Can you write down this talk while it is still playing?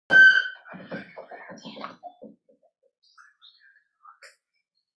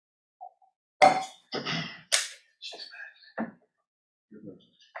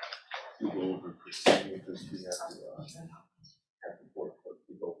We'll go over proceeding because we have the board clerk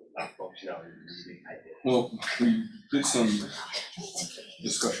to go over that functionality of the meeting. Well, we did some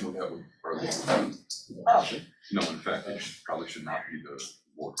discussion with that with our legal team. No, in fact, it probably should not be the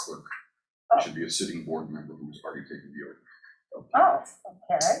board clerk. It should be a sitting board member who has already taken the oath. Oh,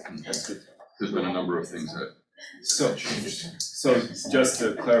 okay. There's been a number of things that So just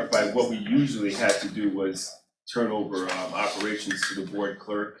to clarify, what we usually had to do was turn over operations to the board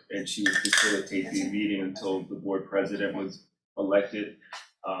clerk, and she would facilitate the meeting until the board president was elected.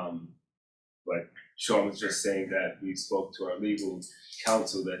 But Sean was just saying that we spoke to our legal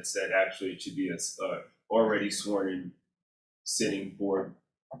counsel that said actually it should be a already sworn in sitting board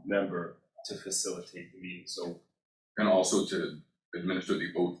member to facilitate the meeting. So, and also to administer the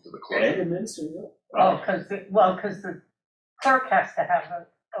oath to the clerk. and administer the oath. Oh, because the clerk has to have an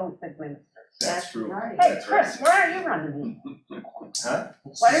oath administered. That's true. Right. That's Hey, Chris, right. why are you running the meeting? Huh?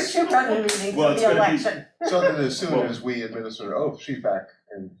 Why don't you run the meeting Well, for it's the gonna be- election? So that as soon as we administer the oath, she's back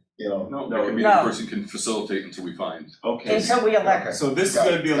and, you know. No, No, it can be no. the person can facilitate until we find. Okay. Until we elect. Okay. So this is Got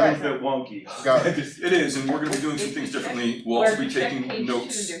gonna be a little Right. bit wonky. Got it. It is, and we're gonna be doing some things differently. We'll also be taking Page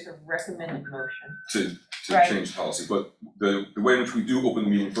notes 2, there's a recommended motion. to Right. change policy, but the way in which we do open the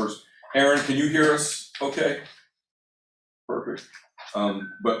meeting first. Aaron, can you hear us? Okay. Perfect.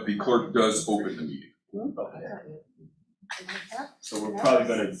 But the clerk does open the meeting. Okay. So we're probably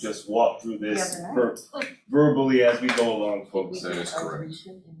gonna just walk through this Yeah, verbally as we go along, folks. That is correct.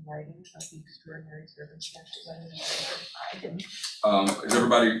 In writing of the extraordinary circumstances under the item. Is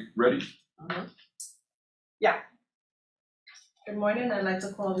everybody ready? Good morning, I'd like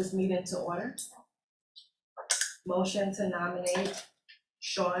to call this meeting to order. Motion to nominate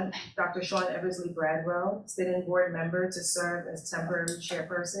Dr. Sean Eversley Bradwell, sitting board member, to serve as temporary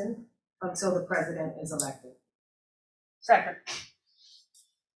chairperson until the president is elected. Second.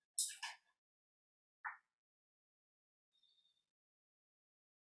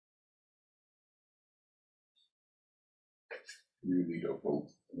 You need a vote.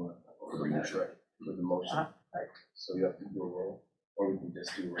 That's right, for the motion. Right. So you have to do a roll, or we can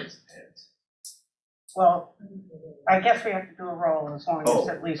just do raise of hands. Well, I guess we have to do a roll as long as Oh,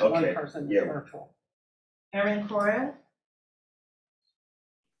 at least one okay. person is Yeah. virtual. Erin Coran,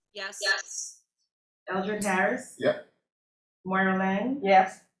 Yes. Eldred Harris. Yep. Moira Lang,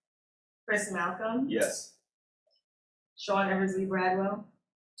 Yes. Chris Malcolm, Yes. Sean Eversley Bradwell,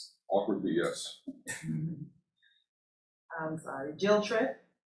 Awkwardly, yes. I'm sorry, Jill Tripp.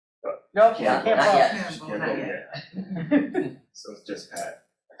 Nope, you Yeah, can't not vote. yet. Can't vote Not yet. So it's just Pat.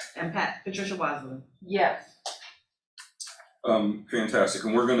 And Patricia Wasley. Yes. Fantastic,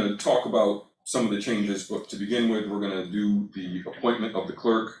 and we're gonna talk about some of the changes, but to begin with, we're gonna do the appointment of the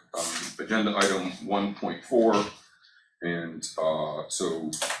clerk, agenda item 1.4. And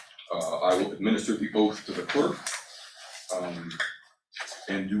so I will administer the oath to the clerk.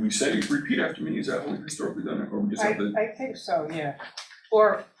 And do we say repeat after me? Is that what we've historically done, or we just have to? I think so, yeah.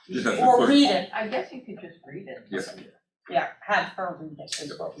 Or Just have the or clerk- read it. I guess you could just read it. Yes. Yeah, have her read it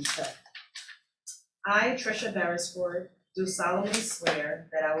is what we said. I, Tricia Beresford, do solemnly swear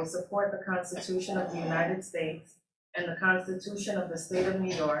that I will support the Constitution of the United States and the Constitution of the State of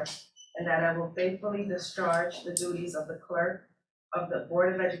New York, and that I will faithfully discharge the duties of the clerk of the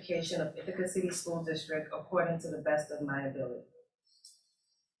Board of Education of Ithaca City School District according to the best of my ability.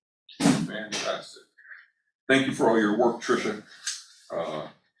 Fantastic. Thank you for all your work, Tricia,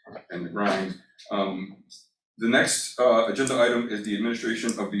 and the grind. The next agenda item is the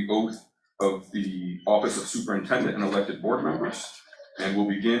administration of the oath of the Office of Superintendent and elected board members. And we'll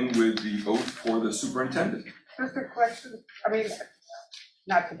begin with the oath for the superintendent. Just a question, I mean,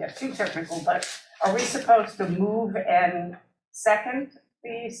 not to get too technical, but are we supposed to move and second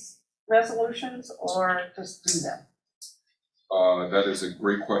these resolutions or just do them? That is a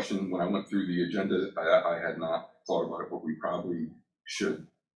great question. When I went through the agenda, I had not thought about it, but we probably should.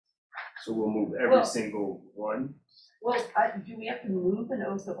 So we'll move every Well- single one. Well, do we have to move an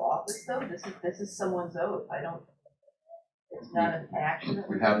oath of office though? This is someone's oath. It's not an action that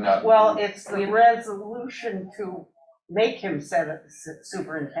We have not. Well, it's the resolution to make him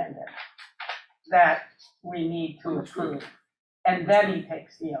superintendent that we need to approve. And then he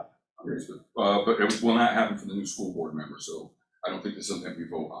takes the oath. But it will not happen for the new school board member, so I don't think it's something that we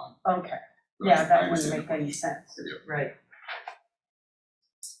vote on. Okay, But yeah, I that understand wouldn't the make any sense. Right.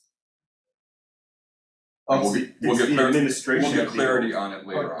 We'll It's get the clar- administration We'll get of the clarity on it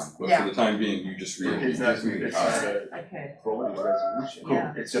later on, but Yeah. for the time being, you just read It's it. not, it's not a Okay. voting resolution,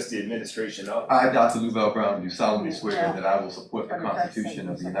 Yeah. it's just the administration of. I, Dr. Lubell Brown, do solemnly swear Yeah. that I will support the Constitution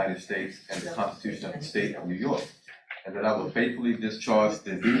of the United States and the Constitution of the State of New York, and that I will faithfully discharge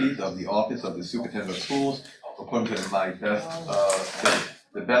the duties of the office of the Superintendent of Schools according to my best,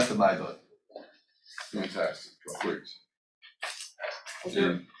 the best of my ability. Fantastic, great.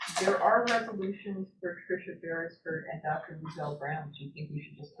 There are resolutions for Tricia Beresford and Dr. Luzelle Brown. Do you think we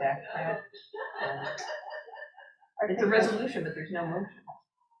should just backtrack? It's a resolution, but there's no motion.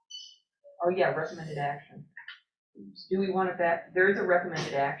 Oh, yeah, recommended action. Do we want to there is a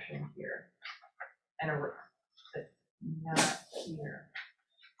recommended action here. And that's not here.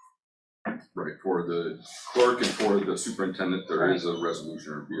 Right, for the clerk and for the superintendent, there is a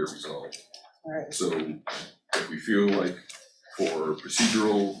resolution or be it resolved. Alright. So if we feel like for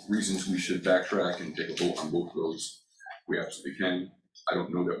procedural reasons, we should backtrack and take a vote on both of those, we absolutely can. I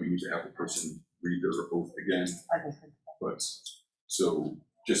don't know that we need to have the person read their oath again, I don't think but so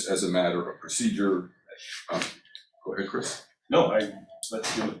just as a matter of procedure, go ahead, Chris. No,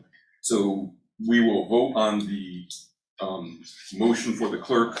 let's do it. So we will vote on the motion for the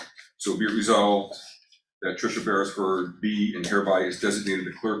clerk. So be it resolved that Tricia Beresford be and hereby is designated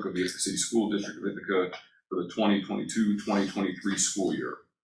the clerk of the Ithaca City School District of Ithaca for the 2022-2023 school year.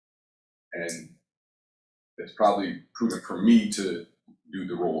 And it's probably prudent for me to do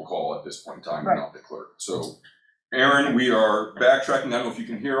the roll call at this point in time, Right. not the clerk. So Aaron, we are backtracking. I don't know if you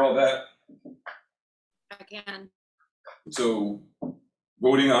can hear all that. I can. So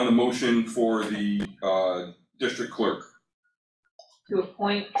voting on the motion for the district clerk. To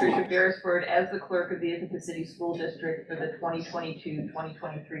appoint Tricia Beresford as the clerk of the Ithaca City School District for the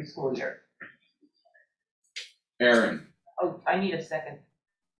 2022-2023 school year. Aaron, Oh, I need a second.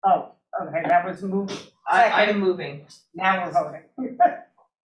 Oh, okay, that was moved. I'm moving. Now we're voting.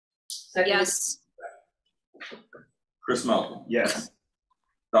 Second. Yes. Chris Malcolm, Yes,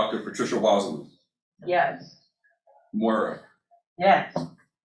 Dr. Patricia Wazalu, Yes. Moira, Yes.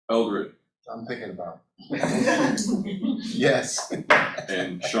 Eldred, I'm thinking about. Yes.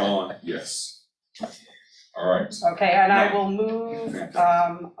 and Sean, yes. All right, Okay, and I will move,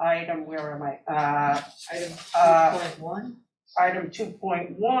 item, where am I? Item Uh, 2.1. Item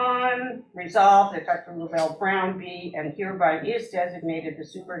 2.1, resolved that Dr. Lubell Brown be and hereby is designated the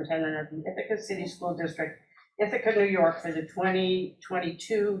superintendent of the Ithaca City School District, Ithaca, New York, for the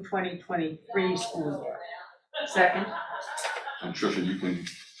 2022-2023 school year. Second. and Tricia, you can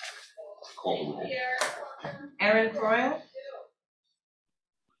call the roll. Aaron Croyle,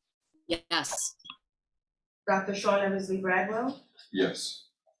 Yes. Dr. Sean Eversley Bradwell, Yes.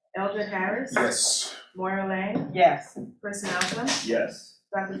 Eldred Harris, Yes. Moira Lang, Yes. Chris Malcolm, yes.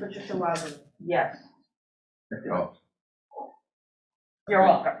 Dr. Patricia Wazalu. Yes. You're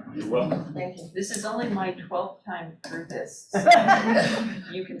welcome. You're welcome. Thank you. This is only my 12th time through this. So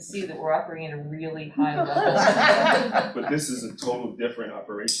you can see that we're operating at a really high level. But this is a total different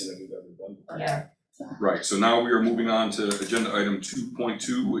operation than we've ever done before. Yeah. Right, so now we are moving on to agenda item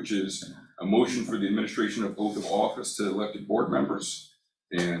 2.2, which is a motion for the administration of oath of office to elected board members.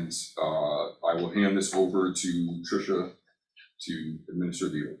 And I will hand this over to Tricia to administer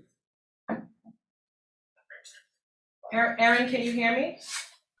the oath. Aaron, can you hear me?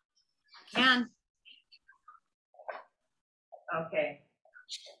 Can. Okay.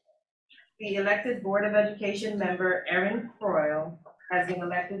 The elected Board of Education member, Aaron Croyle, has been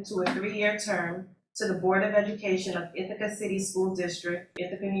elected to a 3-year term to the Board of Education of Ithaca City School District,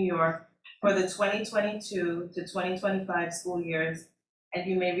 Ithaca, New York, for the 2022 to 2025 school years. And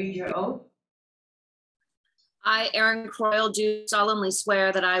you may read your oath. I, Aaron Croyle, do solemnly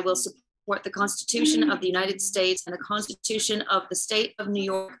swear that I will support the Constitution of the United States and the Constitution of the State of New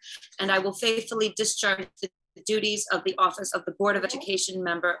York, and I will faithfully discharge the duties of the office of the Board of Education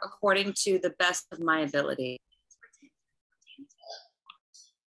member according to the best of my ability.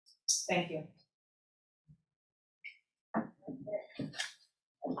 Thank you.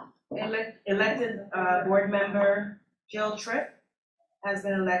 Elected board member Jill Tripp has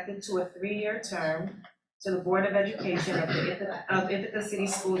been elected to a 3-year term to the Board of Education of Ithaca City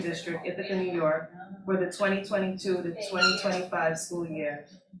School District, Ithaca, New York, for the 2022 to 2025 school year.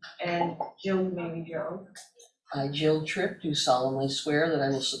 And Jill, you may read your oath. I, Jill Tripp, do solemnly swear that I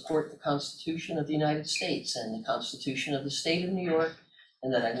will support the Constitution of the United States and the Constitution of the State of New York,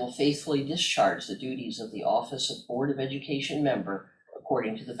 and that I will faithfully discharge the duties of the office of Board of Education member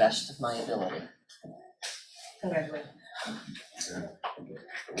according to the best of my ability. Congratulations.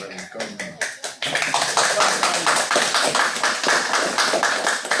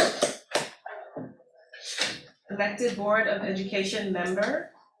 elected Board of Education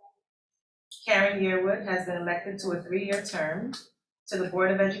member, Karen Yearwood, has been elected to a 3-year term to the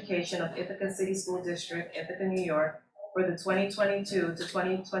Board of Education of Ithaca City School District, Ithaca, New York, for the 2022 to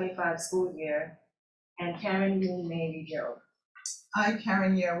 2025 school year. And Karen, you may read your oath. I,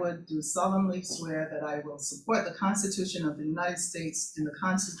 Karen Yearwood, do solemnly swear that I will support the Constitution of the United States and the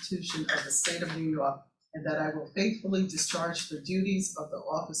Constitution of the State of New York, and that I will faithfully discharge the duties of the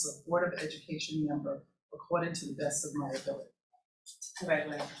office of Board of Education member according to the best of my ability.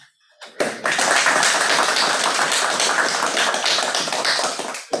 Congratulations.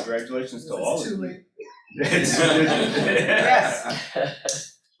 Congratulations to all of Too you. late. Yes.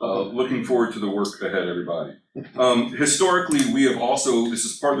 Looking forward to the work ahead, everybody. Historically, we have also, this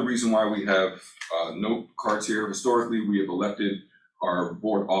is part of the reason why we have note cards here. Historically, we have elected our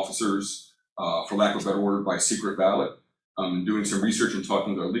board officers, for lack of a better word, by secret ballot. Doing some research and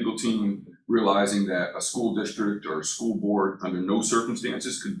talking to our legal team, realizing that a school district or a school board under no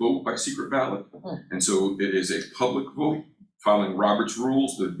circumstances could vote by secret ballot. And so it is a public vote, following Robert's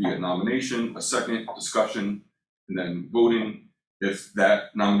rules. There'd be a nomination, a second, discussion, and then voting. If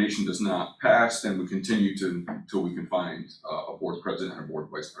that nomination does not pass, then we continue until we can find a board president and a board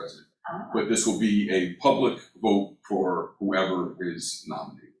vice president. But this will be a public vote for whoever is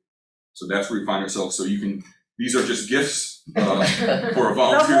nominated. So that's where we find ourselves. So you can, these are just gifts for a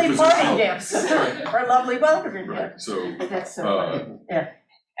volunteer Lovely position. parting gifts, or lovely welcoming Right, gifts. so, That's so funny. Yeah.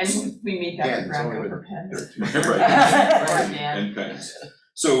 And we made Yeah, Dr. it's Brown only go been for pens. right, Or Dan. and pens.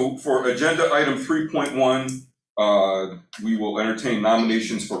 So for agenda item 3.1, we will entertain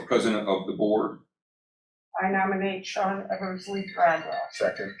nominations for president of the board. I nominate Sean Eversley Bradwell.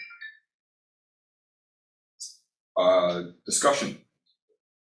 Second. Discussion.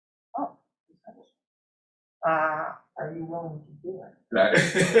 Are you willing to do it? That,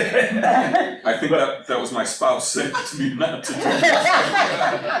 I think that was my spouse saying to me not to do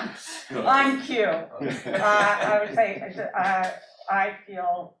that. No. I'm cute. I would say, I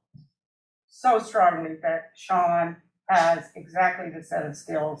feel so strongly that Sean has exactly the set of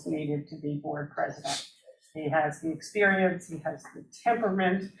skills needed to be board president. He has the experience, he has the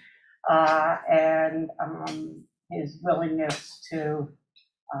temperament, and his willingness to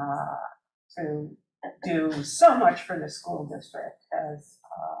do so much for the school district has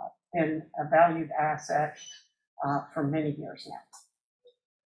been a valued asset for many years now.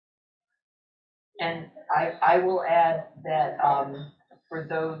 And I will add that for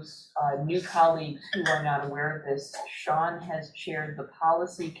those new colleagues who are not aware of this, Sean has chaired the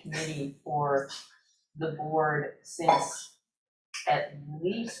policy committee for the board since at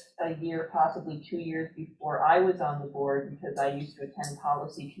least a year, possibly 2 years before I was on the board, because I used to attend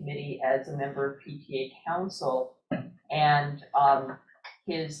policy committee as a member of PTA council. And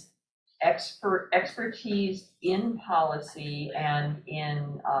his expertise in policy and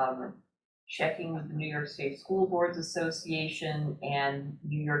in checking with the New York State School Boards Association and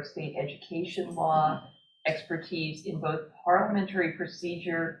New York State education law, expertise in both parliamentary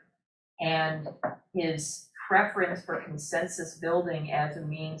procedure, and his preference for consensus building as a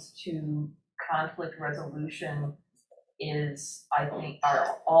means to conflict resolution is, I think,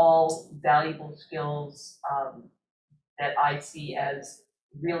 are all valuable skills that I see as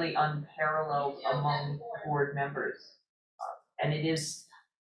really unparalleled among board members. And it is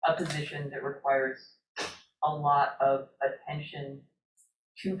a position that requires a lot of attention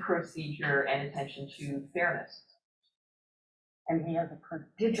to procedure and attention to fairness. And he has a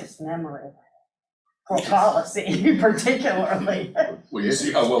prodigious memory for policy, particularly. Well, you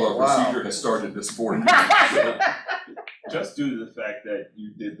see how well our Wow. procedure has started this board. Just due to the fact that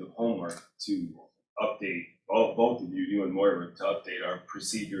you did the homework to update, both of you, you and Moira, to update our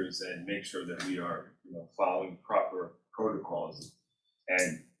procedures and make sure that we are, following proper protocols.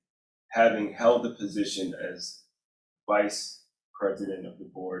 And having held the position as vice president of the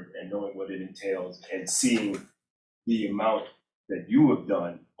board and knowing what it entails and seeing the amount that you have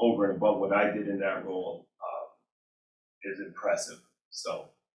done over and above what I did in that role is impressive.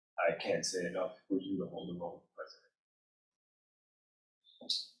 So I can't say enough for you to hold the role of president.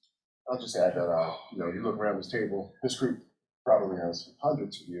 I'll just add that, you look around this table, this group probably has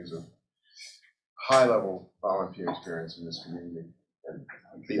hundreds of years of high-level volunteer experience in this community and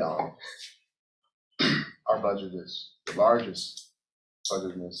beyond. Our budget is the largest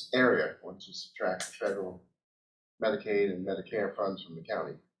budget in this area once you subtract the federal Medicaid and Medicare funds from the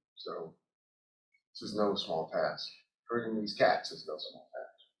county. So this is no small task. Herding these cats is no small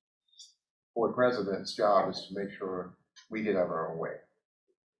task. Board president's job is to make sure we get out of our own way.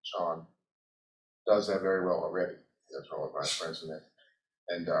 Sean does that very well already as role of vice president.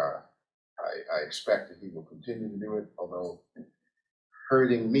 And I expect that he will continue to do it, although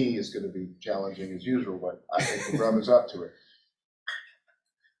hurting me is gonna be challenging as usual, but I think the brother's up to it.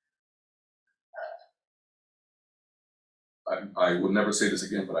 I will never say this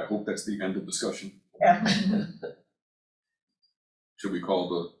again, but I hope that's the end of discussion. Yeah. Should we call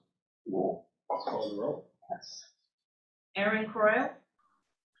the roll? I'll call the roll. Aaron Croyle,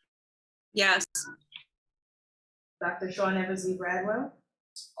 Yes. Dr. Sean Eversley Bradwell,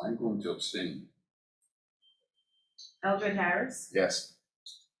 I'm going to abstain. Eldred Harris, Yes.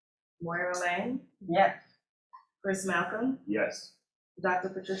 Moira Lang, Yes, Chris Malcolm, Yes. Dr.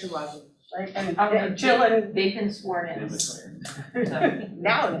 Patricia Wazoo. right, and Jill and, They've been sworn in.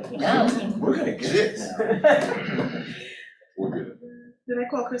 now, We're gonna get it now. We're good. Did I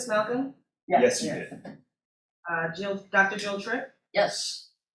call Chris Malcolm? Yes, you did. Dr. Jill Tripp, Yes.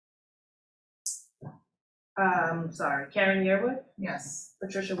 Karen Yearwood, Yes.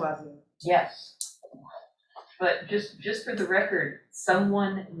 Patricia Wazoo. Yes. But just for the record,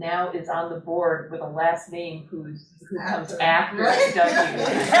 someone now is on the board with a last name who comes after Right. W.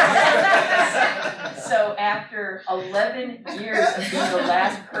 So after 11 years of being the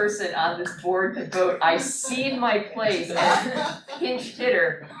last person on this board to vote, I cede my place as pinch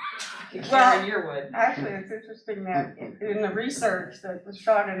hitter to Karen Yearwood. actually, it's interesting that in the research that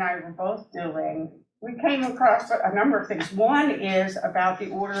Sean and I were both doing, we came across a number of things. One is about the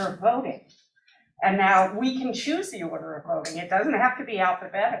order of voting. And now we can choose the order of voting. It doesn't have to be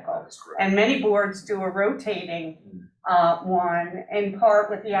alphabetical. That's correct. And many boards do a rotating one, in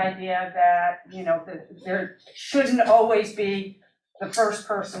part with the idea that, you know, that there shouldn't always be the first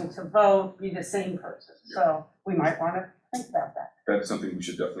person to vote be the same person. So we might want to think about that. That's something we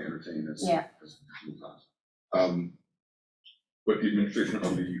should definitely entertain as Yeah. as we move on. But the administration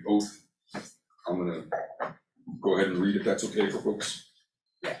of the oath, I'm gonna go ahead and read if that's okay for folks.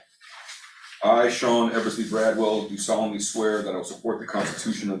 I, Sean Eversley Bradwell, do solemnly swear that I will support the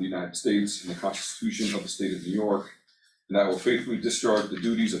Constitution of the United States and the Constitution of the State of New York, and I will faithfully discharge the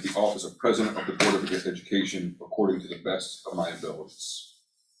duties of the office of President of the Board of Education according to the best of my abilities.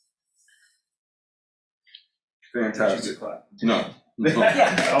 Fantastic. No.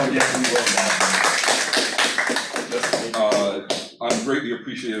 Oh, yes, we will. I'm greatly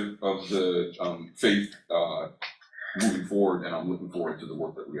appreciative of the faith moving forward, and I'm looking forward to the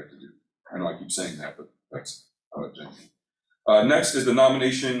work that we have to do. I know I keep saying that, but that's genuine. Next is the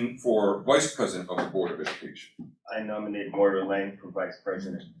nomination for Vice President of the Board of Education. I nominate Moira Lang for Vice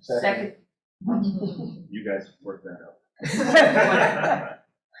President. Second. You guys work that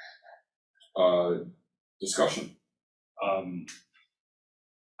out. Discussion.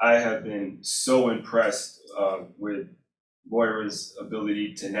 I have been so impressed with Moira's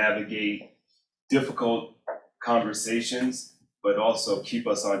ability to navigate difficult conversations, but also keep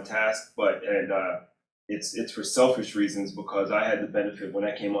us on task. It's for selfish reasons, because I had the benefit when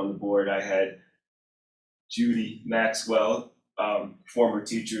I came on the board. I had Judy Maxwell, former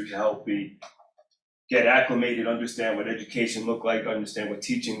teacher, to help me get acclimated, understand what education looked like, understand what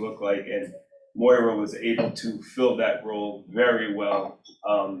teaching looked like, and Moira was able to fill that role very well.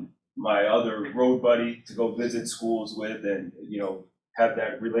 My other road buddy to go visit schools with, and have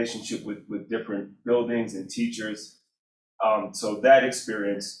that relationship with different buildings and teachers. So that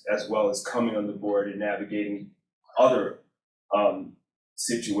experience, as well as coming on the board and navigating other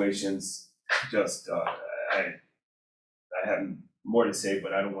situations, just I have more to say,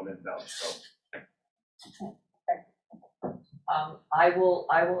 but I don't want to embellish. So. I will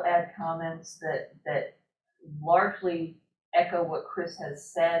add comments that largely echo what Chris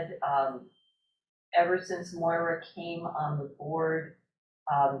has said. Ever since Moira came on the board,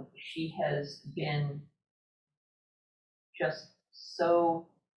 she has been just so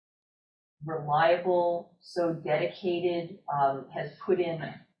reliable, so dedicated, has put in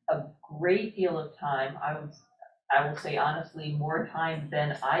a great deal of time. I will say honestly, more time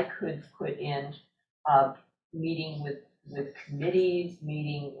than I could put in, meeting with committees,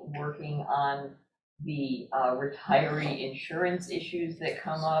 working on the retiree insurance issues that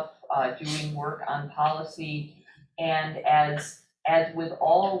come up, doing work on policy, and as with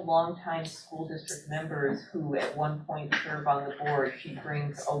all longtime school district members who at one point serve on the board, she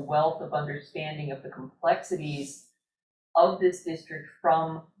brings a wealth of understanding of the complexities of this district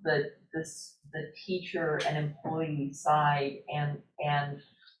from the teacher and employee side and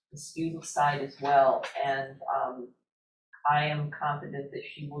the student side as well. And I am confident that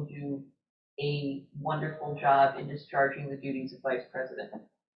she will do a wonderful job in discharging the duties of Vice President.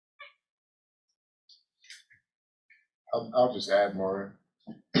 I'll just add, Maura,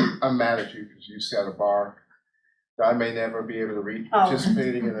 I'm mad at you because you set a bar I may never be able to read, Oh.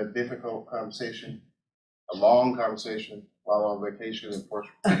 participating in a difficult conversation, a long conversation while on vacation in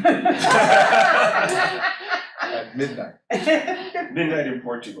Portugal at midnight. Midnight in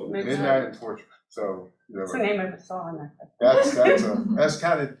Portugal. Midnight in Portugal. So, you know, That's the name of the song. that's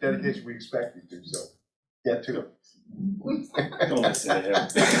kind of dedication we expect you to. So, get to it. Don't listen to him.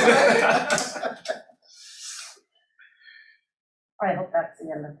 I hope that's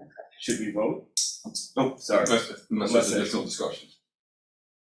the end of the discussion. Should we vote? Oh, sorry. Unless there's additional discussion.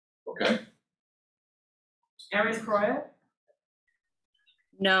 Okay, Erin Croyle,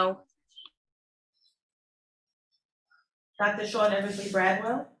 No. Dr. Sean Eversley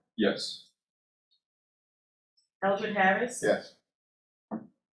Bradwell, yes. Eldred Harris, Yes.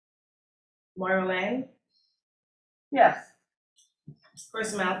 Moira Lang, Yes.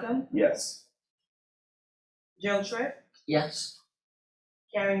 Chris Malcolm, Yes. Jill Tripp, Yes.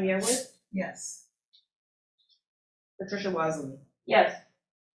 Karen Yearwood, Yes. Patricia Wasley. Yes.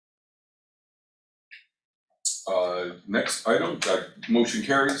 Next item, that motion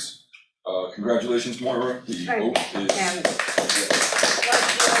carries. Congratulations, Moira, the Thank oath you. is. And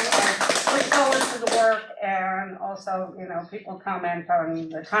look forward to the work, and also, you know, people comment on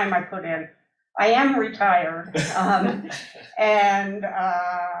the time I put in. I am retired, and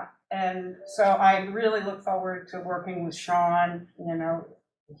so I really look forward to working with Sean. You know,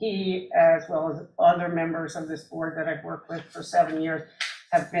 he, as well as other members of this board that I've worked with for 7 years,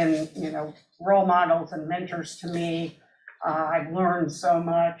 have been, you know, role models and mentors to me. I've learned so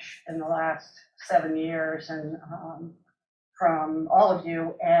much in the last 7 years, and from all of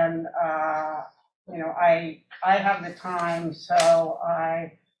you. And you know, I have the time, so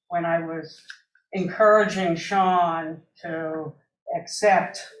when I was encouraging Sean to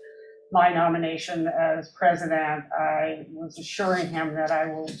accept my nomination as president, I was assuring him that I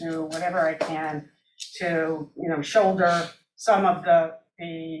will do whatever I can to, you know, shoulder some of the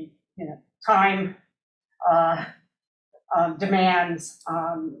you know, time demands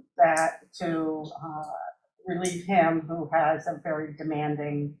that to relieve him, who has a very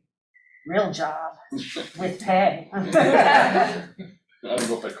demanding real job with pay. I don't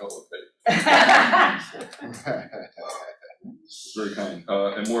know if I call it fate. Very kind.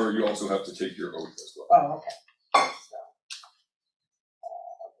 And Moira, you also have to take your oath as well. Oh, okay.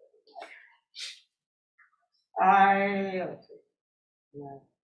 Let's see. No.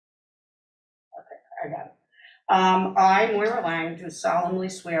 Okay, I got it. I, Moira Lang, do solemnly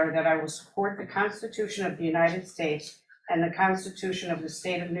swear that I will support the Constitution of the United States and the Constitution of the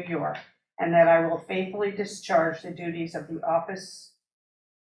State of New York, and that I will faithfully discharge the duties of the office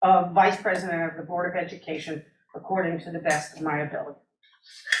of Vice President of the Board of Education according to the best of my ability.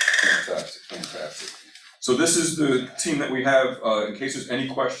 Fantastic, fantastic. So this is the team that we have. In case there's any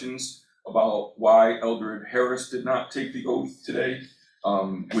questions about why Eldred Harris did not take the oath today,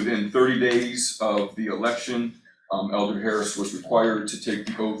 within 30 days of the election, Eldred Harris was required to take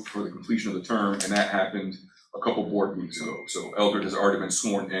the oath for the completion of the term, and that happened a couple board meetings ago. So Eldred has already been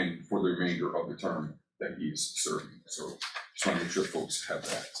sworn in for the remainder of the term that he is serving. So just want to make sure folks have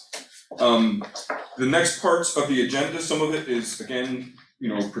that. The next parts of the agenda, some of it is, again, you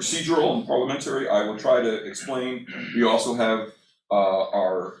know, procedural and parliamentary. I will try to explain. We also have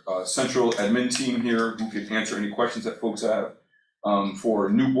our central admin team here who can answer any questions that folks have. For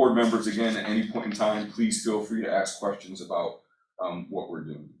new board members, again, at any point in time, please feel free to ask questions about what we're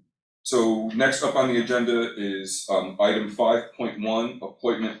doing. So next up on the agenda is item 5.1,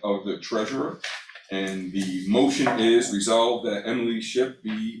 appointment of the treasurer. And the motion is resolved that Emily Shipp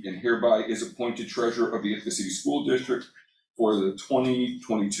be and hereby is appointed treasurer of the Ithaca City School District for the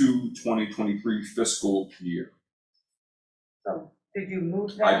 2022-2023 fiscal year. So did you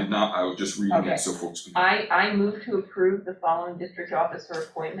move that? I did not, I was just reading Okay. it so folks can. I move to approve the following district officer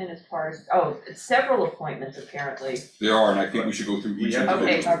appointment as part of, it's several appointments apparently. There are, and I think we should go through each Yeah.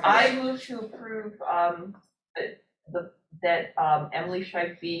 Okay, individual. I move to approve, that Emily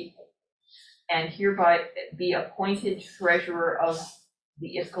Scheib be and hereby be appointed treasurer of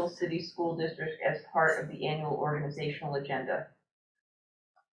the Ithaca City School District as part of the annual organizational agenda.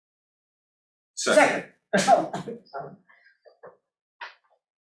 Second. Oh, So,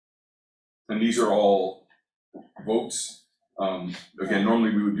 And these are all votes. Again,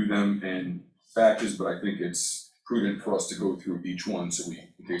 normally we would do them in batches, but I think it's prudent for us to go through each one so in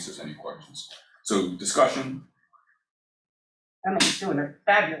case there's any questions. So discussion, Emily's doing a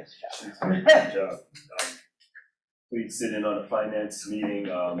fabulous job. Good job. We sit in on a finance meeting,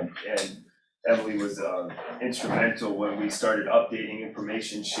 and Emily was instrumental when we started updating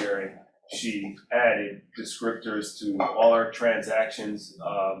information sharing. She added descriptors to all our transactions,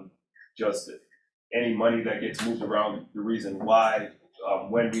 just any money that gets moved around, the reason why,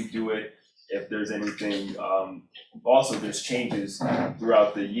 when we do it, if there's anything, also there's changes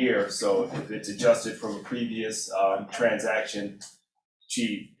throughout the year, so if it's adjusted from a previous transaction,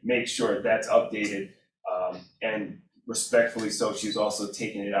 she makes sure that's updated, and respectfully so, she's also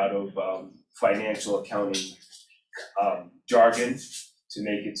taken it out of financial accounting jargon to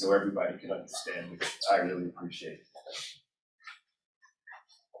make it so everybody can understand, which I really appreciate.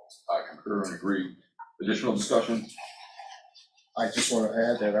 I concur and agree. Additional discussion? I just want to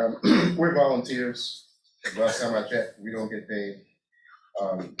add that we're volunteers. Last time I checked, we don't get paid.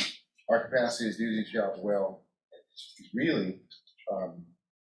 Our capacity is to do these jobs well. Really,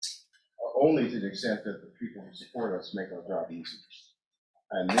 only to the extent that the people who support us make our job easy.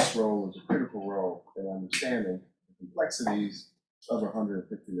 And this role is a critical role in understanding the complexities of a $150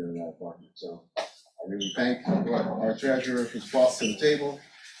 million budget. So I really thank our treasurer who's brought to the table,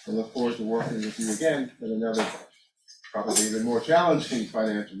 and look forward to working with you again in another, probably even more challenging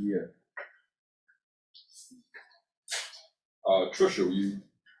financial year. Tricia, will you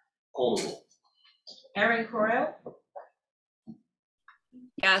call the roll? Erin Coyle,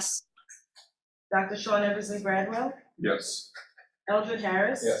 Yes. Dr. Sean Eversley Bradwell, Yes. Eldred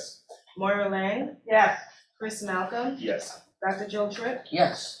Harris. Yes. Moira Lang, Yes. Chris Malcolm, Yes. Dr. Jill Tripp,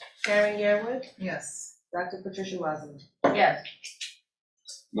 Yes. Karen Yearwood, Yes. Dr. Patricia Wasley. Yes,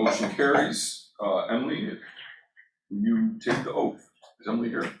 Motion carries. Emily, will you take the oath? Is Emily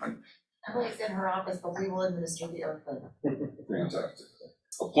here? Emily's in her office, but we will administer the oath then. Fantastic.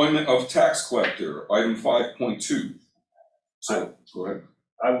 Appointment of tax collector, item 5.2. So, go ahead.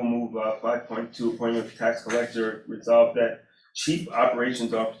 I will move 5.2, appointment of tax collector, resolve that Chief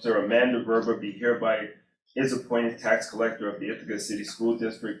Operations Officer Amanda Verba be hereby is appointed tax collector of the Ithaca City School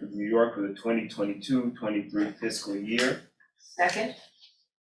District of New York for the 2022-23 fiscal year. second,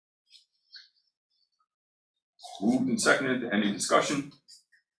 Moved and seconded. Any discussion?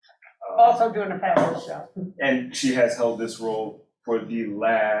 Also doing a fabulous job. And she has held this role for the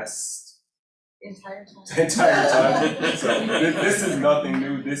last The entire time. entire time. So this is nothing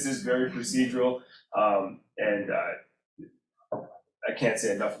new. This is very procedural. And I can't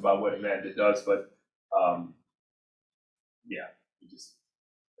say enough about what Amanda does, but yeah,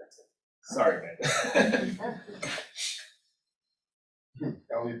 that's it. Sorry, Amanda.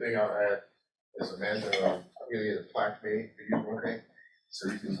 The only thing I'll add is Amanda, I'm gonna get a plaque made for you one day,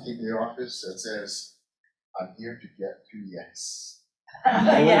 so you can keep in the office that says, "I'm here to get to yes."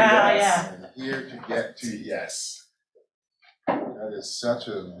 Yeah. I'm here to get to yes. That is such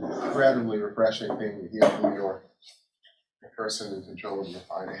an incredibly refreshing thing to hear from your person in control of your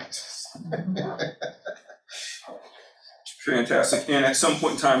finances. Fantastic. And at some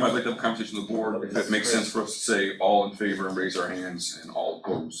point in time, I'd like to have a conversation with the board, if it makes sense for us to say all in favor and raise our hands, and all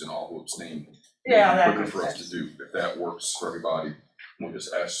opposed and all who abstain. Yeah, that Quicker makes for us to sense. do, if that works for everybody. We'll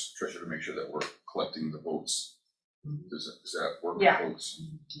just ask Tricia to make sure that we're collecting the votes. Does that work for Yeah. folks?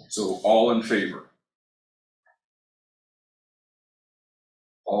 So all in favor?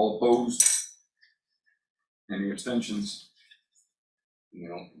 All opposed? Any abstentions?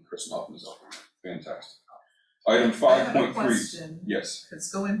 Chris Malcolm is up. Fantastic. Item I have a 5.3. question. Yes.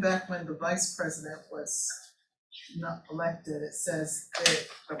 It's going back when the vice president was not elected, it says that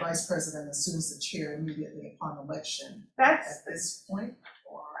the vice president assumes the chair immediately upon election. That's, At this point,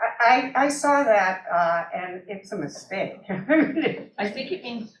 or? I saw that, and it's a mistake. I think it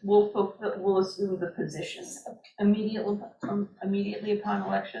means we'll assume the position immediately upon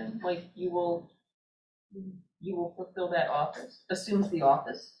election, like you will fulfill that office, assumes the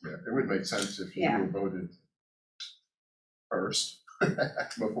office. Yeah, it would make sense if you Yeah. were voted first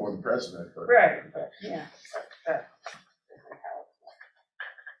before the president, but. Right, but, yeah.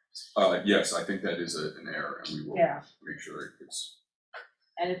 Yes, I think that is an error, and we will Yeah. make sure it's.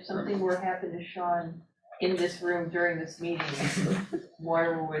 And if something were to happen to Sean in this room during this meeting,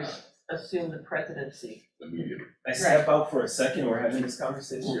 Moira would assume the presidency. Immediately. I step out for a second, we're having this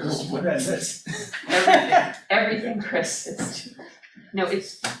conversation. Yes. What is this? Everything, Chris,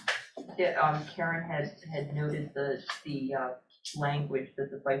 Karen had noted the language that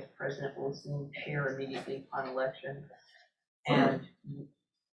the vice president will assume chair immediately upon election. And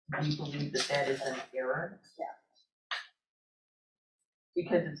we believe that is an error. Yeah.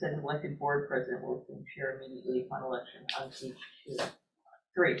 Because it says elected board president will assume chair immediately upon election on page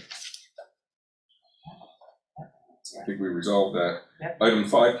 3. I think we resolved that. Yep. Item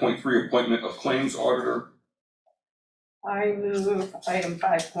 5.3, appointment of claims auditor. I move item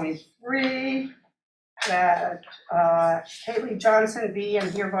 5.3, that Haley Johnson be and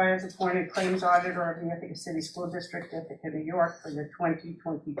hereby is appointed Claims Auditor of the Ithaca City School District, Ithaca, New York, for the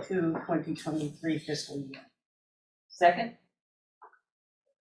 2022-2023 fiscal year. Second?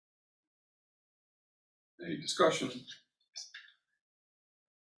 Any discussion?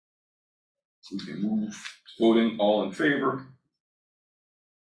 We can move voting, all in favor?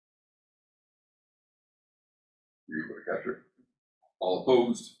 Were you able to capture it? All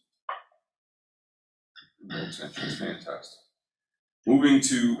opposed? No abstentions, fantastic. Moving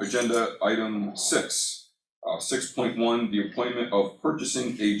to agenda item 6, 6.1, the appointment of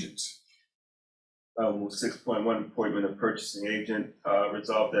purchasing agent. 6.1, appointment of purchasing agent,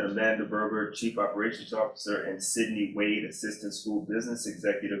 resolved that Amanda Berger, Chief Operations Officer, and Sydney Wade, Assistant School Business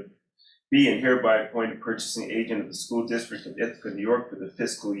Executive, be and hereby appointed purchasing agent of the School District of Ithaca, New York for the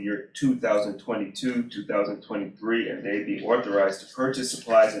fiscal year 2022-2023, and they be authorized to purchase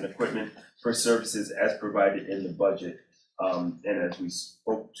supplies and equipment for services as provided in the budget. And as we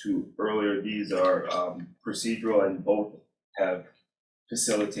spoke to earlier, these are procedural, and both have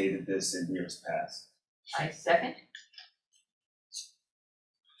facilitated this in years past. I second.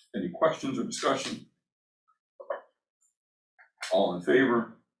 Any questions or discussion? All in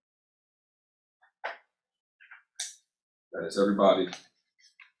favor? That is everybody.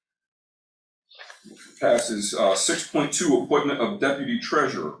 Motion passes. 6.2, appointment of deputy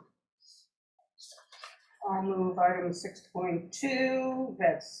treasurer. I'll move item 6.2,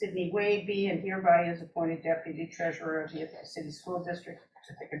 that Sydney Wade be and hereby is appointed Deputy Treasurer of the Ithaca City School District,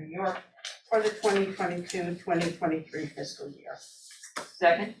 Ithaca, New York, for the 2022-2023 fiscal year.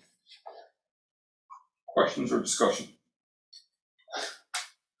 Second? Questions or discussion?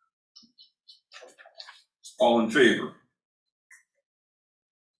 All in favor?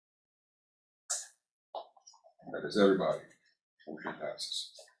 That is everybody. Motion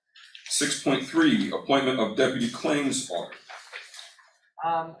passes. 6.3, appointment of deputy claims auditor.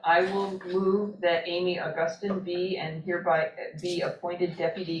 I will move that Amy Augustin be and hereby be appointed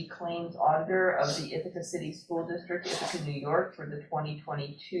Deputy Claims Auditor of the Ithaca City School District, Ithaca, New York, for the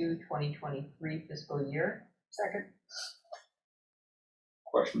 2022-2023 fiscal year. Second.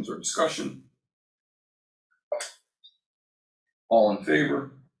 Questions or discussion? All in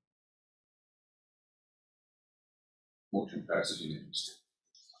favor? Motion passes unanimously.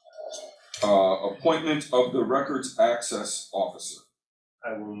 Appointment of the Records Access Officer.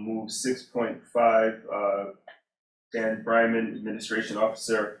 I will move 6.5, Dan Bryman, Administration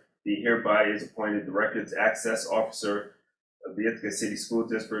Officer, be hereby is appointed the Records Access Officer of the Ithaca City School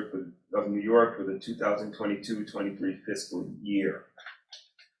District of New York for the 2022-23 fiscal year.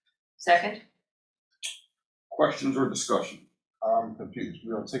 Second? Questions or discussion? I'm confused.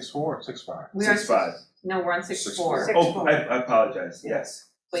 We're on 6.4 or 6.5? We are 6.5. No, we're on 6.4. Oh, I apologize, yes.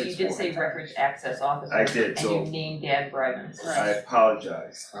 But you did 6.4. say Records Access Officer. I did, And so- you named Dan Bryman. I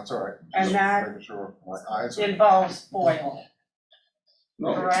apologize. That's all right. And Just that making sure my eyes are. Involves FOIL,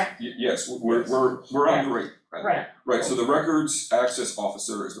 No. correct? Yes, we're on the right. Right. Right, so the Records Access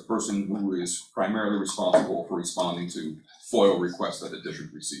Officer is the person who is primarily responsible for responding to FOIL requests that the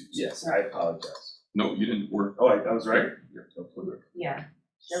district receives. Yes, I apologize. No, you didn't work. Oh, I was right? Yeah,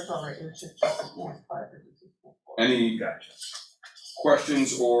 that's all right. It was just 6.5 or 6.4. Any Gotcha.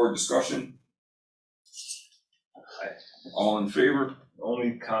 questions or discussion? All in favor?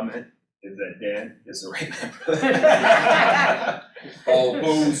 Only comment is that Dan is the right member. All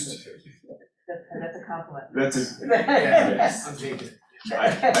opposed? That's a compliment. That's a, yes. I'm taking it.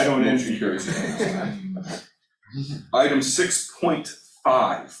 I don't Motion envy carries. yours. Item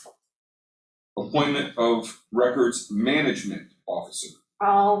 6.5, appointment of Records Management Officer.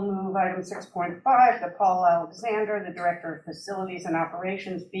 I'll move item 6.5, that Paul Alexander, the Director of Facilities and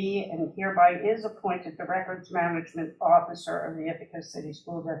Operations, be and hereby is appointed the Records Management Officer of the Ithaca City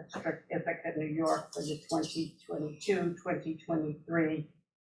School District, Ithaca, New York, for the 2022-2023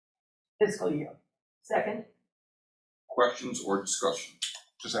 fiscal year. Second? Questions or discussion?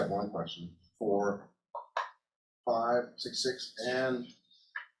 Just have one question. 4, 5, 6, 6, and,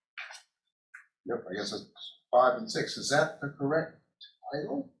 yep, I guess it's 5 and 6. Is that the correct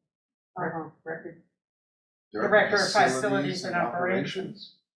title? Record. Director of Facilities and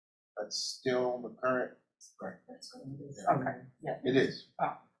Operations. That's still the current, Okay. it is.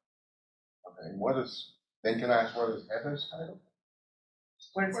 Oh. Okay, what is, then can I ask what is Heather's title?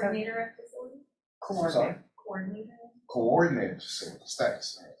 What is that? Coordinator of facilities? Coordinator. Coordinator. Coordinated facilities,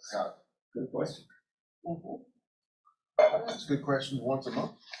 thanks. Got it. Good question. Mhm. That's a good question once a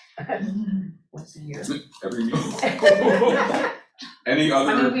month. Once a year. Every meeting. Any I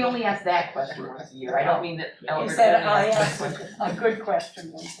mean, other, we only ask that question once a year. I don't mean that He Albert said only I asks asked that question. a good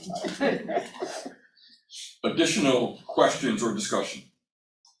question once a month. Additional questions or discussion?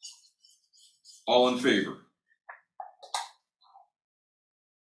 All in favor?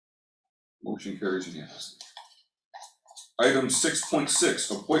 Motion carries unanimously. Item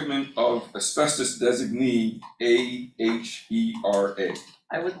 6.6, appointment of asbestos designee AHERA.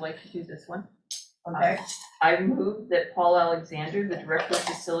 I would like to do this one. Okay, I move that Paul Alexander, the Director of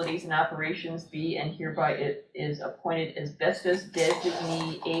Facilities and Operations, be and hereby it is appointed asbestos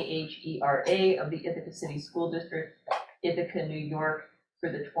designee AHERA of the Ithaca City School District, Ithaca, New York, for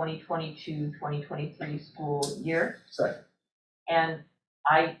the 2022-2023 school year. Second. And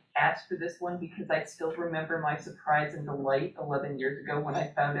I asked for this one because I still remember my surprise and delight 11 years ago when I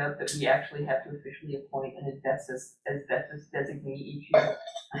found out that we actually have to officially appoint an asbestos designee each year.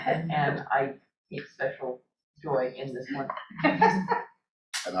 And I take special joy in this one.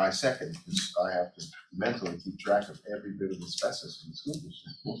 And I second, because I have to mentally keep track of every bit of asbestos in the school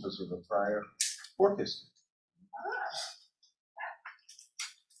district because of the prior work history.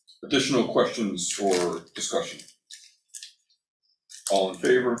 Additional questions or discussion? All in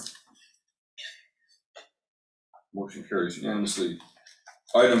favor? Motion carries unanimously.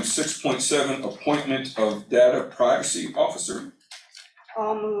 Item 6.7, appointment of data privacy officer.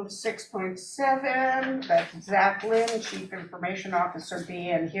 I'll move 6.7, that's Zach Lynn, Chief Information Officer B,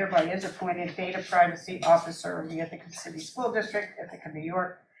 and hereby is appointed Data Privacy Officer of the Ithaca City School District, Ithaca, New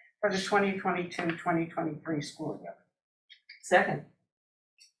York, for the 2022-2023 school year. Second.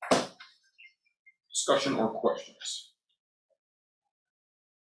 Discussion or questions?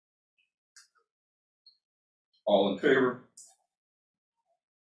 All in favor?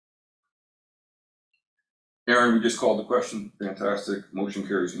 Aaron, we just called the question. Fantastic. Motion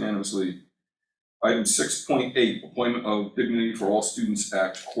carries unanimously. Item 6.8, appointment of Dignity for All Students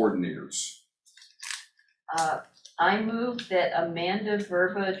Act coordinators. I move that Amanda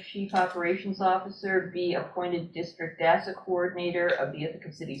Verba, Chief Operations Officer, be appointed District DASA Coordinator of the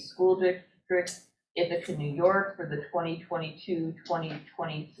Ithaca City School District, Ithaca, New York, for the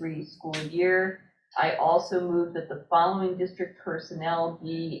 2022-2023 school year. I also move that the following district personnel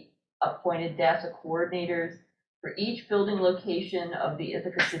be appointed DASA coordinators for each building location of the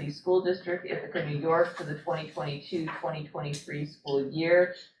Ithaca City School District, Ithaca, New York, for the 2022-2023 school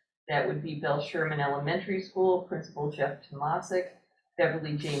year. That would be Bell Sherman Elementary School, Principal Jeff Tomasic,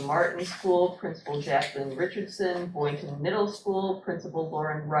 Beverly J. Martin School, Principal Jacqueline Richardson, Boynton Middle School, Principal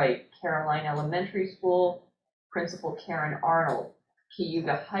Lauren Wright, Caroline Elementary School, Principal Karen Arnold,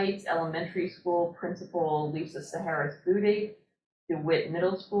 Cayuga Heights Elementary School, Principal Lisa Saharis Boudet, DeWitt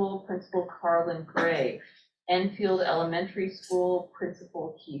Middle School, Principal Carlin Gray, Enfield Elementary School,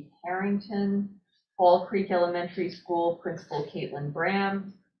 Principal Keith Harrington, Fall Creek Elementary School, Principal Caitlin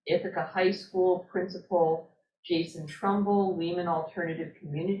Bram, Ithaca High School, Principal Jason Trumbull, Lehman Alternative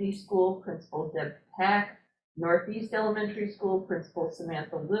Community School, Principal Deb Pack, Northeast Elementary School, Principal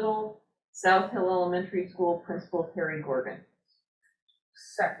Samantha Little, South Hill Elementary School, Principal Terry Gorgon.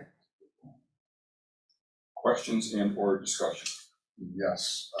 Second. Questions and or discussion?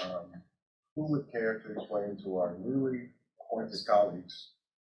 Yes. Who would care to explain to our newly appointed colleagues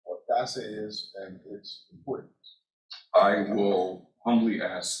what DASA is and its importance? I will humbly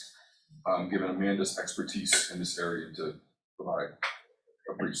ask, given Amanda's expertise in this area, to provide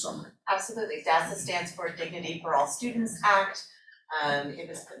a brief summary. Absolutely. DASA stands for Dignity for All Students Act. It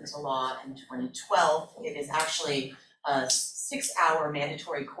was put into law in 2012. It is actually a 6-hour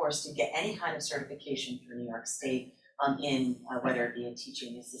mandatory course to get any kind of certification through New York State in whether it be a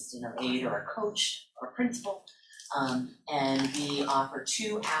teaching assistant or aide or a coach or principal. And we offer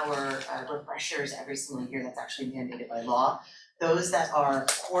 2-hour refreshers every single year. That's actually mandated by law. Those that are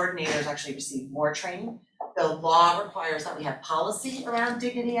coordinators actually receive more training. The law requires that we have policy around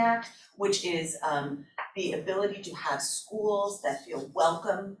Dignity Act, which is the ability to have schools that feel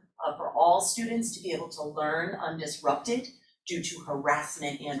welcome for all students to be able to learn undisrupted due to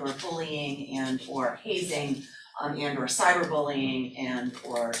harassment and or bullying and or hazing and or cyberbullying and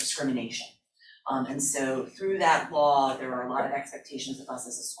or discrimination. And so through that law, there are a lot of expectations of us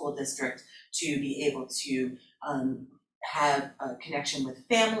as a school district to be able to have a connection with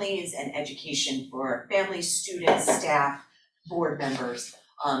families and education for families, students, staff, board members,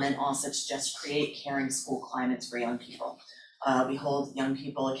 and also to just create caring school climates for young people. We hold young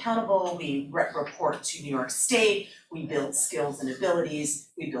people accountable, we report to New York State, we build skills and abilities,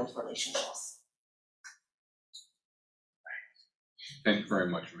 we build relationships. Thank you very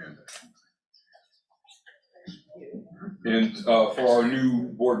much, Amanda. And for our new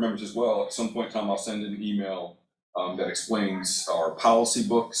board members as well, at some point in time, I'll send an email that explains our policy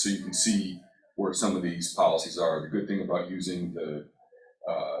book so you can see where some of these policies are. The good thing about using the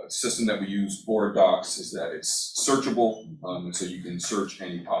system that we use, Board Docs, is that it's searchable, and so you can search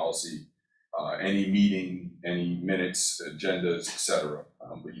any policy, any meeting, any minutes, agendas, etc.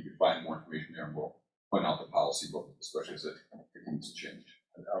 But you can find more information there, and we'll point out the policy book, especially as it continues to change.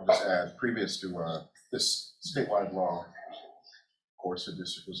 And I'll just add, previous to this statewide law, of course, the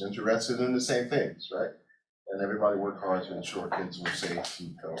district was interested in the same things, right? And everybody worked hard to ensure kids were safe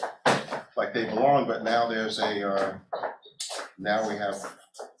and felt like they belong, but now there's a, now we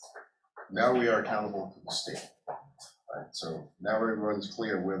are accountable to the state, right? So now everyone's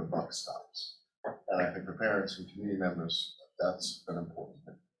clear where the buck stops. And I think for parents and community members, that's an important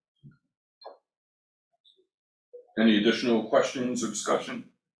thing. Any additional questions or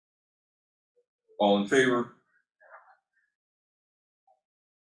discussion? All in favor?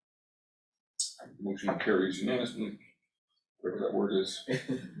 Motion carries unanimously, whatever that word is.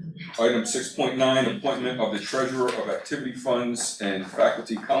 Item 6.9, appointment of the treasurer of activity funds and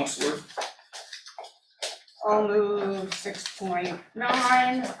faculty counselor. I'll move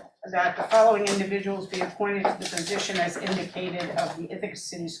 6.9, that the following individuals be appointed to the position as indicated of the Ithaca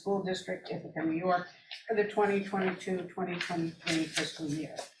City School District, Ithaca, New York, for the 2022-2023 fiscal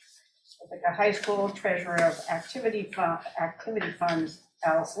year. Ithaca High School Treasurer of Activity Funds,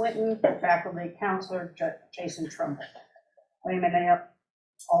 Alice Linton, Faculty Counselor, Jason Trumbull. Lehman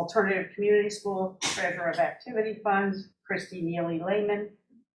Alternative Community School Treasurer of Activity Funds, Christy Neely Lehman,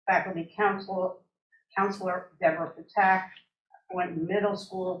 Faculty Counselor Deborah Patak. Winton Middle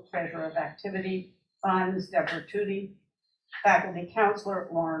School Treasurer of Activity Funds, Deborah Tootie. Faculty Counselor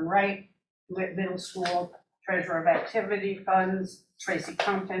Lauren Wright. Witt Middle School Treasurer of Activity Funds, Tracy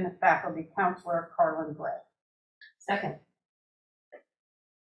Compton. Faculty Counselor Carlin Gray. Second.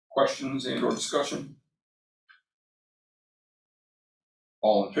 Questions and or discussion?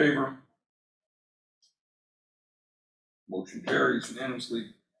 All in favor? Motion carries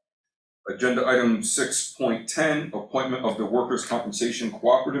unanimously. Agenda item 6.10, appointment of the Workers' Compensation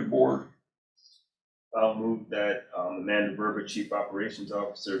Cooperative Board. I'll move that Amanda Berber, Chief Operations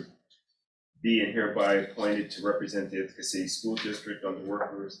Officer, be and hereby appointed to represent the Ithaca City School District on the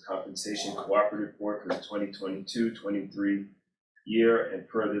Workers' Compensation Cooperative Board for the 2022-23 year, and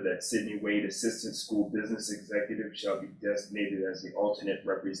further that Sydney Wade, Assistant School Business Executive, shall be designated as the alternate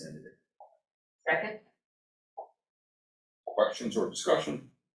representative. Second. Questions or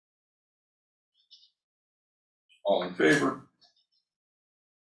discussion? All in favor?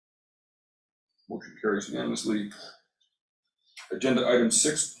 Motion carries unanimously. Agenda item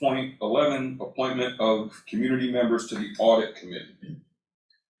 6.11, appointment of community members to the Audit Committee.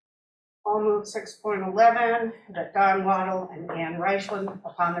 I'll move 6.11, that Don Waddle and Ann Reichland,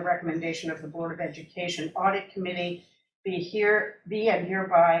 upon the recommendation of the Board of Education Audit Committee, be and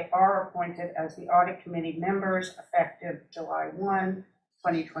hereby are appointed as the Audit Committee members effective July 1,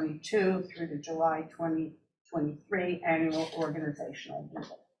 2022 through the July 2023 annual organizational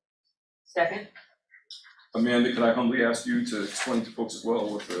meeting. Second. Amanda, can I humbly ask you to explain to folks as well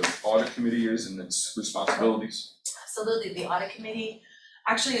what the Audit Committee is and its responsibilities? Absolutely, the Audit Committee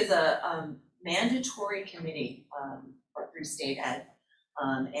actually is a mandatory committee through state ed,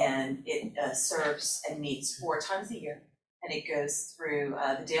 and it serves and meets 4 times a year, and it goes through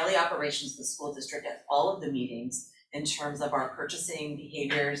the daily operations of the school district at all of the meetings in terms of our purchasing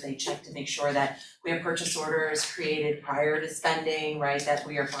behaviors. They check to make sure that we have purchase orders created prior to spending, right, that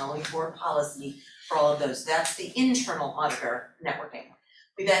we are following board policy for all of those. That's the internal auditor networking.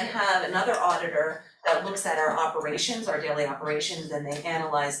 We then have another auditor that looks at our operations, our daily operations, and they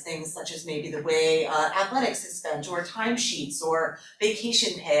analyze things such as maybe the way athletics is spent, or timesheets, or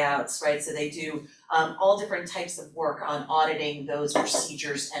vacation payouts, right? So they do all different types of work on auditing those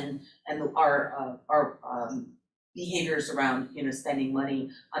procedures and our behaviors around, you know, spending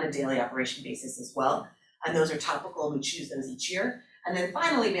money on a daily operation basis as well. And those are topical, and we choose those each year. And then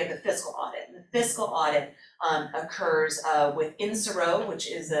finally, we have the fiscal audit. And the fiscal audit occurs with Insero,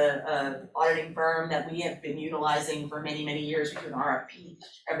 which is a auditing firm that we have been utilizing for many, many years. We do an RFP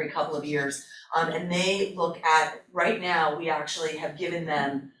every couple of years. And they look at, right now, we actually have given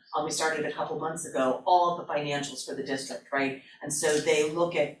them, we started a couple months ago, all of the financials for the district, right? And so they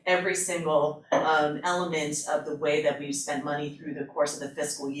look at every single element of the way that we've spent money through the course of the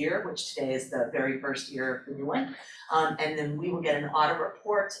fiscal year, which today is the very first year of the new one. And then we will get an audit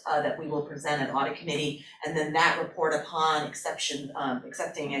report that we will present at Audit Committee, and then that report, upon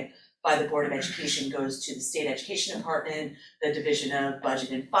accepting it by the Board of Education, goes to the State Education Department, the Division of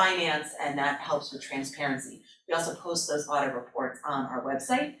Budget and Finance, and that helps with transparency. We also post those audit reports on our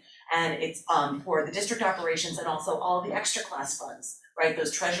website, And it's for the district operations and also all the extra class funds, right?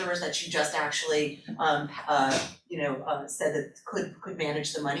 Those treasurers that you just actually said that could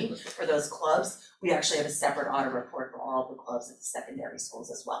manage the money for those clubs. We actually have a separate audit report for all the clubs at the secondary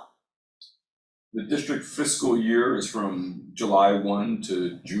schools as well. The district fiscal year is from July 1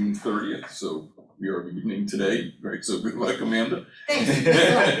 to June 30th, so we are beginning today, right? So good luck, Amanda. Thanks.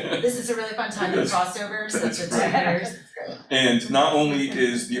 This is a really fun time to crossover, so That's for 2 years, it's great. And not only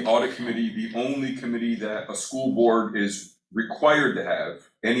is the audit committee the only committee that a school board is required to have,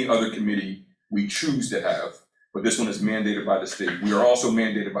 any other committee we choose to have, but this one is mandated by the state. We are also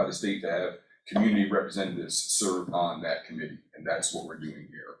mandated by the state to have community representatives serve on that committee, and that's what we're doing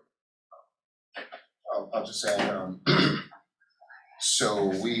here. I'll just add,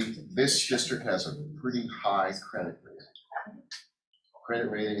 so this district has a pretty high credit rating.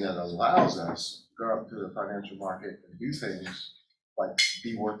 Credit rating that allows us to go out to the financial market and do things like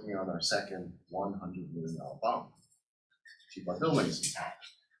be working on our second $100 million bond. Keep our buildings intact.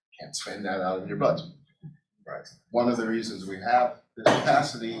 Can't spend that out of your budget. Right. One of the reasons we have this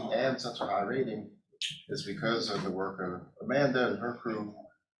capacity and such a high rating is because of the work of Amanda and her crew,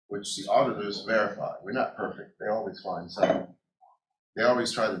 which the auditors verify. We're not perfect. They always find something. They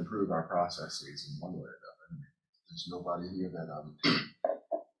always try to improve our processes in one way or another. There's nobody here that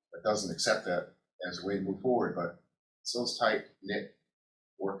doesn't accept that as a way to move forward, but it's those tight-knit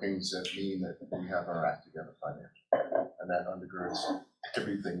workings that mean that we have our act together financially, and that undergirds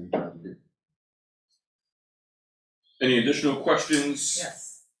everything we try to do. Any additional questions?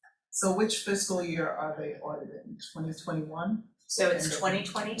 Yes. So which fiscal year are they audited? 2021? So it's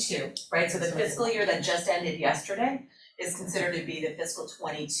 2022, right? So the fiscal year that just ended yesterday is considered to be the fiscal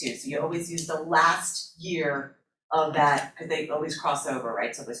 22. So you always use the last year of that, because they always cross over,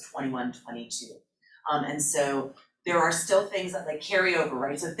 right? So it was 21, 22. And so there are still things that like carry over,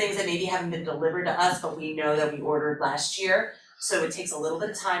 right? So things that maybe haven't been delivered to us, but we know that we ordered last year. So it takes a little bit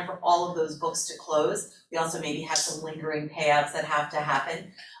of time for all of those books to close. We also maybe have some lingering payouts that have to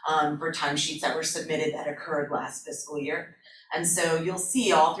happen for timesheets that were submitted that occurred last fiscal year. And so you'll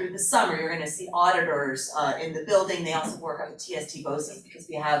see all through the summer, you're gonna see auditors in the building. They also work on the TST BOCES because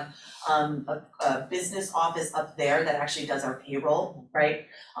we have a business office up there that actually does our payroll, right?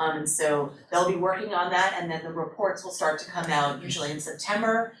 And so they'll be working on that, and then the reports will start to come out usually in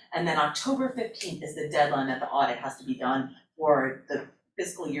September, and then October 15th is the deadline that the audit has to be done for the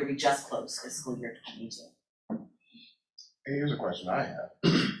fiscal year we just closed, fiscal year 22. Hey, here's a question I have.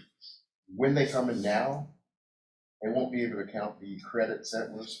 When they come in now, they won't be able to count the credits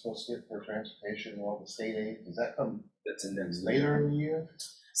that we're supposed to get for transportation and all the state aid. Does that come later in the year?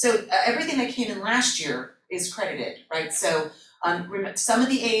 So everything that came in last year is credited, right? So some of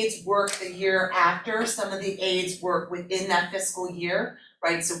the aids work the year after, some of the aids work within that fiscal year,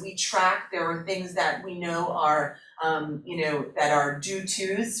 right? So we track, there are things that we know are, that are due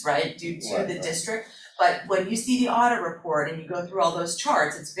tos, right? Due to the district. But when you see the audit report and you go through all those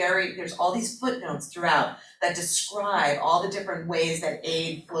charts, there's all these footnotes throughout that describe all the different ways that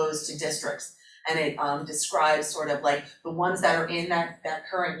aid flows to districts. And it describes sort of like the ones that are in that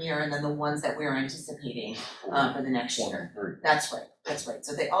current year and then the ones that we're anticipating for the next year. That's right.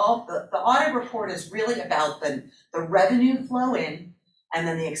 So the audit report is really about the revenue flow in and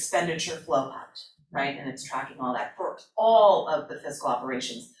then the expenditure flow out, right? And it's tracking all that for all of the fiscal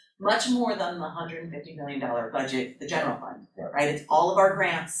operations. Much more than the $150 million budget, the general fund, right? It's all of our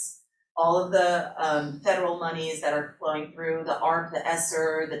grants, all of the federal monies that are flowing through, the ARP, the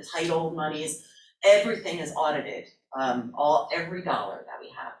ESSER, the title monies, everything is audited, every dollar that we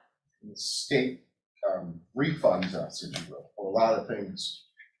have. The state refunds us, if you will, for a lot of things.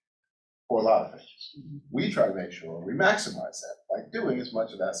 We try to make sure we maximize that by doing as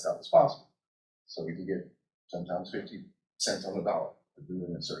much of that stuff as possible. So we can get sometimes 50 cents on the dollar for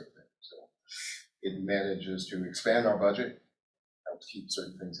doing a certain thing. So it manages to expand our budget, helps keep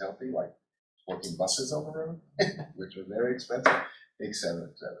certain things healthy, like working buses on the road, which are very expensive, et cetera,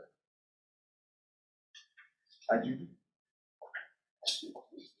 et cetera. I do.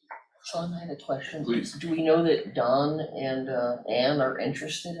 Sean, I had a question. Please. Do we know that Don and Ann are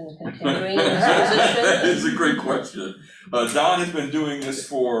interested in continuing in this position? It's a great question. Don has been doing this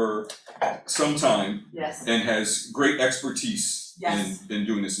for some time. Yes. And has great expertise Yes. in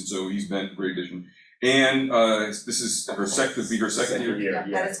doing this, and so he's been a great addition. And this is her second year. Yeah,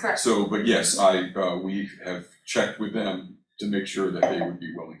 that is correct. So, but yes, we have checked with them to make sure that they would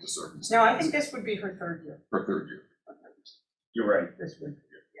be willing to serve in this. No, I think this would be her third year. Her third year. You're right. This would.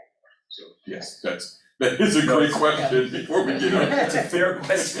 So yes, that is a great question before we get on. It's a fair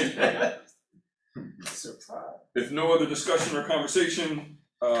question. If no other discussion or conversation,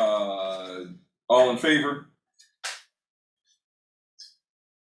 All in favor?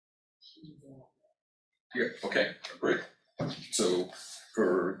 Yeah, okay, great. So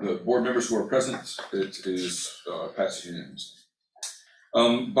for the board members who are present, it is passed unanimously.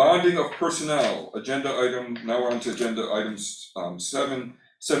 Bonding of personnel, agenda item, now we're on to agenda items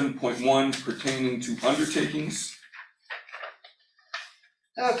 7.1 pertaining to undertakings.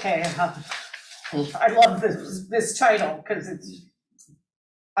 Okay, I love this title, because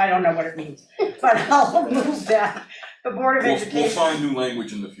I don't know what it means, but I'll move that. The Board of We'll Education. find new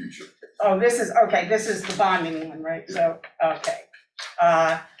language in the future. Oh, this is the bonding one, right? So, okay.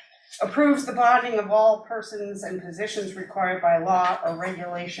 Approves the bonding of all persons and positions required by law or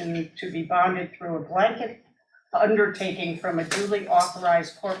regulation to be bonded through a blanket undertaking from a duly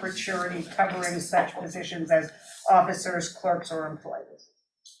authorized corporate surety covering such positions as officers, clerks, or employees.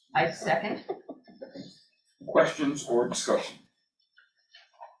 I second. Questions or discussion?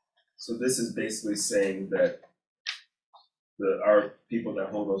 So this is basically saying that our people that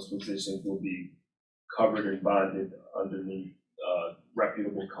hold those positions will be covered and bonded underneath a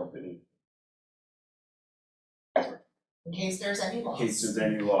reputable company In case there's any in loss. case there's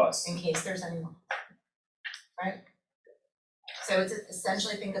any loss. In case there's any loss. Right? So it's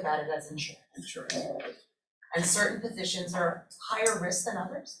essentially, think about it as insurance. Insurance. And certain positions are higher risk than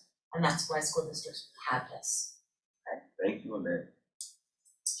others, and that's why school districts have this. Thank you, Amanda.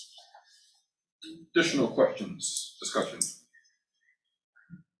 Additional questions, discussion?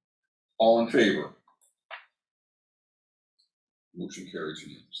 All in favor? Motion carries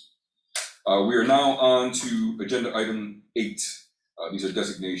unanimously. We are now on to agenda item 8. These are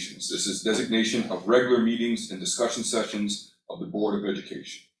designations. This is designation of regular meetings and discussion sessions of the Board of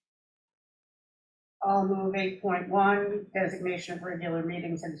Education. I'll move 8.1, designation of regular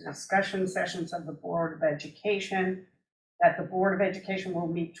meetings and discussion sessions of the Board of Education. That the Board of Education will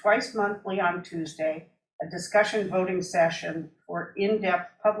meet twice monthly on Tuesday, a discussion voting session for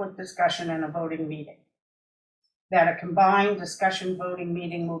in-depth public discussion and a voting meeting. That a combined discussion voting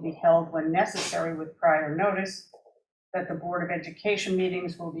meeting will be held when necessary with prior notice. That the Board of Education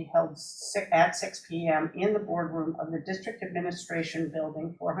meetings will be held at 6 p.m. in the boardroom of the District Administration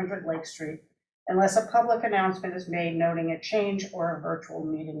Building, 400 Lake Street, unless a public announcement is made noting a change or a virtual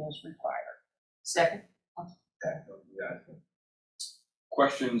meeting is required. Second.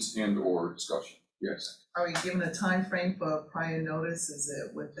 Questions and or discussion? Yes. Are we given a time frame for prior notice? Is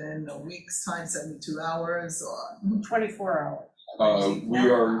it within a week's time, 72 hours, or? 24 hours. We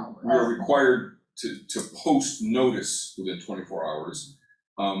are required to post notice within 24 hours.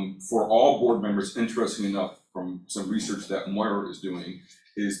 For all board members, interesting enough, from some research that Moira is doing,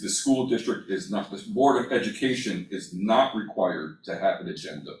 is the school district is not, the Board of Education is not required to have an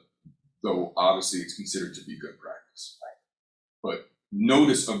agenda, though obviously it's considered to be good practice. But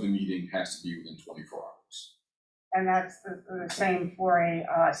notice of the meeting has to be within 24 hours. And that's the same for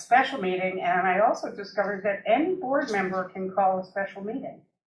a special meeting. And I also discovered that any board member can call a special meeting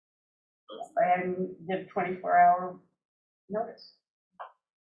and give 24-hour notice.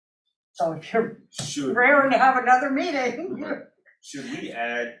 So if you're raring to have another meeting. Should we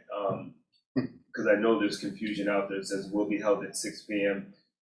add, because I know there's confusion out there, it says will be held at 6 p.m.,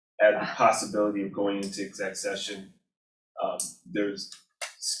 add the possibility of going into exec session. There's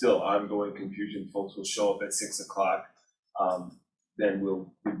still ongoing confusion. Folks will show up at 6 o'clock. Then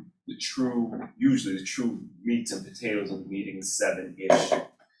usually the true meats and potatoes of the meeting is 7-ish.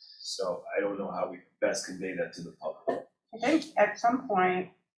 So I don't know how we best convey that to the public. I think at some point,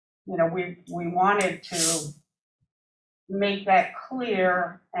 we wanted to make that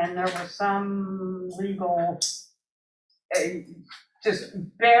clear, and there was some legal just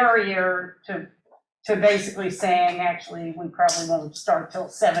barrier to basically saying, actually, we probably won't start till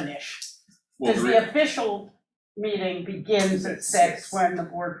 7-ish. Because the official meeting begins at 6 when the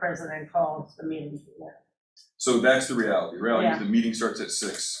board president calls the meeting. So that's the reality. The reality is Yeah. the meeting starts at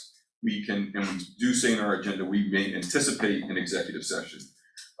 6. We can, and we do say in our agenda, we may anticipate an executive session.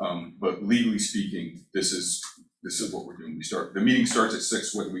 But legally speaking, this is what we're doing. The meeting starts at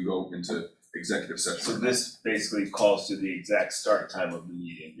 6 when we go into executive session. So this basically calls to the exact start time of the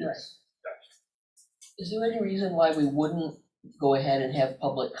meeting. Yes. Is there any reason why we wouldn't go ahead and have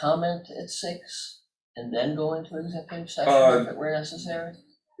public comment at 6 and then go into executive session if it were necessary?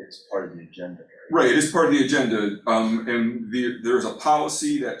 It's part of the agenda. Right, it is part of the agenda, and there's a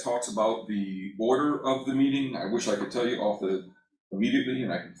policy that talks about the order of the meeting. I wish I could tell you immediately,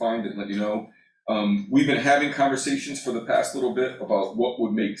 and I can find it and let you know. We've been having conversations for the past little bit about what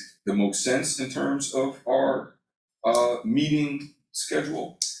would make the most sense in terms of our meeting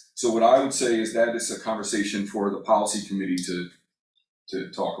schedule. So what I would say is that it's a conversation for the policy committee to to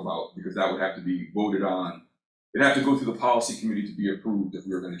talk about, because that would have to be voted on. It'd have to go through the policy committee to be approved if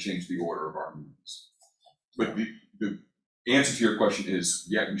we were gonna change the order of our meetings. But the answer to your question is,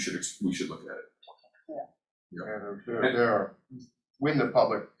 yeah, we should look at it. There are, when the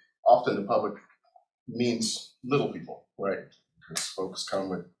public, often the public means little people, right? Because folks come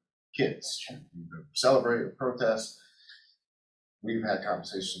with kids, either celebrate or protest. We've had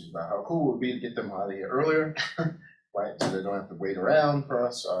conversations about how cool it would be to get them out of here earlier, right? So they don't have to wait around for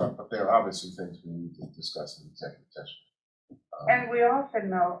us, but there are obviously things we need to discuss in executive session. And we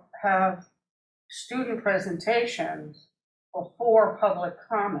often have student presentations before public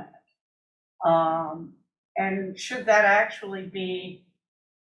comment. And should that actually be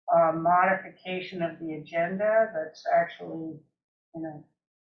a modification of the agenda that's actually,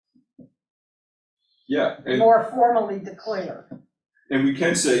 Yeah, and more formally declared? And we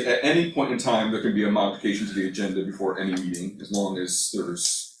can say at any point in time, there can be a modification to the agenda before any meeting, as long as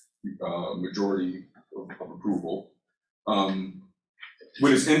there's a majority of approval.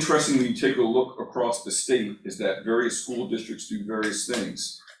 What is interesting when you take a look across the state is that various school districts do various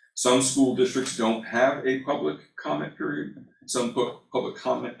things. Some school districts don't have a public comment period. Some put public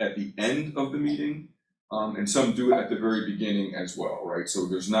comment at the end of the meeting, and some do it at the very beginning as well, right? So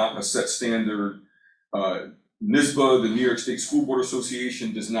there's not a set standard. NISBA, the New York State School Board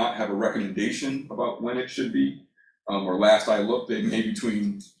Association, does not have a recommendation about when it should be. Or last I looked, they made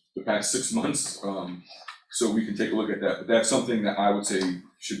between the past 6 months. So we can take a look at that. But that's something that I would say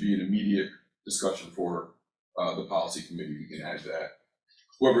should be an immediate discussion for the policy committee. We can add that.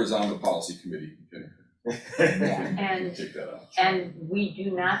 Whoever is on the policy committee can take that up. And we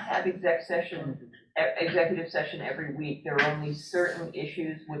do not have executive session every week. There are only certain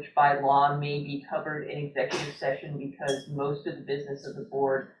issues which by law may be covered in executive session because most of the business of the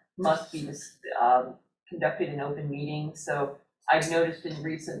board must be conducted in open meetings. So I've noticed in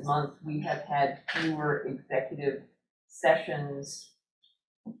recent months, we have had fewer executive sessions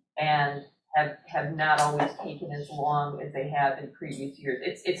and have not always taken as long as they have in previous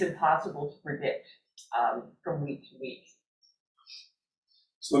years. It's impossible to predict from week to week.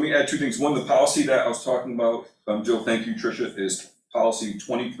 So let me add two things. One, the policy that I was talking about, Jill, thank you, Tricia, is policy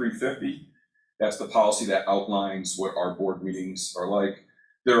 2350. That's the policy that outlines what our board meetings are like.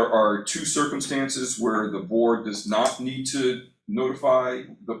 There are two circumstances where the board does not need to notify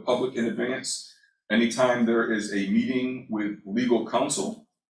the public in advance. Anytime there is a meeting with legal counsel,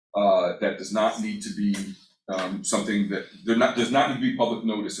 that does not need to be something that does not need to be public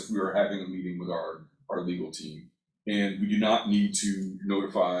notice if we are having a meeting with our legal team. And we do not need to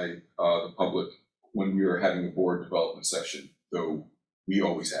notify the public when we are having a board development session, though we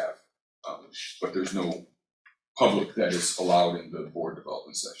always have. But there's no public that is allowed in the board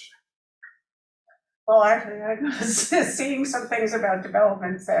development session. Well, actually, I was seeing some things about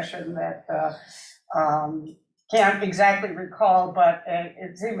development session that can't exactly recall, but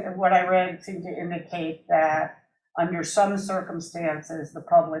it seemed, what I read seemed to indicate that under some circumstances, the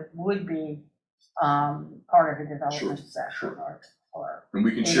public would be part of a development session or and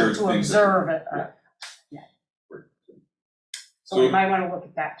we can share to things observe it. So we might want to look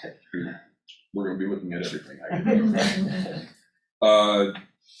at that too. We're going to be looking at everything.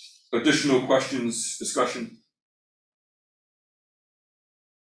 Additional questions, discussion?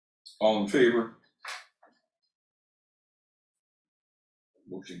 All in favor?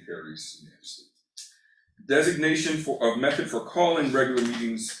 Motion carries unanimously. Designation of method for calling regular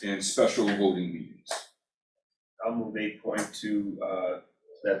meetings and special voting meetings. I'll move 8.2,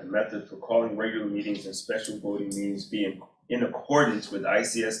 that the method for calling regular meetings and special voting meetings be in accordance with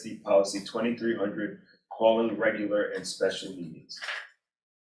ICSD policy 2300, calling regular and special meetings.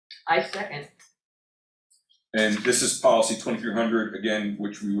 I second. And this is policy 2300, again,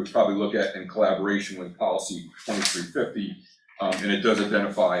 which we would probably look at in collaboration with policy 2350. And it does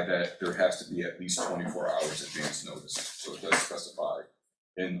identify that there has to be at least 24 hours advance notice. So it does specify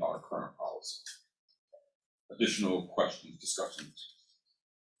in our current policy. Additional questions, discussions?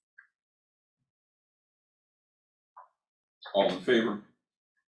 All in favor?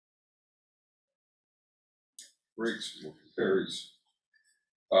 Great, motion carries.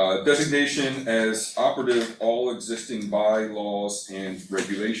 Designation as operative all existing bylaws and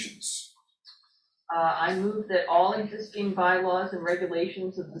regulations. I move that all existing bylaws and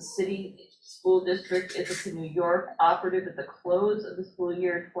regulations of the city school district, Ithaca, New York, operative at the close of the school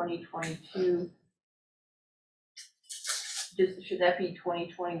year 2022. Should that be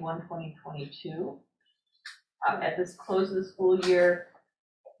 2021, 2022? At this close of the school year,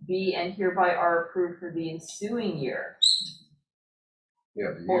 be and hereby are approved for the ensuing year.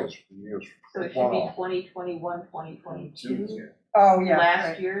 Yeah, the years. So it should be 2021, 2022. Oh, yeah, last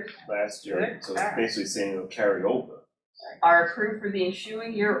right. year's last year, Good. so it's basically saying it'll carry over. are approved for the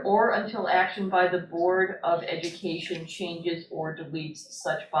ensuing year or until action by the Board of Education changes or deletes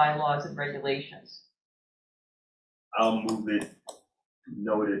such bylaws and regulations. I'll move it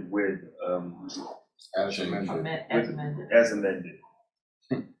noted with, As amended. As amended. as amended.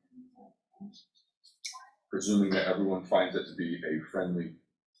 Presuming that everyone finds it to be a friendly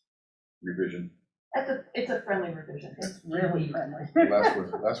revision. It's a friendly revision. It's really friendly.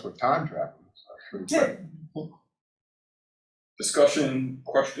 That's with time travel. So that's pretty quick. Discussion,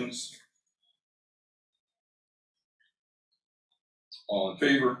 questions? All in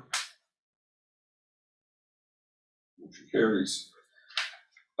favor? Motion carries.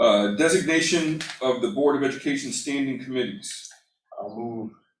 Designation of the Board of Education standing committees. I'll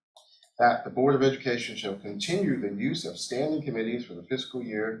move that the Board of Education shall continue the use of standing committees for the fiscal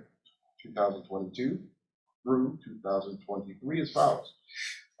year 2022 through 2023 as follows.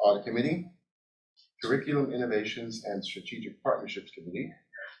 Audit Committee, Curriculum Innovations and Strategic Partnerships Committee,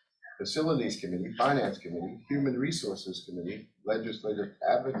 Facilities Committee, Finance Committee, Human Resources Committee, Legislative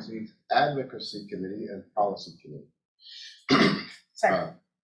Advocacy Committee, and Policy Committee. Second.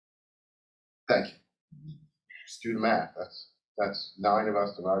 Thank you. Just do the math. That's 9 of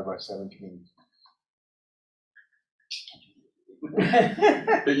us divided by 7 committees.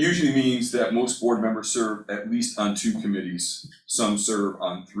 It usually means that most board members serve at least on 2 committees. Some serve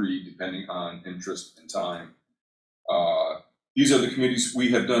on 3, depending on interest and time. These are the committees.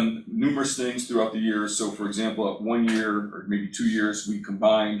 We have done numerous things throughout the years. So for example, 1 year or maybe 2 years, we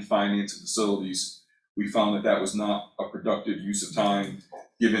combined finance and facilities. We found that that was not a productive use of time,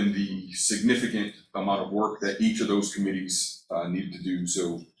 given the significant amount of work that each of those committees needed to do.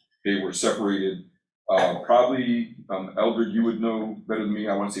 So they were separated. Probably, Eldred, you would know better than me,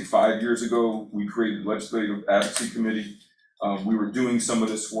 I want to say 5 years ago, we created the Legislative Advocacy Committee. We were doing some of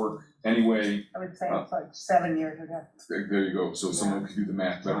this work anyway. I would say it's like 7 years ago. There you go, so someone could do the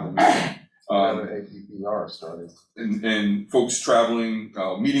math better than me. APPR started. And folks traveling,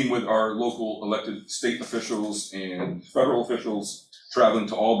 meeting with our local elected state officials and federal officials, traveling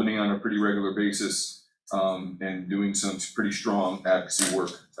to Albany on a pretty regular basis. And doing some pretty strong advocacy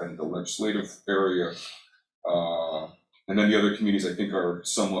work in the legislative area. And then the other committees I think are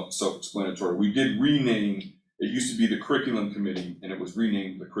somewhat self-explanatory. We did rename, it used to be the Curriculum Committee, and it was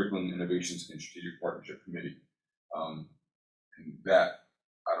renamed the Curriculum Innovations and Strategic Partnership Committee. And that,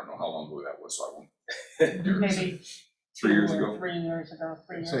 I don't know how long ago that was, so I won't. Maybe 3 years ago. 3 years ago,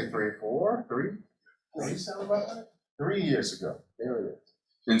 3 years. Say 3 or 4, 3? 3 sound about right? 3 years ago. There it is.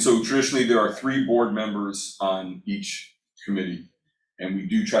 And so traditionally, there are 3 board members on each committee. And we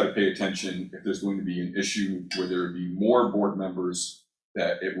do try to pay attention if there's going to be an issue where there would be more board members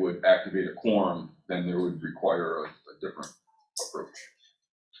that it would activate a quorum, then there would require a different approach.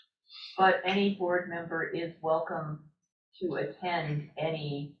 But any board member is welcome to attend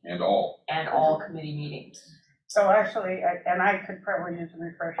any And all. committee meetings. So actually, and I could probably use a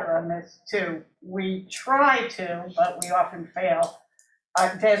refresher on this too, we try to, but we often fail,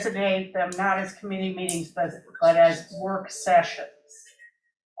 designate them not as committee meetings, but as work sessions.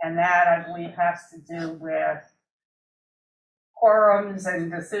 And that, I believe, has to do with quorums and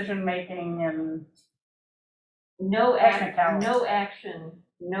decision-making and No technicalities.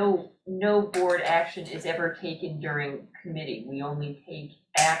 no board action is ever taken during committee. We only take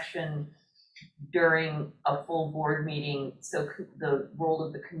action during a full board meeting. So the role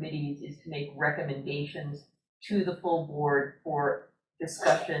of the committees is to make recommendations to the full board for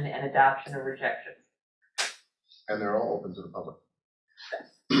discussion and adoption or rejection. And they're all open to the public.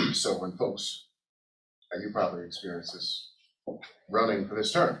 So when folks, and you probably experienced this running for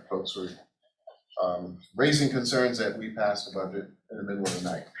this term, folks were raising concerns that we passed a budget in the middle of the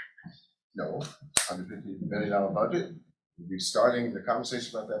night. No, $150 million budget. We'll be starting the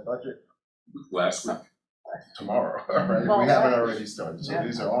conversation about that budget Last week. tomorrow, right? If we haven't already started. So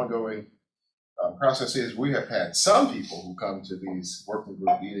these are ongoing processes. We have had some people who come to these working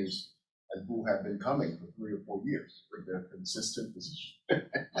group meetings and who have been coming for 3 or 4 years with their consistent position.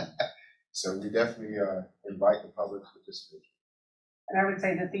 So we definitely invite the public to participate. And I would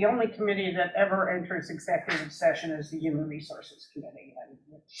say that the only committee that ever enters executive session is the Human Resources Committee, and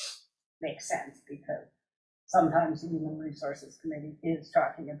which makes sense because sometimes the Human Resources Committee is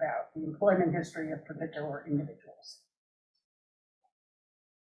talking about the employment history of particular individuals.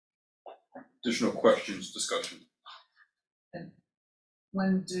 Additional questions, discussion?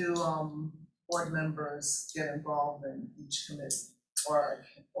 When do board members get involved in each committee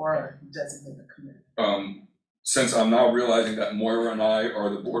or designate a committee? since I'm now realizing that Moira and I are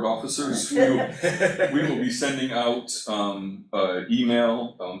the board officers, we will be sending out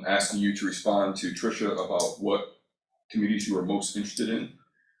email asking you to respond to Tricia about what committees you are most interested in.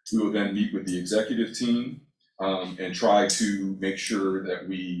 We will then meet with the executive team and try to make sure that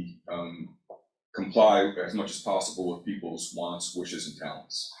we comply as much as possible with people's wants, wishes, and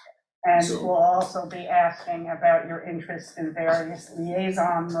talents. And So- we'll also be asking about your interest in various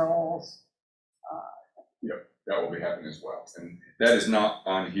liaison roles. That will be happening as well. And that is not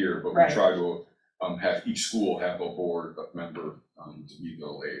on here, but we Right. try to have each school have a board member to be the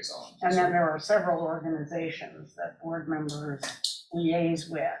liaison. And then there are several organizations that board members liaise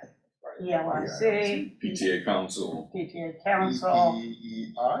with. ELIC, PTA council, PTA Council,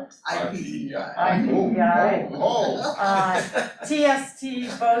 EPEI? IPEI. IPEI, Oh. TST,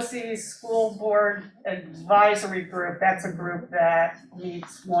 BOCES, School Board Advisory Group. That's a group that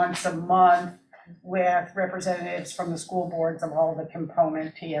meets once a month with representatives from the school boards of all the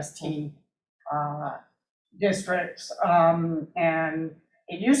component TST districts. And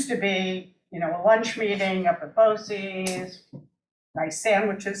it used to be, a lunch meeting up at BOCES, nice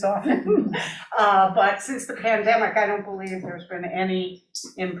sandwiches often. But since the pandemic, I don't believe there's been any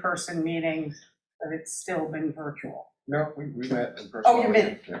in-person meetings, but it's still been virtual. No, we met in person. Oh, you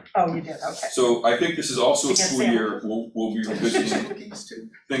met. Yeah. Oh, you did, okay. So I think this is also a To get school year, we'll be revisiting Cookies too.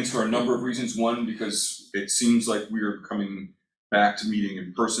 things for a number of reasons. One, because it seems like we are coming back to meeting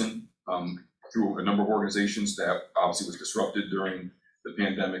in person through a number of organizations that obviously was disrupted during the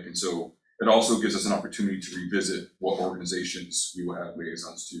pandemic. And so it also gives us an opportunity to revisit what organizations we will have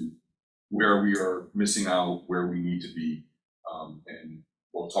liaisons to, where we are missing out, where we need to be. And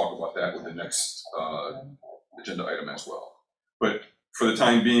we'll talk about that with the next agenda item as well. But for the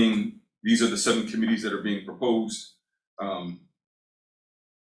time being, these are the 7 committees that are being proposed. If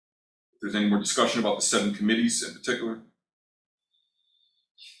there's any more discussion about the 7 committees in particular.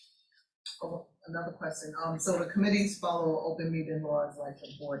 Oh, another question, so the committees follow open meeting laws like the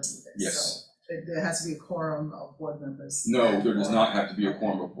board meetings? Yes. So there has to be a quorum of board members? No, there does not have to be a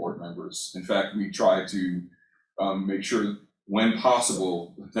quorum of board members. In fact, we try to make sure when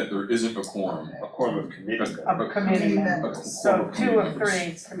possible that there isn't a quorum. A quorum of committee members. Of committee members, A so quorum of 2 committee of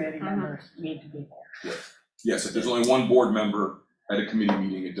members. 3 committee members need to be there. Yes, if there's only 1 board member at a committee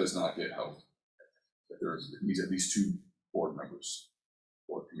meeting, it does not get held. If it needs at least 2 board members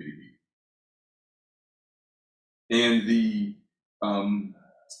for a committee meeting. And the,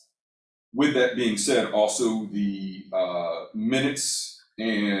 with that being said, also the minutes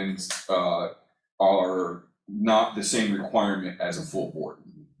and are not the same requirement as a full board,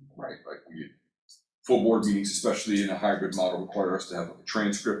 right? Like full board meetings, especially in a hybrid model, require us to have a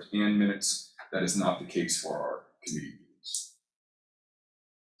transcript and minutes. That is not the case for our committee meetings.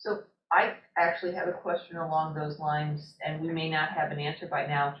 So I actually have a question along those lines, and we may not have an answer by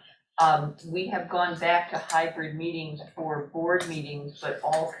now. We have gone back to hybrid meetings for board meetings, but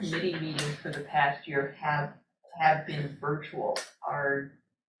all committee meetings for the past year have been virtual.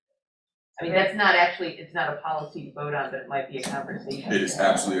 That's not actually, it's not a policy to vote on, but it might be a conversation. It is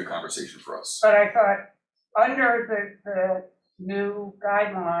absolutely a conversation for us. But I thought, under the new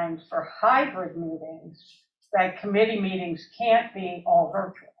guidelines for hybrid meetings, that committee meetings can't be all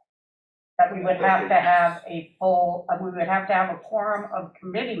virtual. That we would have to have we would have to have a quorum of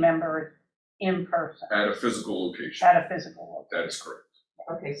committee members in person, At a physical location. at a physical That is correct.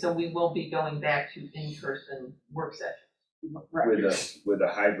 Okay, so we will be going back to in-person work sessions location, With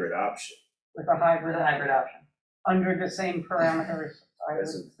a hybrid option. with a hybrid, with a hybrid option. under the same parameters, I would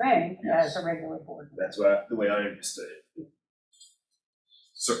think, as a regular board. That's the way I understood it.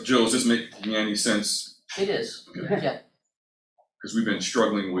 So Jill, is this making any sense? It is, Okay. yeah. Because we've been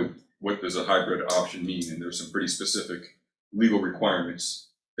struggling with what does a hybrid option mean, and there's some pretty specific legal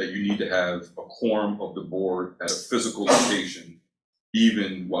requirements that you need to have a quorum of the board at a physical location,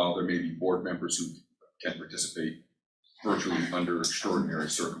 even while there may be board members who can participate virtually under extraordinary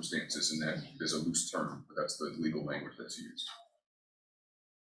circumstances, and that is a loose term, but that's the legal language that's used.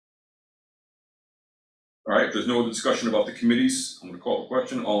 All right, if there's no other discussion about the committees, I'm going to call the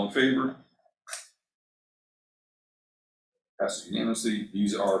question. All in favor? Passes unanimously.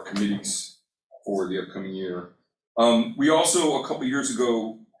 These are committees for the upcoming year. We also, a couple years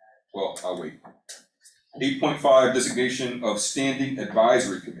ago, well, I'll wait. 8.5, designation of standing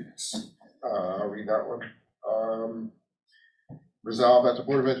advisory committees. I'll read that one. Resolve that the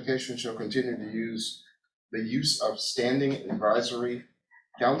Board of Education shall continue to use the use of standing advisory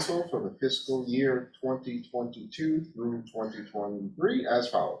council for the fiscal year 2022 through 2023 as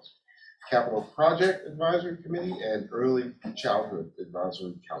follows. Capital Project Advisory Committee and Early Childhood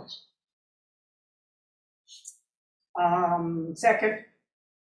Advisory Council. Second,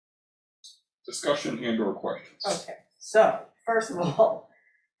 Discussion and or questions? okay, so, first of all,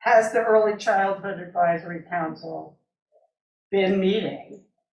 has the Early Childhood Advisory Council been meeting?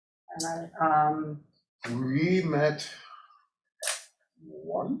 And We met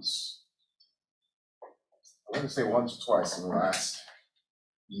once. I'm gonna say once or twice in the last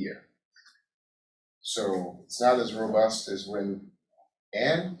year. So it's not as robust as when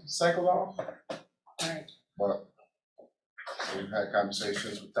Anne cycled off, right, but we've had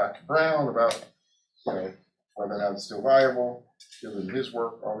conversations with Dr. Brown about, whether or not it's still viable, given his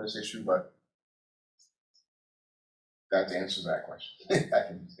work on this issue, but that answers that question. I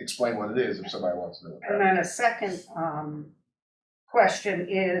can explain what it is if somebody wants to know. and then a second, question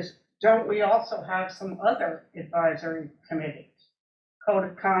is, don't we also have some other advisory committees? Code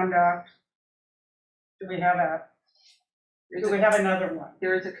of conduct, do we have another one?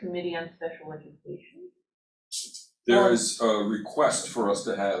 There is a committee on special education. There is a request for us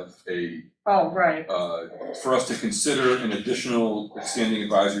to have Oh, right, for us to consider an additional standing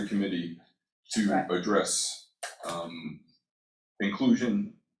advisory committee to Right. address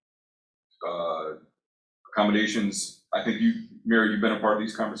inclusion, accommodations. I think you, Mary, you've been a part of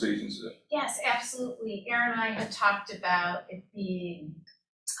these conversations. Yes, absolutely. Aaron and I had talked about it being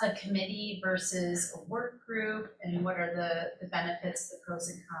a committee versus a work group and what are the benefits, the pros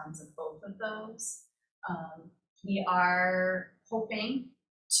and cons of both of those. We are hoping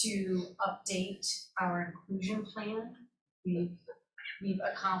to update our inclusion plan. We've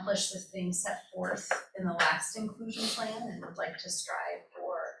accomplished the things set forth in the last inclusion plan and would like to strive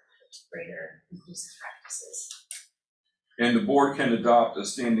for greater inclusive practices. And the board can adopt a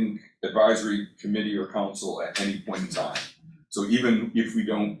standing advisory committee or council at any point in time. So even if we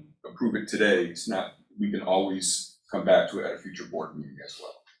don't approve it today, it's not, we can always come back to it at a future board meeting as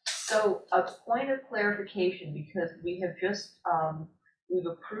well. So a point of clarification, because we have just, we've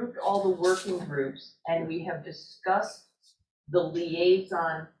approved all the working groups and we have discussed the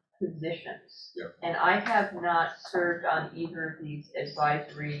liaison positions. Yep. And I have not served on either of these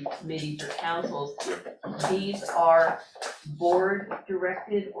advisory committees or councils. These are board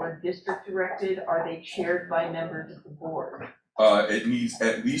directed or district directed? Are they chaired by members of the board? It needs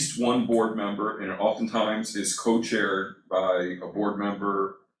at least one board member, and it oftentimes is co-chaired by a board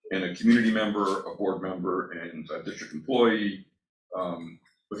member and a community member, a board member, and a district employee.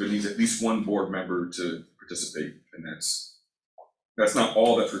 But there needs at least one board member to participate, and that's not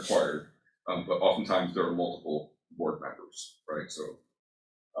all that's required, but oftentimes there are multiple board members, right? So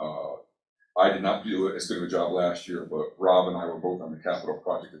I did not do as good of a job last year, but Rob and I were both on the Capital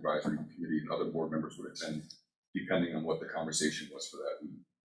Project Advisory Committee, and other board members would attend, depending on what the conversation was for that week.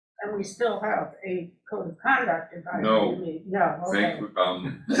 and we still have a code of conduct advisory No. committee. No, okay. Thank you. All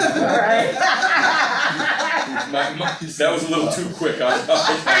right. That was a little too quick.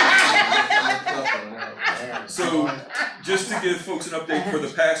 So, just to give folks an update, for the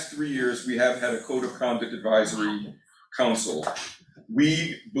past 3 years, we have had a Code of Conduct Advisory Council.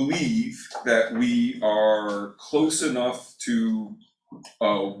 We believe that we are close enough to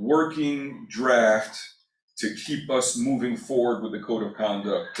a working draft to keep us moving forward with the Code of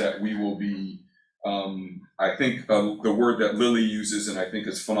Conduct that we will be, I think the word that Lily uses, and I think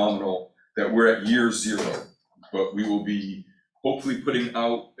is phenomenal, that we're at year 0, but we will be hopefully putting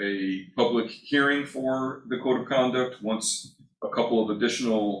out a public hearing for the Code of Conduct once a couple of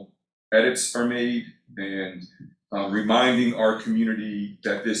additional edits are made, and reminding our community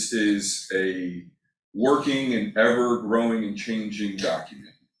that this is a working and ever-growing and changing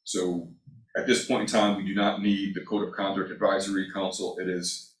document. So at this point in time, we do not need the Code of Conduct Advisory Council. It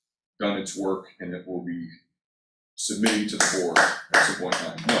has done its work, and it will be submitting to the board at some point in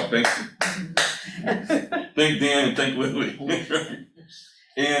time. No, thank you. Thank Dan and thank Lily.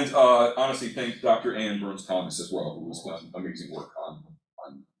 And honestly, thank Dr. Ann Burns-Thomas as well, who has done amazing work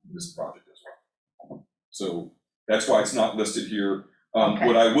on this project as well. So that's why it's not listed here. Okay.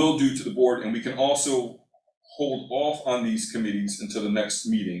 What I will do to the board, and we can also hold off on these committees until the next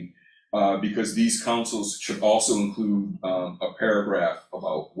meeting, because these councils should also include a paragraph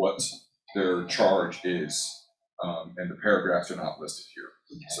about what their charge is, and the paragraphs are not listed here.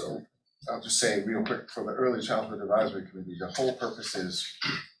 So I'll just say real quick, for the Early Childhood Advisory Committee, the whole purpose is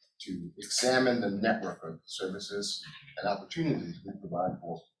to examine the network of services and opportunities we provide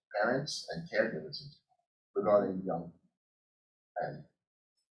for parents and caregivers regarding young. And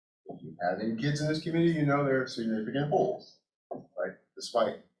if you have any kids in this community, you know there are significant holes, right?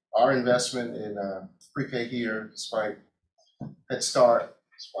 Despite our investment in pre-K here, despite Head Start,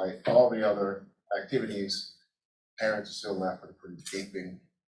 despite all the other activities, parents are still left with a pretty gaping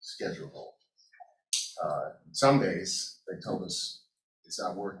schedule hole. Some days, they told us it's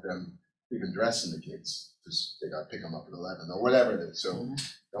not worth them even dressing the kids, because they gotta pick them up at 11 or whatever it is. So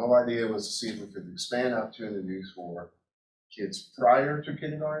the whole idea was to see if we could expand opportunities for kids prior to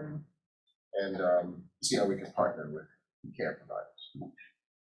kindergarten and see how we can partner with care providers.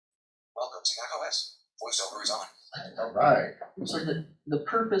 Welcome to macOS. Voiceover is on. All right. So the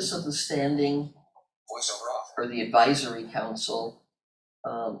purpose of the standing Voiceover off. or the advisory council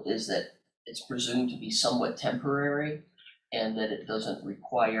is that it's presumed to be somewhat temporary and that it doesn't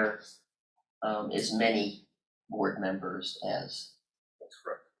require as many board members as That's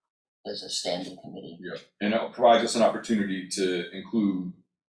correct. as a standing committee. Yeah, and it provides us an opportunity to include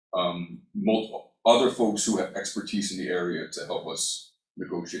multiple other folks who have expertise in the area to help us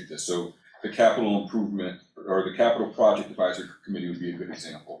negotiate this. So the capital improvement or the capital project advisory committee would be a good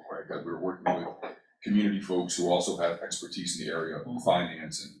example, right? Because we're working with community folks who also have expertise in the area of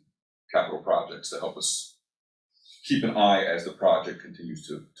finance and capital projects to help us keep an eye as the project continues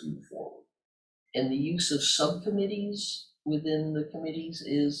to move forward. And the use of subcommittees within the committees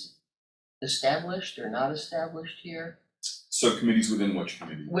is established or not established here? Subcommittees within which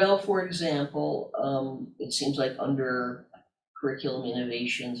committee? Well, for example, it seems like under curriculum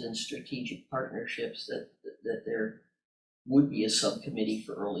innovations and strategic partnerships that there would be a subcommittee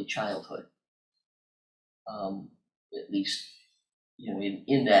for early childhood. At least, you know,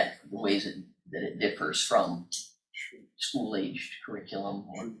 in that the ways that it differs from school-aged curriculum,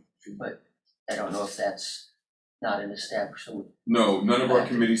 but I don't know if that's not an establishment. No, none of our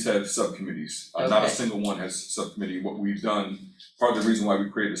committees have subcommittees. Not a Okay. single one has a subcommittee. What we've done, part of the reason why we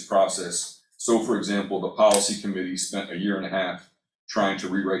created this process, so for example, the policy committee spent 1.5 years trying to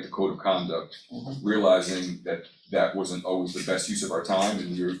rewrite the code of conduct, realizing that that wasn't always the best use of our time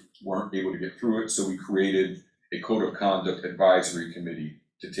and we weren't able to get through it. So we created a code of conduct advisory committee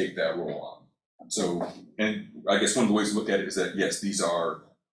to take that role on. So, and I guess one of the ways to look at it is that, yes, these are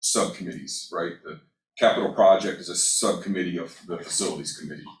subcommittees, right? The capital project is a subcommittee of the facilities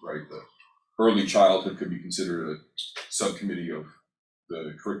committee, right? The early childhood could be considered a subcommittee of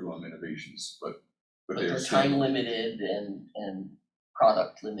the curriculum innovations, but They're time limited and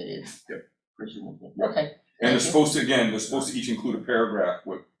product limited, Yep. presumably. Right. Okay. And they're supposed to each include a paragraph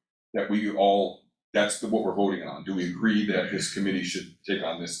that we all, that's what we're voting on. Do we agree that this committee should take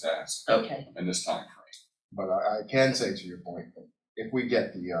on this task Okay. in this time frame? But I can say to your point, if we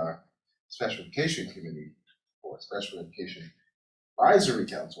get the special education committee or special education advisory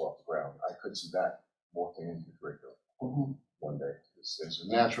council off the ground, I could see that morphing into curriculum one day. There's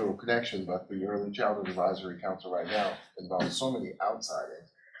a natural connection, but the early childhood advisory council right now involves so many outside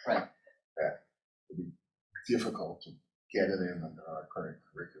entities. Right. That it would be difficult to get it in under our current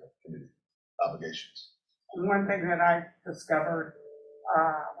curriculum committee obligations. One thing that I discovered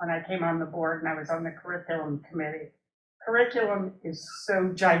when I came on the board and I was on the curriculum committee, curriculum is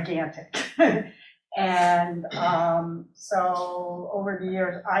so gigantic. And so over the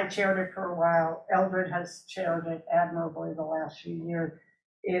years, I chaired it for a while. Eldred has chaired it admirably the last few years,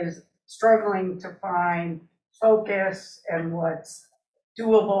 is struggling to find focus and what's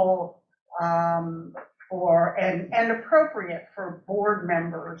doable for and appropriate for board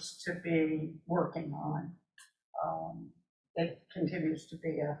members to be working on. It continues to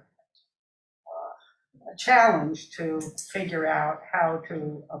be a challenge to figure out how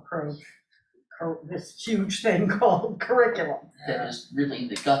to approach this huge thing called curriculum. That is really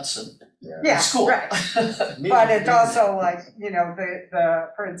the guts of Yeah, school. right. But it's also like, you know, the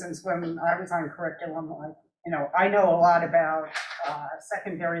for instance, when I was on curriculum, like, you know, I know a lot about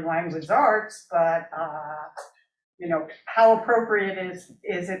secondary language arts, but you know, how appropriate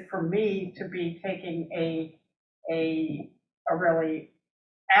is it for me to be taking a really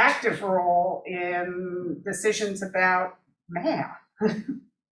active role in decisions about math?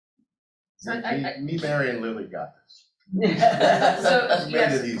 So Me, Mary, and Lily got this. So, Made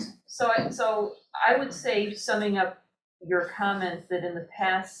yes, it easy. so I would say, summing up your comments, that in the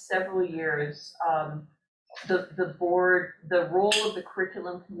past several years, the board, the role of the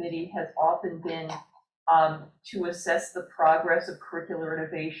curriculum committee has often been to assess the progress of curricular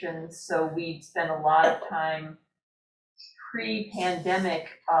innovations. So we spent a lot of time pre-pandemic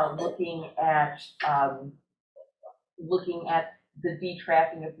looking at the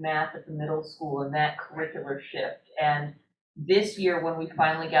detracking of math at the middle school and that curricular shift. And this year, when we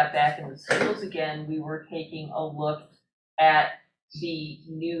finally got back in the schools again, we were taking a look at the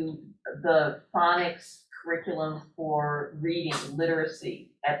phonics curriculum for reading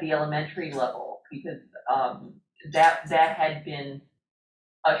literacy at the elementary level, because that had been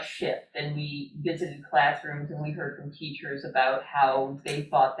a shift, and we visited classrooms and we heard from teachers about how they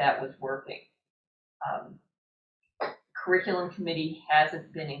thought that was working. Curriculum committee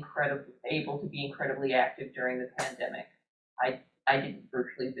hasn't been able to be incredibly active during the pandemic. I didn't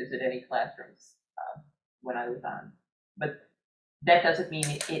virtually visit any classrooms when I was on, but that doesn't mean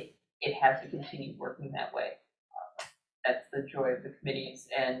it has to continue working that way. That's the joy of the committees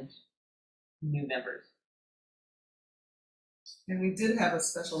and new members. And we did have a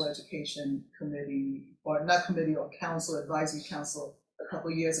special education committee, or not committee, or council, advisory council, a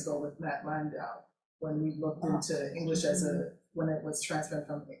couple of years ago with Matt Landau, when we looked into English when it was transferred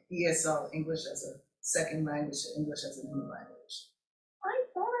from ESL, English as a second language, to English as a new language. I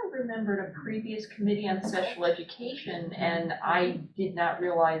thought I remembered a previous committee on special education, and I did not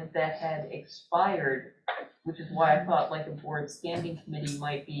realize that had expired, which is why I thought like a board standing committee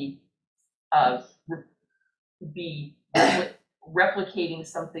might be replicating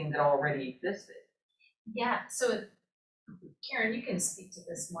something that already existed. Yeah, so Karen, you can speak to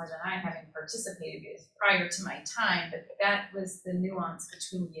this more than I, having participated, because prior to my time, but that was the nuance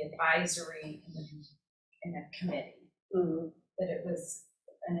between the advisory and the committee. Mm-hmm. That it was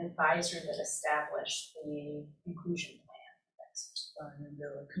an advisory that established the inclusion plan. And there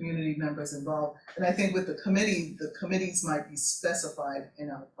were community members involved. And I think with the committees might be specified in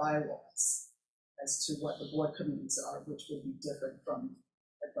our bylaws as to what the board committees are, which would be different from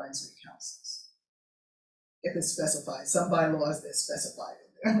advisory councils. If it's specified, some bylaws they're specified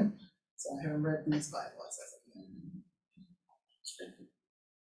in there. So I haven't read these bylaws as of yet.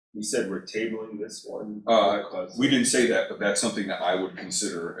 We said we're tabling this one. We didn't say that, but that's something that I would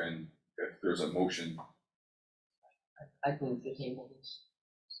consider, and if there's a motion. I move to table this.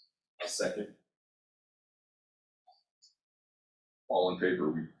 A second. All in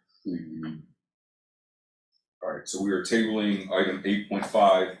favor, all right, so we are tabling item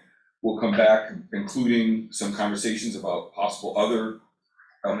 8.5. We'll come back, including some conversations about possible other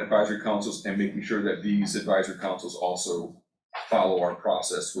advisory councils, and making sure that these advisory councils also follow our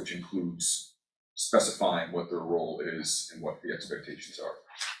process, which includes specifying what their role is and what the expectations are.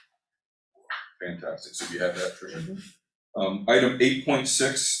 Fantastic, so you have that, Tricia. Item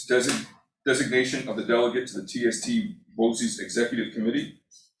 8.6, designation of the delegate to the TST BOCES Executive Committee.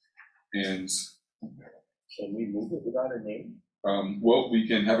 And can we move it without a name? Well, we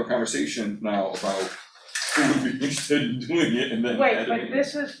can have a conversation now about who would be interested in doing it, and then Wait, but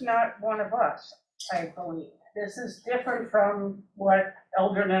this is not one of us, I believe. This is different from what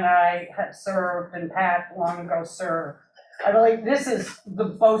Eldred and I had served and Pat long ago served. I believe this is the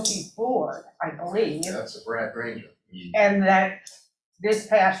BOCES board, I believe. That's a Brad Granger. And that this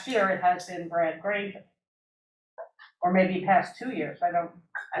past year it has been Brad Granger. Or maybe past 2 years, I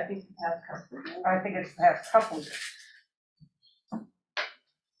think the past couple of years. I think it's the past couple of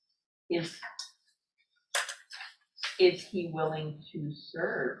years. Is he willing to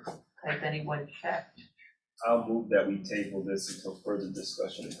serve? Has anyone checked? I'll move that we table this until further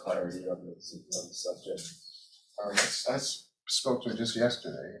discussion and clarity on the subject. I spoke to him just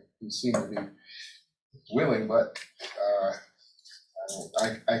yesterday. He seemed to be willing, but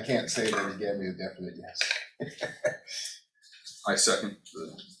I can't say that he gave me a definite yes. I second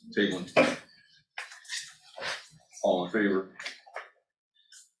the tabling. All in favor?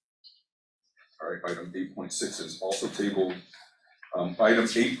 All right, item 8.6 is also tabled. Item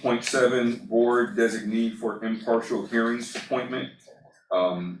 8.7, board designee for impartial hearings appointment.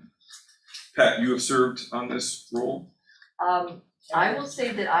 Pat, you have served on this role? I will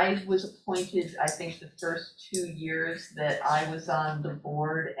say that I was appointed, I think, the first 2 years that I was on the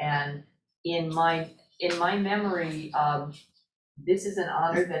board, and in my memory, this is an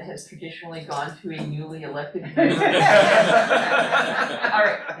honor that has traditionally gone to a newly elected member. All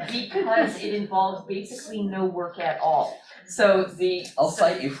right, because it involves basically no work at all. So I'll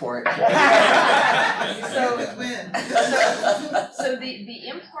fight you for it. So the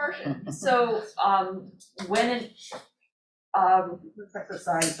impartial, so when it Let's have to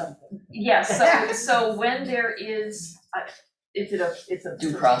sign something. yeah, so when there is it's a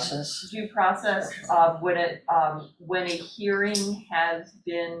Due process. Due process, when a hearing has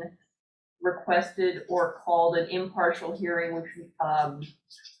been requested or called an impartial hearing, which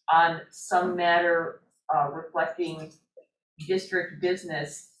on some matter reflecting district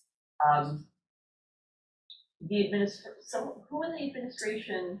business, who in the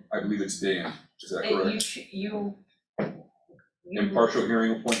administration? I believe it's Dan, is that correct? You Impartial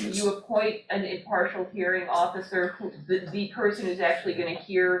hearing appointments? You appoint an impartial hearing officer, who, the person who's actually gonna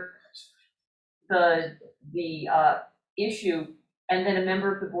hear the issue, and then a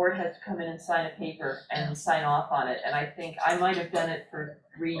member of the board has to come in and sign a paper and sign off on it, and I think I might have done it for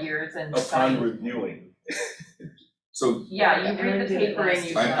 3 years and upon reviewing. So, Yeah, you read the paper and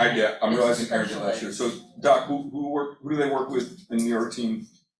you. yeah, I'm It's realizing a Aaron did special last year. So Doc, who do they work with in your team?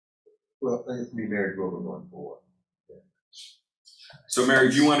 Well, it's me, Mary Grover, going forward. So Mary,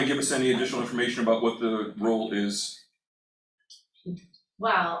 do you want to give us any additional information about what the role is?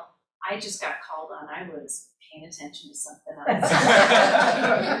 Well, I just got called on, I was paying attention to something else.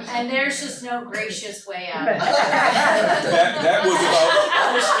 And there's just no gracious way out of it. That was about,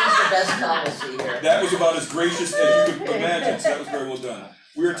 Honesty's the best policy here. that was about as gracious as you could imagine, so that was very well done.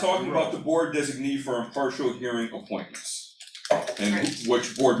 We were talking about the board designee for impartial hearing appointments. And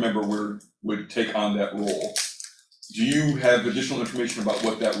which board member would take on that role. Do you have additional information about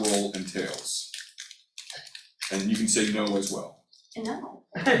what that role entails? And you can say no as well. No.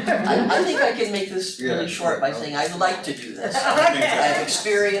 I think I can make this really short by saying I'd like to do this. I have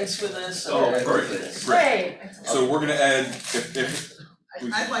experience with this, and I work with this. Great. So we're gonna add, if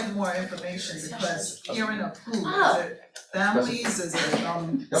I'd like more information because hearing of who, is Oh. it families, is it Help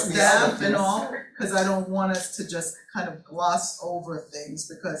me out staff with and this. all? Cause I don't want us to just kind of gloss over things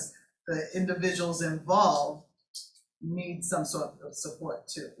because the individuals involved need some sort of support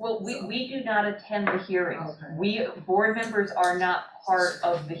too. Well, we do not attend the hearings. Okay. We, board members are not part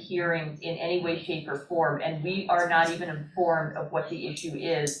of the hearings in any way, shape, or form, and we are not even informed of what the issue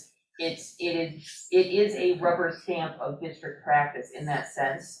is. It is a rubber stamp of district practice in that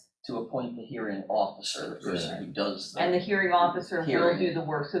sense. To appoint the hearing officer, the person who does the. And the hearing officer will Hearing. do the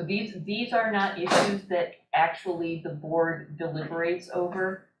work. So these are not issues that actually the board deliberates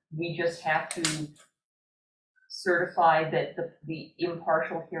over. We just have to certify that the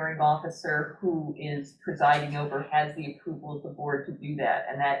impartial hearing officer who is presiding over has the approval of the board to do that.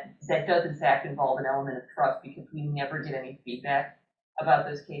 And that does in fact involve an element of trust because we never get any feedback about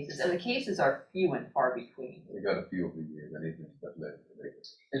those cases. And the cases are few and far between. We got a few over the years, and anything but that.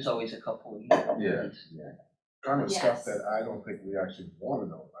 There's always a couple of years. Yeah. Kind of stuff Yes. that I don't think we actually wanna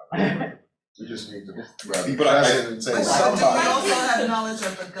know about. We just need to be But I- present and say But do we somebody. also have knowledge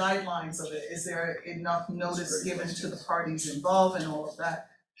of the guidelines of it? Is there enough notice given to the parties involved and all of that?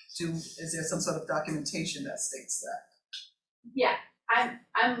 Is there some sort of documentation that states that? Yeah,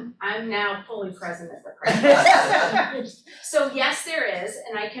 I'm now fully present at the crisis. So yes, there is,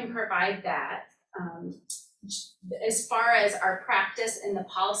 and I can provide that. As far as our practice and the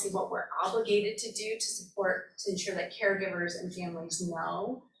policy, what we're obligated to do to ensure that caregivers and families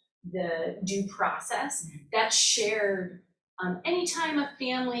know the due process, that's shared. Anytime a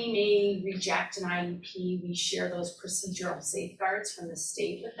family may reject an IEP, we share those procedural safeguards from the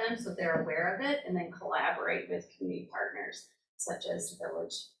state with them so they're aware of it, and then collaborate with community partners such as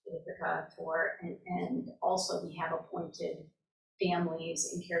Village, Ithaca, Tor, and also we have appointed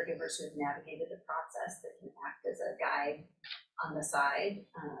families and caregivers who have navigated the process that can act as a guide on the side.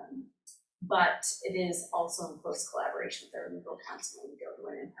 But it is also in close collaboration with our legal counsel when we go to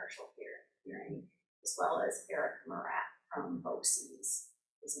an impartial hearing, as well as Eric Murat from BOCES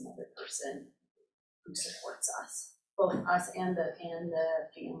is another person who supports us, both us and the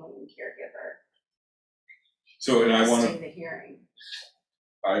family and caregiver. So, and I wanna, hosting the hearing.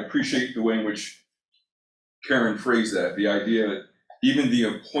 I appreciate the way in which Karen phrased that, the idea, even the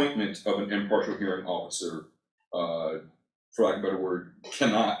appointment of an impartial hearing officer, for lack of a better word,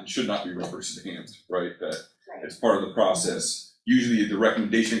 cannot and should not be rubber stamped, right? That Right. it's part of the process. Usually the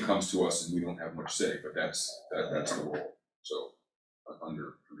recommendation comes to us and we don't have much say, but that's the role. So,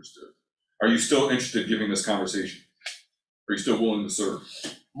 understood. Are you still interested in giving this conversation? Are you still willing to serve?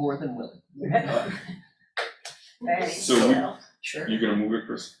 More than willing. So Sure. you gonna move it,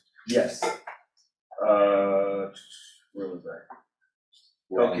 Chris? Yes. Where was I?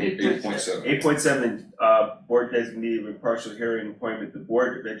 We're on Okay, 8.7. 8.7, board designee of impartial hearing appointment. The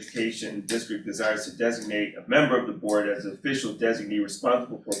Board of Education District desires to designate a member of the board as an official designee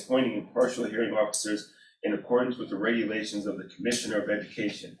responsible for appointing impartial hearing officers in accordance with the regulations of the Commissioner of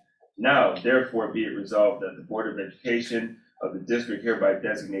Education. Now, therefore, be it resolved that the Board of Education of the district hereby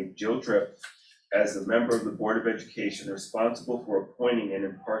designate Jill Tripp as a member of the Board of Education responsible for appointing an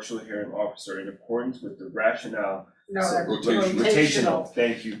impartial hearing officer in accordance with the rationale. Rotational,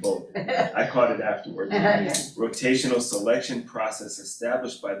 thank you both. I caught it afterwards. Rotational selection process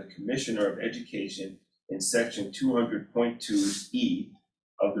established by the Commissioner of Education in section 200.2E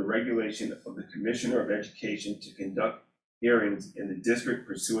of the regulation of the Commissioner of Education to conduct hearings in the district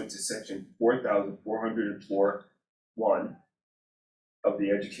pursuant to section 4,404(1) of the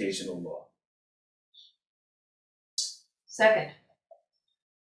educational law. Second.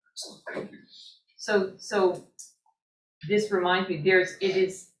 Thank you. So this reminds me,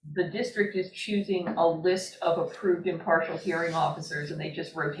 the district is choosing a list of approved impartial hearing officers and they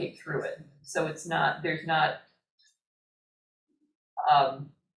just rotate through it. So there's not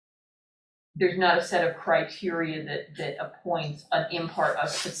there's not a set of criteria that appoints a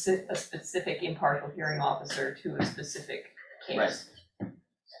specific impartial hearing officer to a specific case. Right.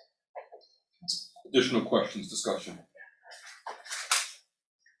 Additional questions, discussion?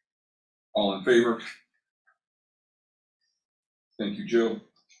 All in favor? Thank you, Jill.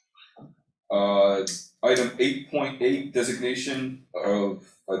 Item 8.8, designation of,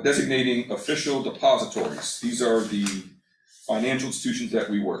 designating official depositories. These are the financial institutions that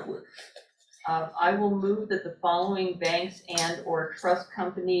we work with. I will move that the following banks and/or trust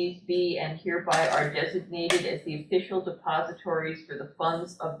companies be and hereby are designated as the official depositories for the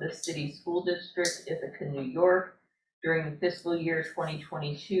funds of the city school district, Ithaca, New York, during the fiscal year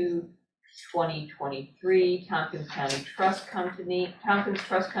 2022-2023. Tompkins County Trust Company, Tompkins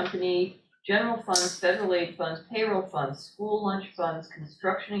Trust Company, general funds, federal aid funds, payroll funds, school lunch funds,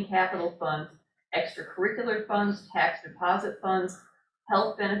 construction and capital funds, extracurricular funds, tax deposit funds,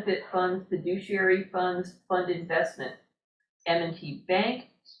 health benefit funds, fiduciary funds, fund investment, M&T Bank,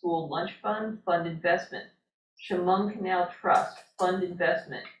 school lunch fund, fund investment, Chemung Canal Trust, fund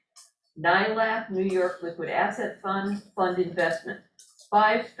investment, NILAF, New York Liquid Asset Fund, fund investment,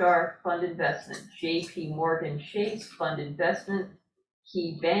 Five Star Fund Investment, JP Morgan Chase, fund investment,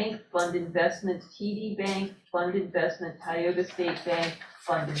 Key Bank, fund investment, TD Bank, fund investment, Tioga State Bank,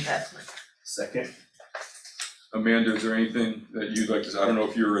 fund investment. Second. Amanda, is there anything that you'd like to say? I don't know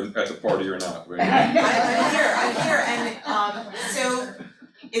if you're at the party or not, but. I'm here, and so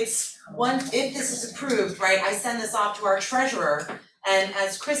it's one, if this is approved, right, I send this off to our treasurer, and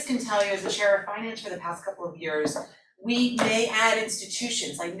as Chris can tell you, as the chair of finance for the past couple of years, we may add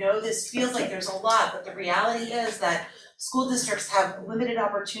institutions. I know this feels like there's a lot, but the reality is that school districts have limited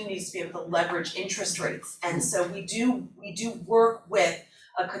opportunities to be able to leverage interest rates, and so we do work with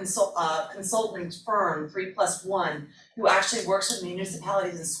a consultant firm, 3+1, who actually works with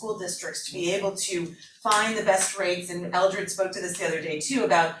municipalities and school districts to be able to find the best rates, and Eldred spoke to this the other day too,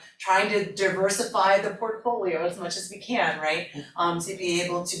 about trying to diversify the portfolio as much as we can, right? To be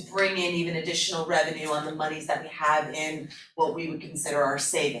able to bring in even additional revenue on the monies that we have in what we would consider our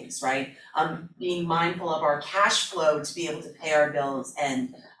savings, right? Being mindful of our cash flow to be able to pay our bills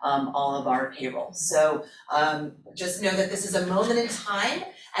and all of our payroll. So just know that this is a moment in time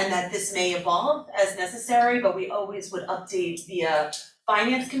and that this may evolve as necessary, but we always would update the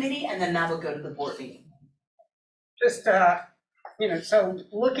finance committee, and then that would go to the board meeting. Just, so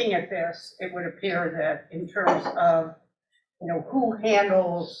looking at this, it would appear that in terms of, who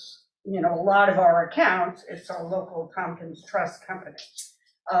handles, a lot of our accounts, it's our local Tompkins Trust Company.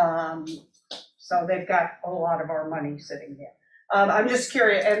 So they've got a lot of our money sitting there. I'm just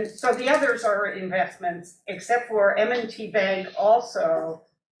curious, and so the others are investments, except for M&T Bank also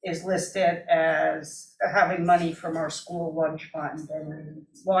is listed as having money from our school lunch fund, and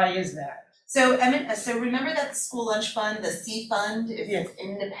why is that? So remember that the school lunch fund, the C fund, is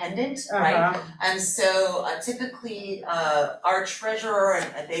independent, right? And so typically our treasurer,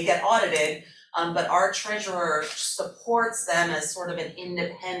 and they get audited, but our treasurer supports them as sort of an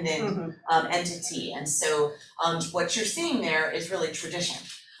independent entity. And so what you're seeing there is really tradition.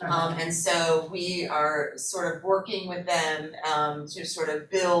 And so we are sort of working with them to sort of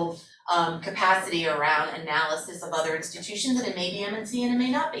build capacity around analysis of other institutions, and it may be M&T and it may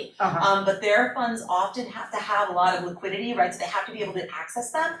not be. But their funds often have to have a lot of liquidity, right? So they have to be able to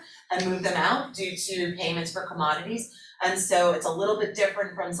access them and move them out due to payments for commodities. And so it's a little bit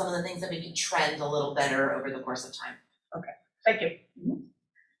different from some of the things that we can trend a little better over the course of time. Okay, thank you.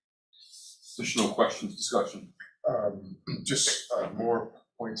 Additional questions, discussion? Just more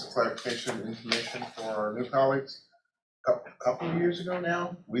points of clarification and information for our new colleagues. A couple of years ago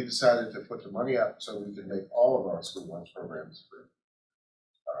now, we decided to put the money up so we could make all of our school lunch programs free.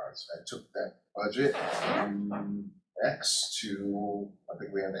 So I took that budget X to, I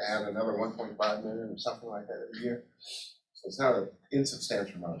think we had to add another 1.5 million or something like that a year. So it's not an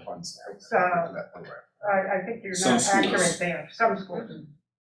insubstantial amount of funds there to that program. I think you're not accurate there, some schools.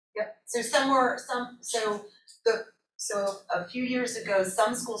 Yep, so a few years ago,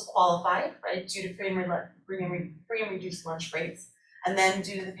 some schools qualified, right, due to free and reduced lunch rates. And then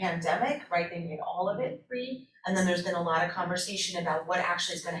due to the pandemic, right, they made all of it free. And then there's been a lot of conversation about what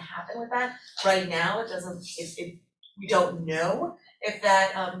actually is gonna happen with that. Right now, we don't know if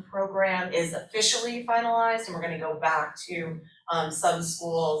that program is officially finalized, and we're gonna go back to some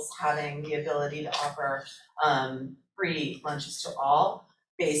schools having the ability to offer free lunches to all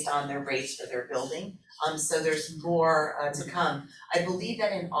based on their rates for their building. So there's more to come. I believe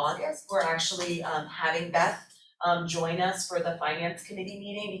that in August, we're actually having Beth join us for the finance committee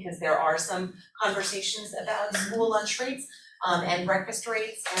meeting, because there are some conversations about school lunch rates. and breakfast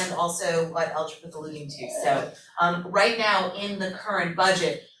rates, and also what Eldred was alluding to. So, right now, in the current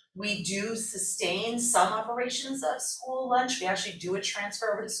budget, we do sustain some operations of school lunch. We actually do a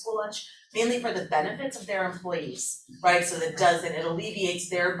transfer over to school lunch, mainly for the benefits of their employees, right? So it alleviates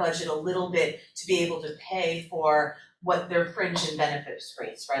their budget a little bit to be able to pay for what their fringe and benefits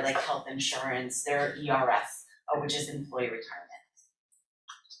rates, right? Like health insurance, their ERS, which is employee retirement.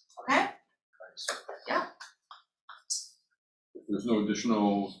 Okay? Yeah. If there's no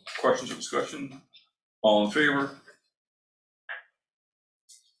additional questions or discussion, all in favor?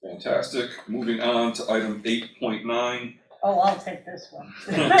 Fantastic. Moving on to item 8.9. Oh, I'll take this one.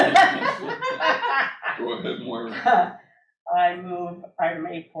 Go ahead, Moira. I move item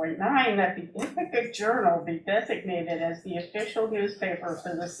 8.9 that the Ithaca Journal be designated as the official newspaper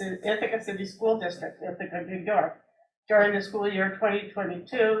for the Ithaca City School District, Ithaca, New York, during the school year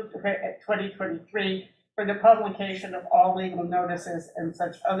 2022-2023 for the publication of all legal notices and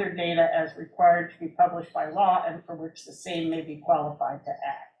such other data as required to be published by law and for which the same may be qualified to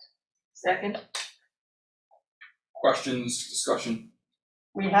act. Second, Questions, discussion?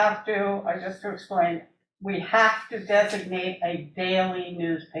 We have to, just to explain, we have to designate a daily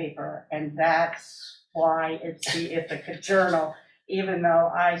newspaper, and that's why it's the Ithaca Journal, even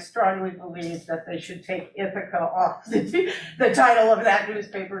though I strongly believe that they should take Ithaca off the title of that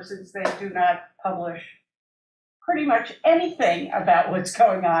newspaper, since they do not publish pretty much anything about what's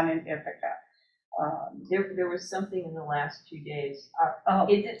going on in Ithaca. there was something in the last 2 days.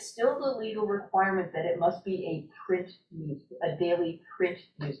 Is it still the legal requirement that it must be a daily print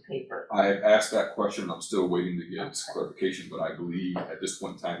newspaper? I have asked that question. I'm still waiting to get clarification, but I believe at this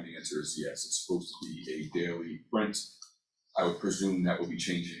point in time, the answer is yes. It's supposed to be a daily print. I would presume that will be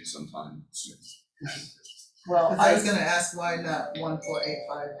changing sometime soon. Well, I was gonna ask why not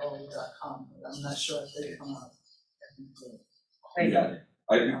 14850.com, but I'm not sure if they come up. They don't.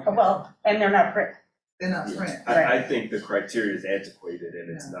 I, Well, and they're not print. They're not print. I think the criteria is antiquated and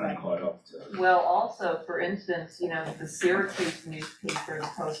it's not caught up to. Well, also, for instance, the Syracuse newspaper, the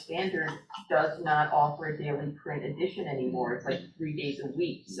Post Standard, does not offer a daily print edition anymore. It's like 3 days a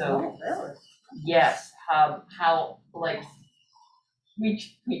week. So, Really? yes, how we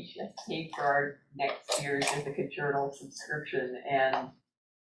just paid for our next year's Ithaca Journal subscription, and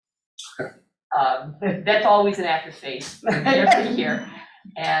that's always an aftertaste every year.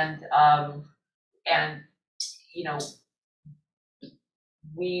 And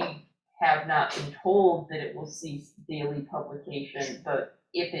we have not been told that it will cease daily publication, but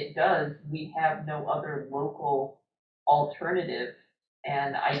if it does, we have no other local alternative,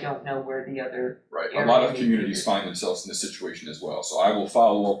 and I don't know where the other. right, a lot of communities find themselves in this situation as well. So I will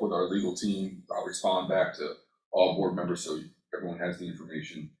follow up with our legal team. I'll respond back to all board members so everyone has the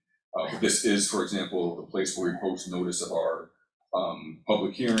information. This is, for example, the place where we post notice of our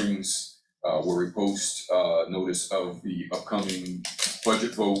public hearings, where we post notice of the upcoming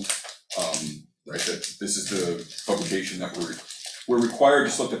budget vote. Right, that this is the publication that we're required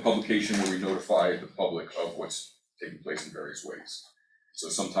to select a publication where we notify the public of what's taking place in various ways. So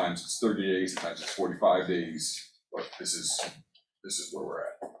sometimes it's 30 days, sometimes it's 45 days, but this is where we're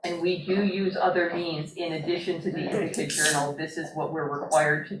at. And we do use other means in addition to the Ithaca Journal. This is what we're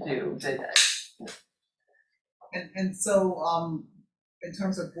required to do. And so, in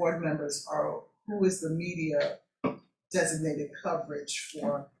terms of board members, who is the media designated coverage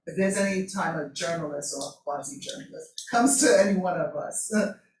for? If there's any time a journalist or a quasi-journalist comes to any one of us,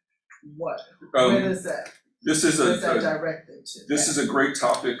 where does that? This is directed to? This is a great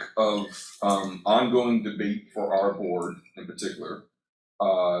topic of ongoing debate for our board in particular.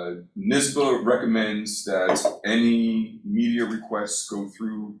 NISBA recommends that any media requests go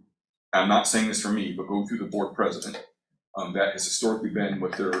through, I'm not saying this for me, but go through the board president. That has historically been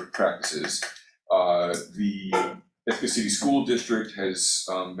what their practice is. The Ithaca City School District has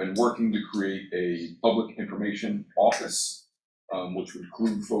been working to create a public information office, which would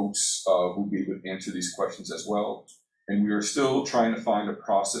include folks who will be able to answer these questions as well. And we are still trying to find a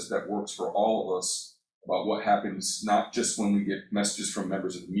process that works for all of us about what happens, not just when we get messages from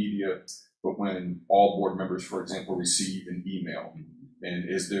members of the media, but when all board members, for example, receive an email. And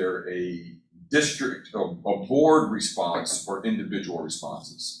is there a board response or individual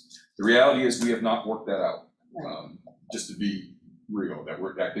responses? The reality is we have not worked that out. Just to be real, I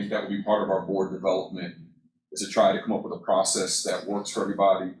think that would be part of our board development, is to try to come up with a process that works for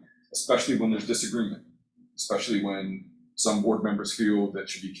everybody, especially when there's disagreement, especially when some board members feel that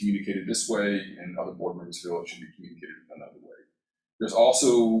should be communicated this way and other board members feel it should be communicated another way. There's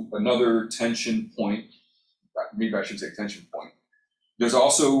also another tension point, maybe I should say tension point. There's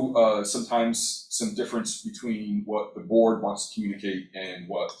also sometimes some difference between what the board wants to communicate and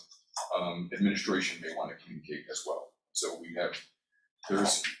what administration may want to communicate as well. So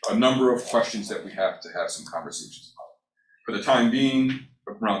there's a number of questions that we have to have some conversations about. For the time being,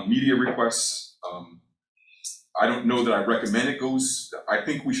 around media requests, I don't know that I recommend it goes. I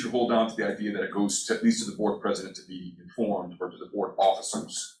think we should hold on to the idea that it goes to, at least to the board president to be informed, or to the board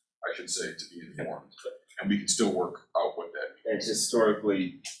officers, I should say, to be informed. And we can still work out what that means. And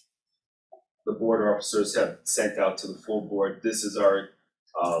historically, the board officers have sent out to the full board, this is our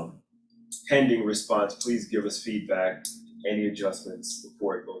pending response, please give us feedback, any adjustments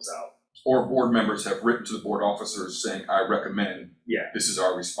before it goes out. Or board members have written to the board officers saying, I recommend, this is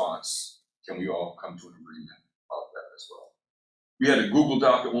our response. Can we all come to an agreement about that as well? We had a Google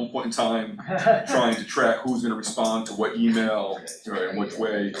Doc at one point in time trying to track who's going to respond to what email, and which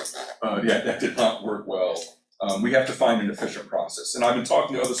way. That did not work well. We have to find an efficient process. And I've been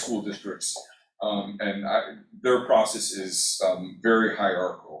talking to other school districts, and their process is very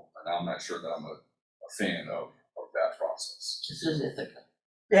hierarchical, and I'm not sure that I'm a fan of that process. This is Ithaca.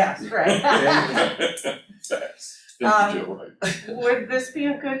 Yes, right. Thank you, Joe. Right. Would this be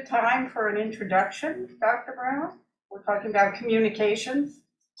a good time for an introduction, Dr. Brown? We're talking about communications,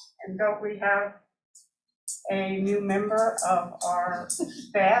 and don't we have a new member of our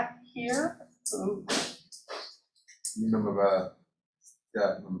staff here who? Remember,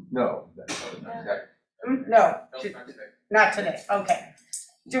 no. No, not today, okay.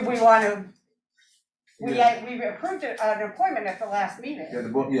 Do we want to, we approved an appointment at the last meeting.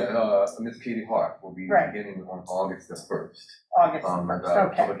 Ms. Katie Hart will be Right. beginning on August the 1st. August As 1st, a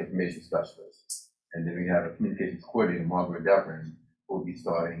okay. public information specialist. And then we have a communications coordinator, Margaret Devlin, who will be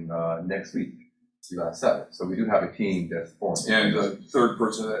starting next week, July 7th. So we do have a team that's formed. And the third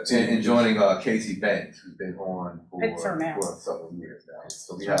person of that team. And joining Casey Banks, who's been on for several years now.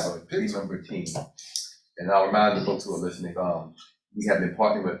 So we have a 3-member team. And I'll remind the folks who are listening, we have been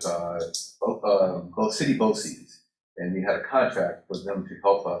partnering with both city BOCES, and we had a contract for them to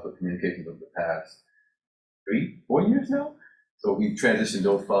help us with communications over the past 3-4 years now. So we transitioned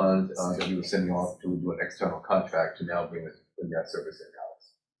those funds that we were sending off to do an external contract to now bring that service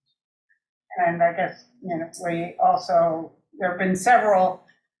in-house. And I guess, we also, there have been several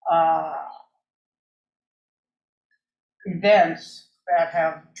events that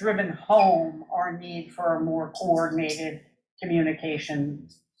have driven home our need for a more coordinated communication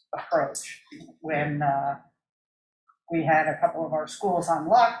approach. When we had a couple of our schools on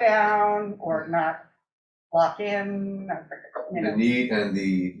lockdown or not lock in. The need and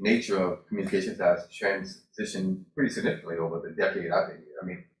the nature of communications has transitioned pretty significantly over the decade I've been here. I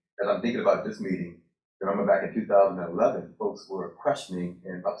mean, as I'm thinking about this meeting, remember back in 2011, folks were questioning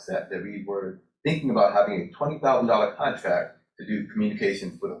and upset that we were thinking about having a $20,000 contract to do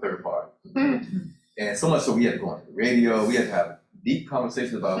communications with a third party. And so much so we had to go on the radio, we had to have deep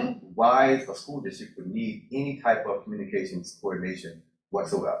conversations about why a school district would need any type of communications coordination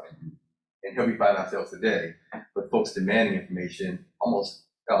whatsoever. And here we find ourselves today with folks demanding information almost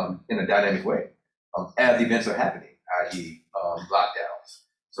in a dynamic way as events are happening, i.e. Lockdowns.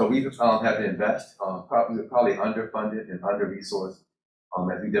 So we've had to invest, probably underfunded and under-resourced.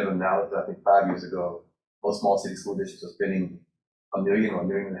 As we did an analysis, I think 5 years ago, most small city school districts are spending $1 million or $1.5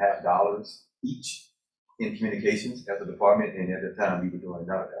 million each in communications as a department, and at the time we were doing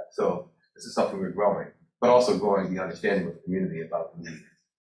none of that. So this is something we're growing, but also growing the understanding of the community about the need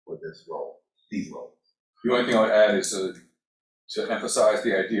for this role, these roles. The only thing I would add is to emphasize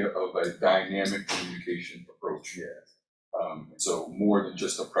the idea of a dynamic communication approach. So more than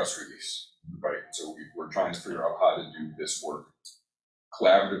just a press release, right? So we're trying to figure out how to do this work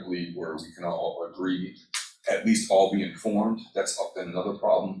collaboratively where we can all agree, at least all be informed. That's often another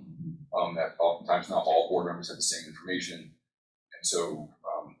problem, that oftentimes not all board members have the same information. And so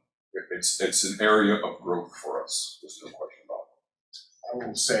it's an area of growth for us, there's no question about it. I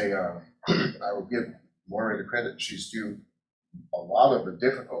will say, I will give Maureen the credit. She's due a lot of the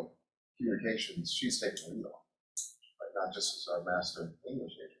difficult communications she's taken lead on, like not just as our master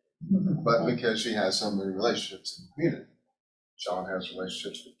English agent, but because she has so many relationships in the community. Sean has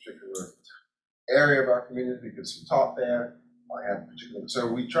relationships with a particular area of our community because he taught there. I have particular, so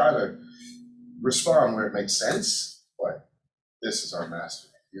we try to respond where it makes sense, but this is our master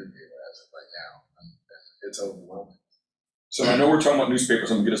community as of right now. And it's overwhelming. So I know we're talking about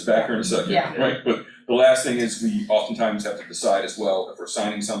newspapers, I'm gonna get us back here in a second, right? But the last thing is we oftentimes have to decide as well if we're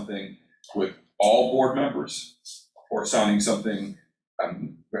signing something with all board members or signing something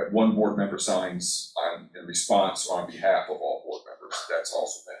that one board member signs in response or on behalf of all board members. That's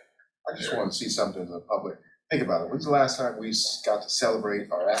also been. I just want to see something in the public Think about it, when's the last time we got to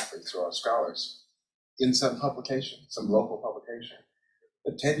celebrate our athletes or our scholars in some publication, some local publication?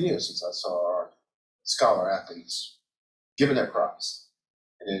 It's been 10 years since I saw our scholar athletes given their props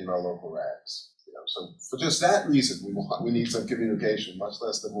in our local rags. You know, so for just that reason, we need some communication, much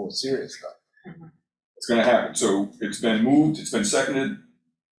less the more serious stuff. It's gonna happen. So it's been moved, it's been seconded.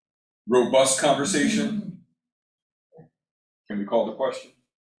 Robust conversation. Can we call the question?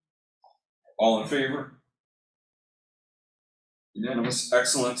 All in favor? Unanimous,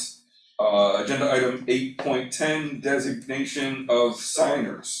 excellent. Agenda item 8.10, designation of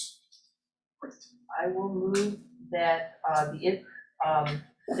signers. I will move that,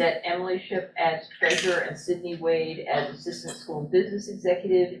 that Emily Ship as treasurer and Sydney Wade as assistant school business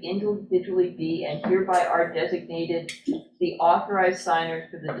executive individually be and hereby are designated the authorized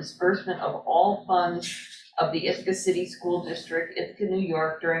signers for the disbursement of all funds of the Ithaca City School District, Ithaca, New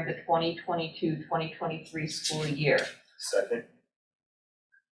York, during the 2022-2023 school year. Second.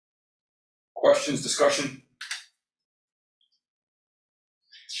 Questions, discussion?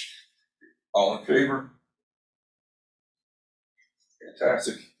 All in favor?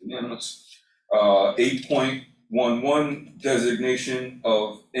 Fantastic, unanimous. 8.11, designation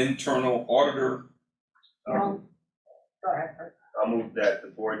of internal auditor. Go ahead, Kurt. I'll move that the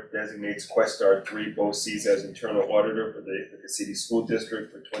board designates Questar 3 BOCES as internal auditor for the City School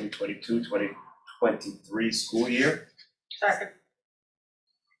District for 2022-2023 school year. Second.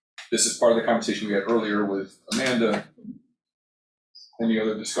 This is part of the conversation we had earlier with Amanda. Any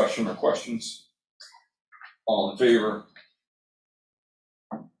other discussion or questions? All in favor?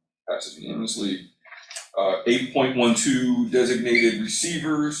 Passes unanimously. 8.12, designated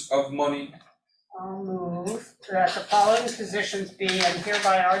receivers of money. I'll move that the following positions be and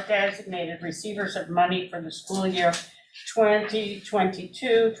hereby are designated receivers of money for the school year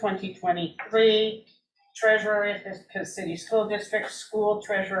 2022-2023. Treasurer, Ithaca City School District, School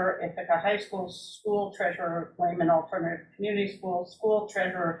Treasurer, Ithaca High School, School Treasurer, Lehman Alternative Community School, School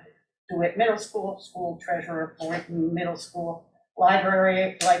Treasurer, DeWitt Middle School, School Treasurer, Boynton Middle School,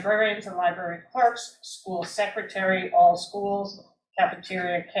 librarians and library clerks, school secretary, all schools,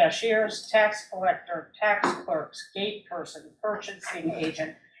 cafeteria cashiers, tax collector, tax clerks, gate person, purchasing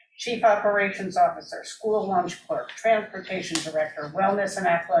agent, chief operations officer, school lunch clerk, transportation director, wellness and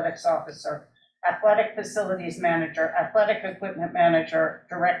athletics officer, athletic facilities manager, athletic equipment manager,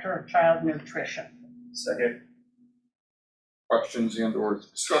 director of child nutrition. Second. Questions and or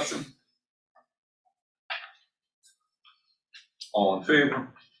discussion? All in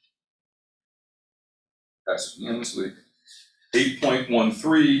favor? Passes unanimously.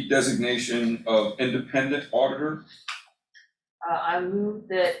 8.13, designation of independent auditor. I move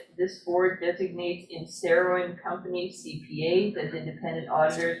that this board designates Insero and Company CPAs as independent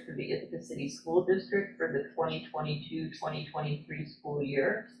auditors for the Ithaca City School District for the 2022-2023 school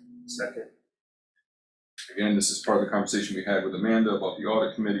year. Second. Again, this is part of the conversation we had with Amanda about the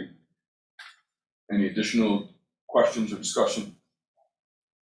audit committee. Any additional questions or discussion?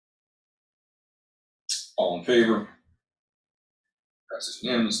 All in favor? Passes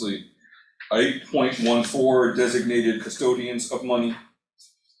unanimously. 8.14, designated custodians of money.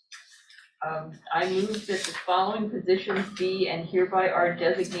 I move that the following positions be and hereby are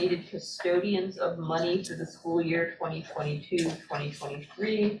designated custodians of money for the school year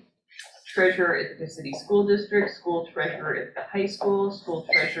 2022-2023. Treasurer, Ithaca City School District, School Treasurer, Ithaca High School, School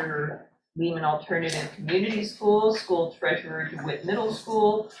Treasurer, Lehman Alternative Community School, School Treasurer, DeWitt Middle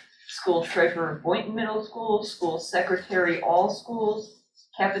School, School Treasurer, Boynton Middle School, School Secretary, all schools,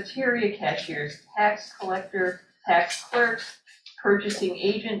 cafeteria cashiers, tax collector, tax clerks, purchasing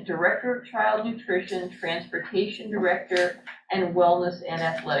agent, director of child nutrition, transportation director, and wellness and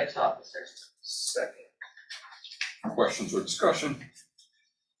athletics officer. Second. Questions or discussion?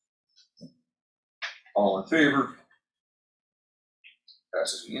 All in favor?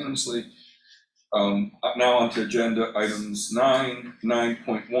 Passes unanimously. Now on to agenda items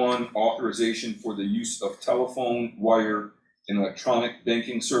 9.1, authorization for the use of telephone, wire, and electronic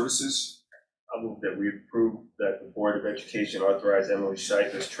banking services. I'll move that we approve that the Board of Education authorize Emily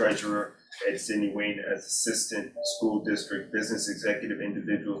Scheib as treasurer and Sydney Wayne as assistant school district business executive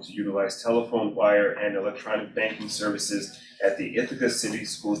individual to utilize telephone, wire, and electronic banking services at the Ithaca City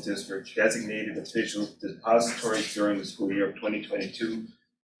School District designated official depositories during the school year of 2022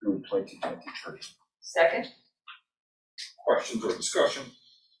 through 2023. Second. Questions or discussion?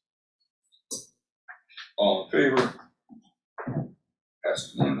 All in favor?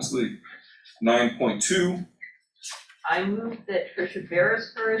 Passes unanimously. 9.2, I move that Tricia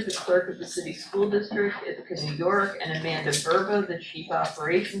Beresford, the clerk of the City School District, Ithaca, New York, and Amanda Verba, the chief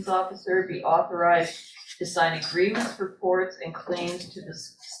operations officer, be authorized to sign agreements, reports, and claims to the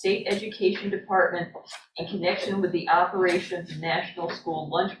State Education Department in connection with the operation of the National School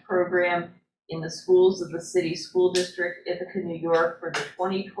Lunch Program in the schools of the City School District, Ithaca, New York, for the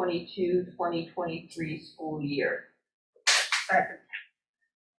 2022-2023 school year. Second.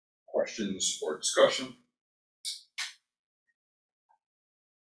 Questions or discussion?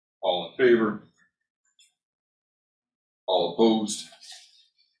 All in favor? All opposed?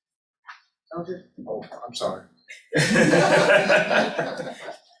 Oh, I'm sorry.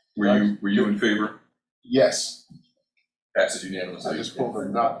 Were you in favor? Yes, Passes I unanimously. just pulled the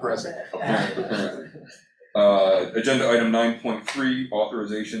not present. Apparently. Agenda item 9.3,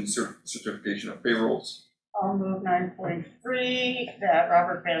 authorization certification of payrolls. I'll move 9.3, that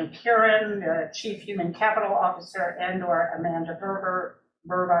Robert Van Kuren, the Chief Human Capital Officer, and/or Amanda Verba,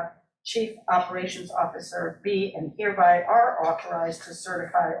 Chief Operations Officer, be and hereby are authorized to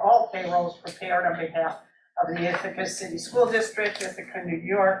certify all payrolls prepared on behalf of the Ithaca City School District, Ithaca, New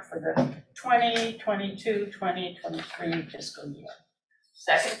York, for the 2022-2023 fiscal year.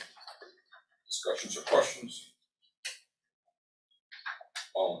 Second. Discussions or questions?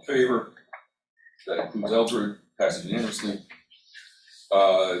 All in favor? That includes Eldred, passes unanimously.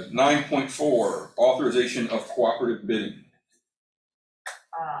 9.4, authorization of cooperative bidding.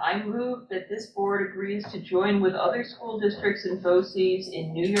 I move that this board agrees to join with other school districts and BOCES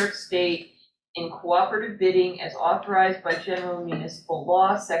in New York State in cooperative bidding as authorized by General Municipal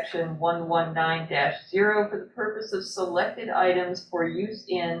Law, Section 119-0, for the purpose of selected items for use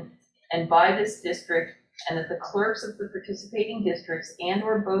in and by this district, and that the clerks of the participating districts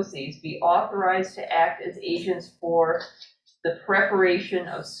and/or BOCES be authorized to act as agents for the preparation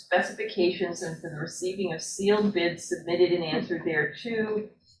of specifications and for the receiving of sealed bids submitted in answer thereto,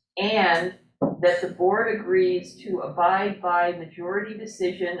 and that the board agrees to abide by majority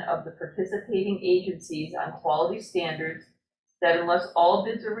decision of the participating agencies on quality standards, that unless all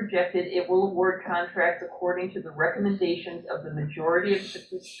bids are rejected, it will award contracts according to the recommendations of the majority of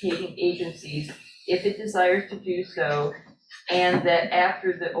participating agencies if it desires to do so, and that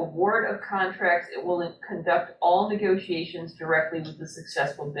after the award of contracts, it will conduct all negotiations directly with the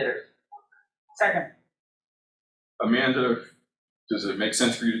successful bidders. Second. Amanda, does it make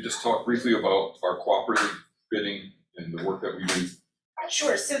sense for you to just talk briefly about our cooperative bidding and the work that we do?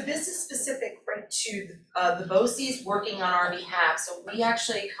 Sure, so this is specific right to the BOCES working on our behalf. So we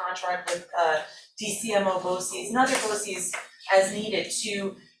actually contract with DCMO BOCES and other BOCES as needed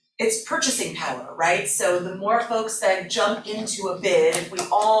to, it's purchasing power, right? So the more folks that jump into a bid, if we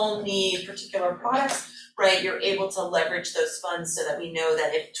all need particular products, right, you're able to leverage those funds so that we know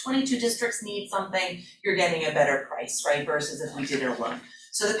that if 22 districts need something, you're getting a better price, right, versus if we did it alone.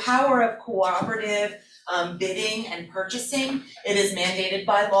 So the power of cooperative bidding and purchasing, it is mandated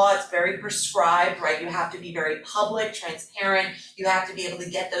by law, it's very prescribed, right? You have to be very public, transparent, you have to be able to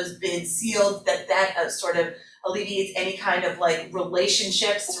get those bids sealed, that sort of alleviates any kind of like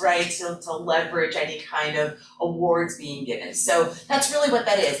relationships, right, to leverage any kind of awards being given. So that's really what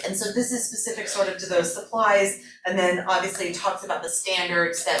that is. And so this is specific sort of to those supplies, and then obviously it talks about the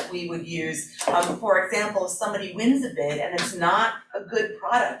standards that we would use. For example, if somebody wins a bid and it's not a good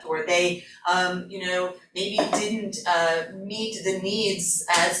product, or they maybe didn't meet the needs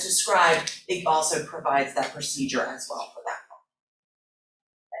as described, it also provides that procedure as well for that.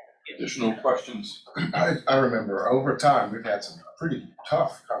 Additional questions? I remember over time, we've had some pretty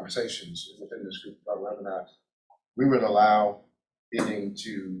tough conversations within this group about whether or not we would allow bidding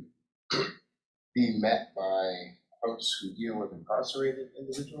to be met by folks who deal with incarcerated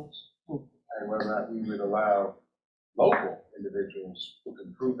individuals, and whether or not we would allow local individuals who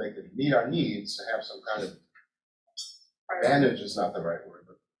can prove they could meet our needs to have some kind of advantage is not the right word,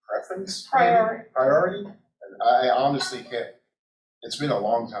 but preference? Priority? And I honestly can't, it's been a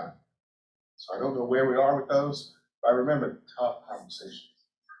long time. So I don't know where we are with those, but I remember tough conversations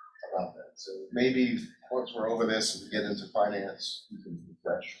about that. So maybe once we're over this and we get into finance, we can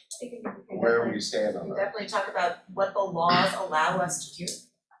refresh where we stand on We that. definitely talk about what the laws allow us to do.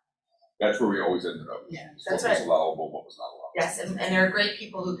 That's where we always ended up. Yeah, What that's was right. allowable, what was not allowable. Yes, and there are great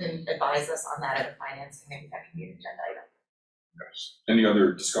people who can advise us on that at a finance, maybe that can be an agenda item. Yes. Any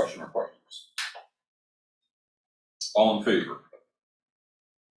other discussion or questions? All in favor?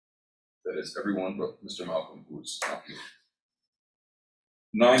 That is everyone but Mr. Malcolm, who is not here.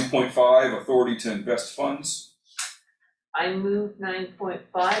 9.5, authority to invest funds. I move 9.5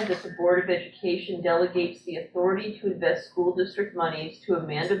 that the Board of Education delegates the authority to invest school district monies to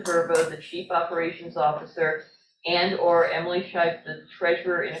Amanda Verba, the Chief Operations Officer, and/or Emily Scheib, the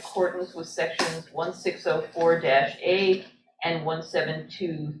Treasurer, in accordance with sections 1604-A and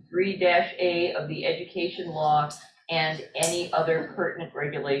 1723-A of the education law and any other pertinent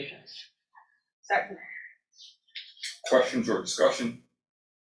regulations. Second. Questions or discussion?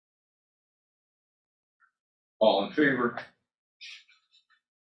 All in favor?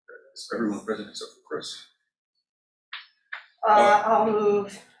 Is everyone present except for Chris? I'll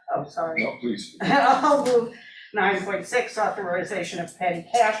move, oh, sorry. No, please. I'll move 9.6, authorization of petty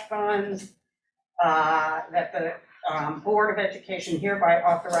cash funds. That the Board of Education hereby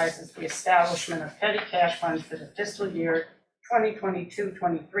authorizes the establishment of petty cash funds for the fiscal year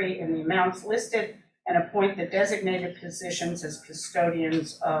 2022-23 in the amounts listed, and appoint the designated positions as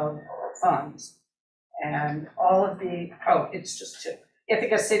custodians of funds. And all of the, it's just two.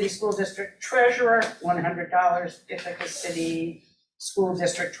 Ithaca City School District Treasurer, $100. Ithaca City School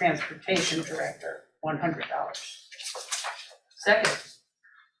District Transportation Director, $100. Second.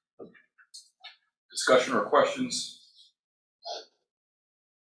 Discussion or questions?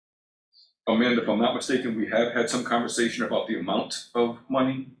 Amanda, if I'm not mistaken, we have had some conversation about the amount of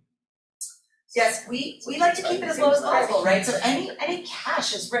money. Yes, we like to keep it as low as possible, right? So any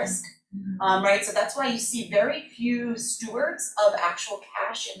cash is risk, right? So that's why you see very few stewards of actual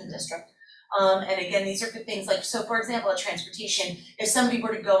cash in the district. And again, these are good things like, so for example, at transportation, if somebody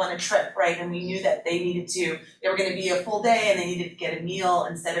were to go on a trip, right, and we knew that they were gonna be a full day and they needed to get a meal,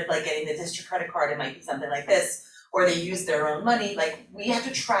 instead of like getting the district credit card, it might be something like this, or they use their own money, like we have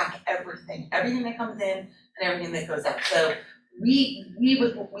to track everything that comes in and everything that goes out. So we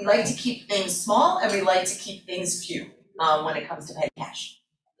like to keep things small and we like to keep things few when it comes to petty cash.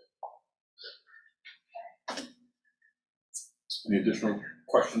 Any additional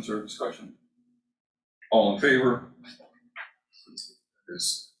questions or discussion? All in favor?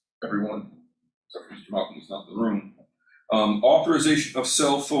 Is everyone, except for Mr. Malcolm, who's not in the room. Authorization of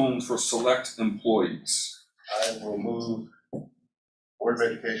cell phones for select employees. I will move, Board of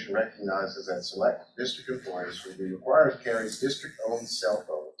Education recognizes that select district employees will be required to carry district-owned cell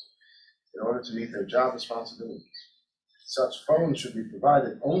phones in order to meet their job responsibilities. Such phones should be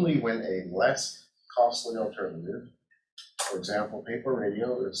provided only when a less costly alternative, for example, paper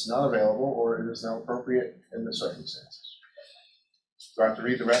radio, is not available or it is not appropriate in the circumstances. Do I have to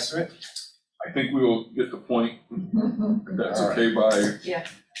read the rest of it? I think we will get the point, if that's okay by,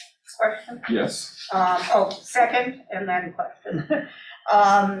 Question? yes. Second, and then question.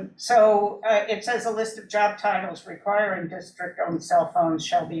 It says a list of job titles requiring district-owned cell phones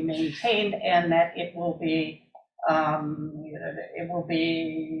shall be maintained, and that it will be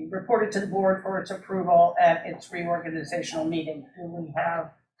reported to the board for its approval at its reorganizational meeting. Do we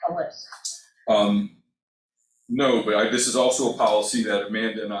have a list? No, but this is also a policy that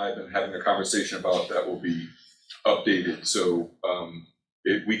Amanda and I have been having a conversation about that will be updated. So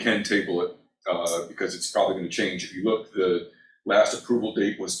we can table it because it's probably going to change. If you look, the last approval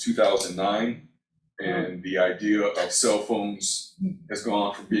date was 2009, and the idea of cell phones has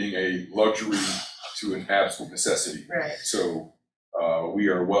gone from being a luxury to an absolute necessity. Right. So we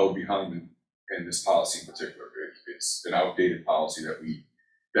are well behind in this policy in particular. It's an outdated policy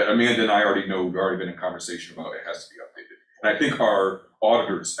that Amanda and I already know. We've already been in conversation about. It has to be updated. And I think our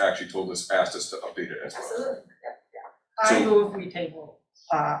auditors actually asked us to update it as well. Absolutely. I move we table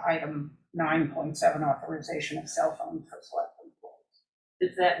item 9.7, authorization of cell phones for select employees.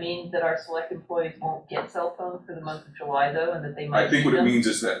 Does that mean that our select employees won't get cell phones for the month of July though, and that they might? I think what need it them? means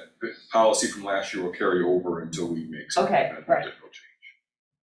is that the policy from last year will carry over until we make some Okay, right. change.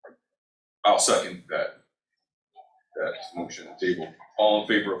 I'll second that motion to table. All in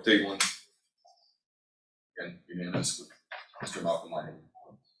favor of tabling? Again, unanimous with Mr. Malcolm Lang.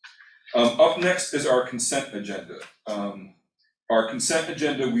 Up next is our consent agenda. Our consent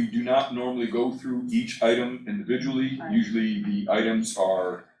agenda, we do not normally go through each item individually. Right. Usually the items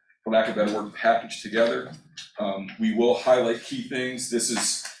are, for lack of a better word, packaged together. We will highlight key things. This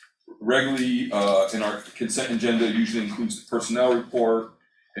is regularly in our consent agenda, usually includes the personnel report.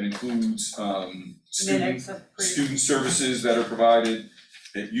 It includes student services that are provided.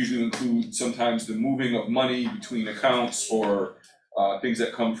 It usually includes sometimes the moving of money between accounts or things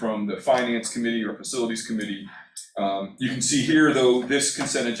that come from the finance committee or facilities committee. You can see here, though, this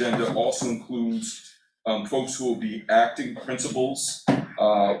consent agenda also includes folks who will be acting principals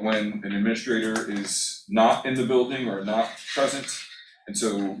when an administrator is not in the building or not present. And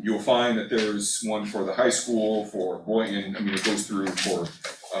so you'll find that there's one for the high school, for Boynton, it goes through for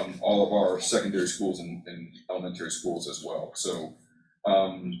all of our secondary schools and elementary schools as well. So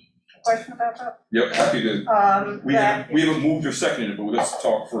question about that? Yep, happy to, we That, haven't moved or seconded it, but let's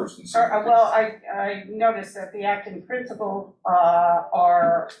talk first and see. well, I noticed that the acting principal,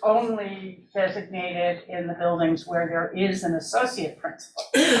 are only designated in the buildings where there is an associate principal.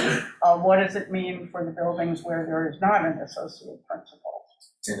 What does it mean for the buildings where there is not an associate principal?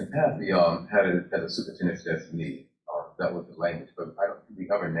 In the past, we had it as a superintendent's designee, that was the language, but I don't think we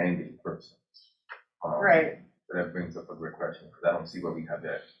ever named a person. Right, So that brings up a great question, because I don't see where we have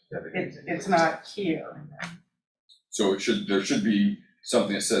that. it's not here. So there should be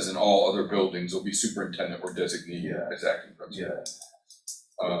something that says in all other buildings will be superintendent or designee Yeah. as acting principal.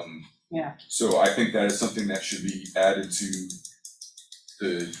 Yeah. Yeah. So I think that is something that should be added to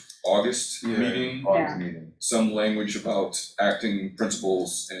the August meeting. August meeting. Some language about acting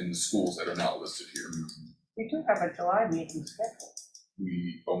principals in the schools that are not listed here. We do have a July meeting scheduled.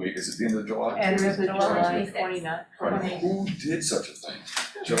 Is it the end of July? And there's a July 29th. Who did such a thing?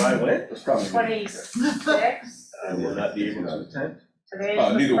 July when? It's probably. 26th. I will not be able to attend. Today's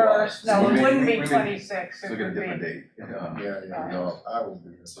the neither will I. first, no, We it may- wouldn't we be may 26, it Look at a would different be, date. No, I will be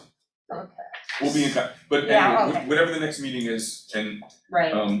here. okay, We'll be in, but Yeah, anyway, okay. whatever the next meeting is, and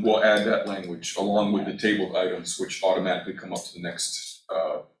right. we'll add that language along with the tabled items, which automatically come up to the next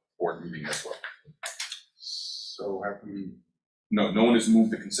board meeting as well. So have we, No one has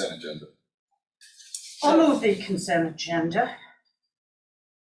moved the consent agenda. I'll move the consent agenda.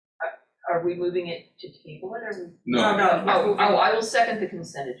 Are we moving it to table it, or we? No. No. I will second the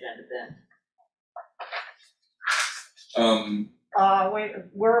consent agenda then. Wait,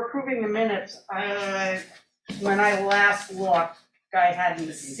 we're approving the minutes, when I last looked, I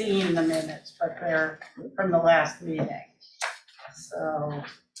hadn't seen the minutes, but they're from the last meeting. So,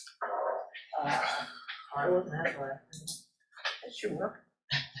 I wasn't at the last. sure,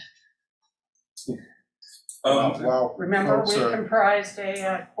 while remember, we folks are, comprised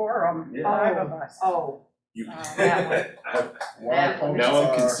a quorum, Yeah. 5 of us. Oh, You, that while Yeah, folks now I'm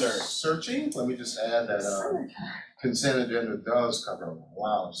are concerned. searching, let me just add that, consent agenda does cover a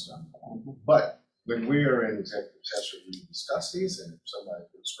lot of stuff. But when we are in executive session, we discuss these, and if somebody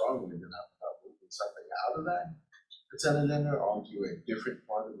feels strongly enough about moving something out of that consent agenda onto a different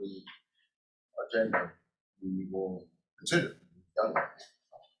part of the agenda, we will consider it. Done.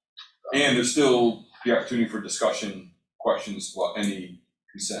 And there's still the opportunity for discussion, questions, about any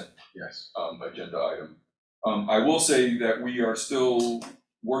consent Yes. agenda item. I will say that we are still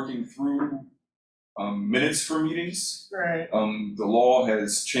working through minutes for meetings. Right, The law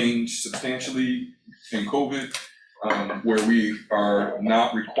has changed substantially in COVID, where we are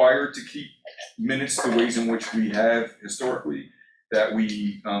not required to keep minutes the ways in which we have historically, that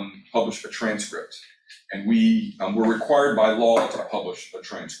we publish a transcript. And we're required by law to publish a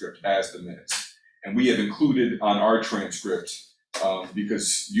transcript as the minutes. And we have included on our transcript,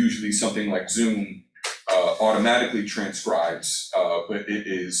 because usually something like Zoom automatically transcribes, but it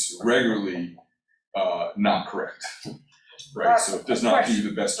is regularly not correct. Right, so it does not do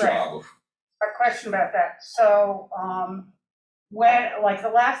the best job of. a question about that, so, when, like, the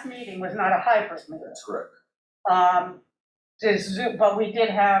last meeting was not a hybrid meeting. That's correct. Does Zoom, but we did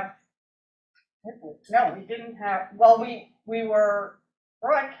have, no, we didn't have, well, we were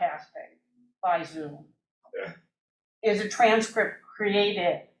broadcasting by Zoom. Yeah. Is a transcript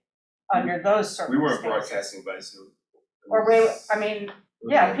created under those we circumstances? weren't broadcasting by Zoom. Or I mean,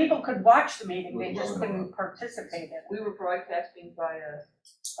 yeah, people could watch the meeting, they just couldn't participate in it. we were broadcasting via.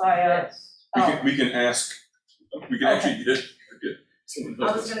 We can ask, we can Okay. actually,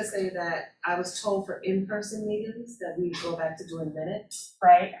 I was gonna say that I was told for in-person meetings that we go back to doing minutes,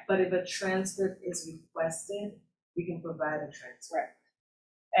 Right, but if a transcript is requested, we can provide a transcript.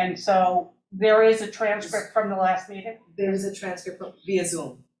 and so there is a transcript from the last meeting There is a transcript via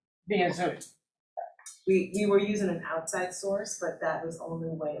Zoom. via Zoom. We were using an outside source, but that was the only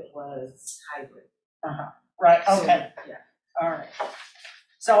way it was hybrid. Right, So, okay. yeah. All right.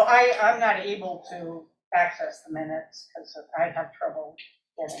 So I'm not able to access the minutes because I have trouble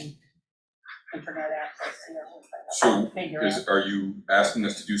getting internet access here. So Figure out. are you asking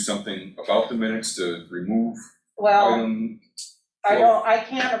us to do something about the minutes to remove Well, item? I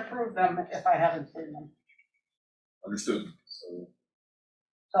can't approve them if I haven't seen them. Understood.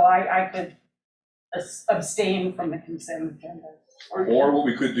 So I could abstain from the consent agenda. Or what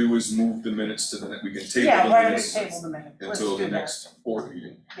we could do is move the minutes to we can table Yeah, the why don't we minutes table the minutes? Let's until the do that. next board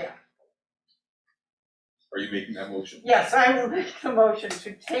meeting. Yeah. Are you making that motion? Yes, I will make the motion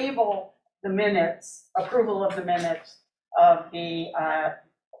to table the minutes, approval of the minutes of the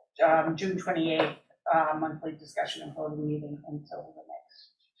June 28th monthly discussion and voting meeting until the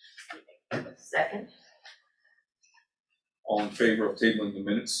next meeting. Second. All in favor of tabling the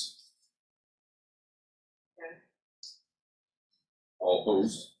minutes? All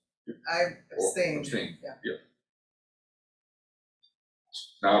opposed? I Or abstained. Abstain, Yeah. yeah.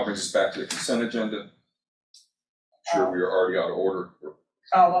 Now it brings us back to the consent agenda. I'm sure we are already out of order.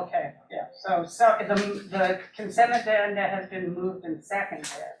 Oh, okay, yeah, so the consent agenda has been moved and seconded.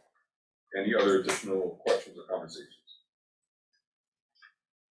 Any other additional questions or conversations?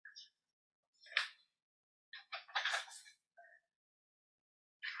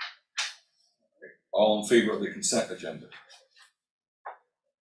 All in favor of the consent agenda?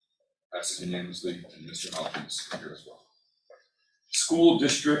 Passes unanimously, and Mr. Malcolm is here as well. School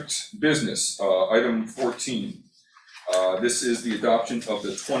district business, item 14. This is the adoption of the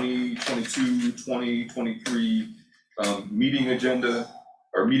 2022-2023 meeting agenda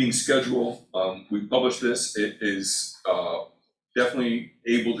or meeting schedule. We published this. It is definitely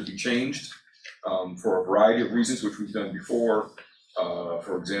able to be changed for a variety of reasons, which we've done before.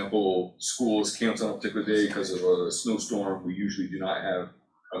 For example, school is canceled on a particular day because of a snowstorm. We usually do not have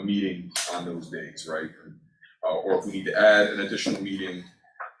a meeting on those days, right? Or if we need to add an additional meeting,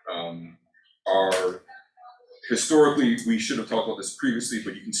 historically, we should have talked about this previously,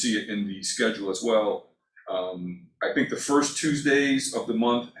 but you can see it in the schedule as well. I think the first Tuesdays of the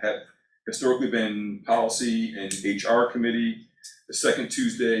month have historically been policy and HR committee. The second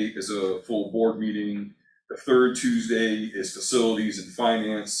Tuesday is a full board meeting. The third Tuesday is facilities and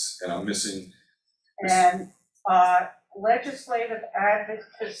finance, and I'm missing. And legislative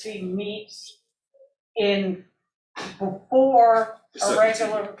advocacy meets before The a second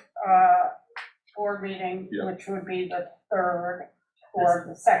regular board meeting, Yeah. which would be the third or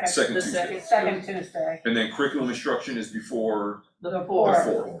the second. Second The Tuesday. Second Tuesday. And then curriculum instruction is before The the fourth.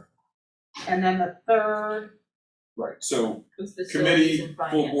 fourth. And then the third, Right, so was facilities committee, and full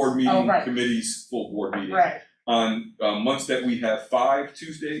finance. board meeting, Oh, right. committees, full board meeting. right, On months that we have 5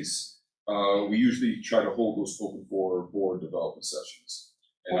 Tuesdays, we usually try to hold those open for board development sessions.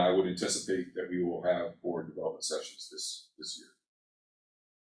 And I would anticipate that we will have board development sessions this year.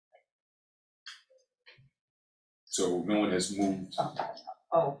 So no one has moved.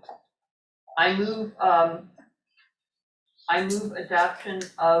 Oh, I move adoption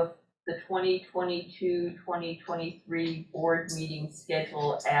of the 2022-2023 board meeting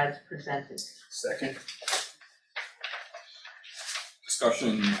schedule as presented. Second.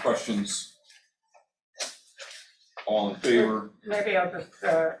 Discussion, questions? All in favor? maybe I'll just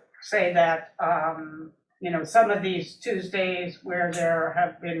say that, some of these Tuesdays where there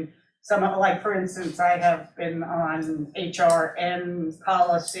have been some, like, for instance, I have been on HR and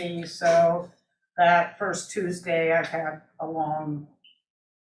policy, so that first Tuesday I've had a long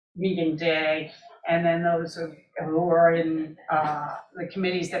meeting day. And then those who are in the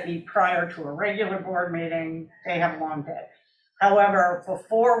committees that meet prior to a regular board meeting, they have a long day. However,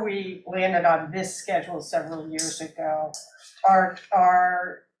 before we landed on this schedule several years ago, our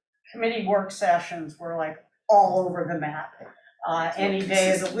committee work sessions were like all over the map. Any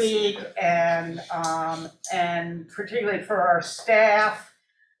day of the week, and particularly for our staff,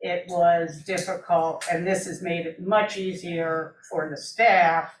 it was difficult, and this has made it much easier for the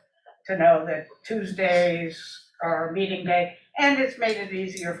staff to know that Tuesdays are meeting day, and it's made it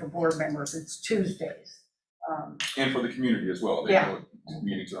easier for board members, it's Tuesdays. And for the community as well. They know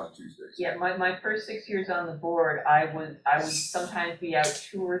meetings are on Tuesdays. Yeah, my first 6 years on the board, I would sometimes be out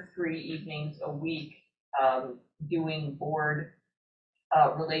 2 or 3 evenings a week doing board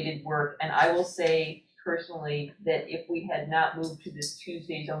related work. And I will say personally that if we had not moved to this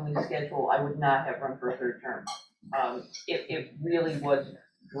Tuesdays only schedule, I would not have run for a third term. It really was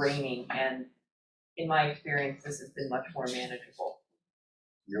draining, and in my experience, this has been much more manageable.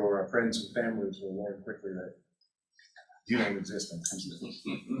 Your friends and families will learn quickly that you don't exist on Tuesdays.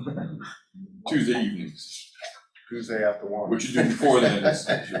 Tuesday evenings. Tuesday after 1. What you do before then is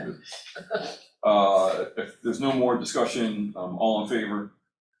your business. If there's no more discussion, all in favor?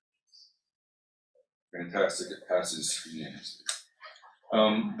 Fantastic, it passes unanimously.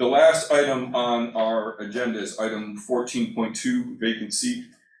 The last item on our agenda is item 14.2, vacant seat.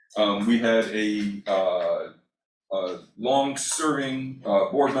 We had a long-serving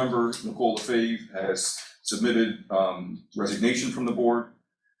board member, Nicole LaFave, has submitted resignation from the board.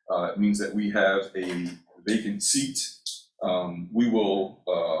 It means that we have a vacant seat. We will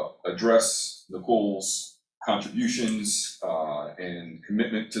address Nicole's contributions and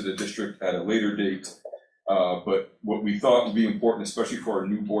commitment to the district at a later date. But what we thought would be important, especially for our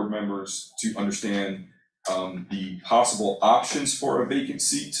new board members, to understand the possible options for a vacant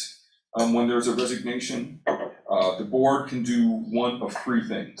seat when there's a resignation. The board can do one of 3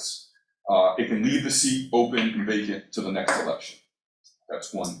 things. It can leave the seat open and vacant to the next election.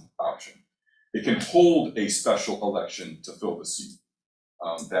 That's one option. It can hold a special election to fill the seat.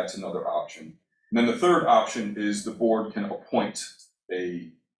 That's another option. And then the third option is the board can appoint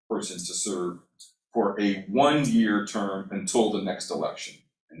a person to serve for a 1-year term until the next election.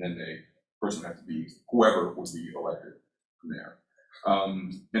 And then the person has to be whoever would be elected from there.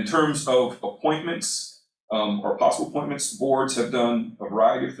 In terms of appointments or possible appointments, boards have done a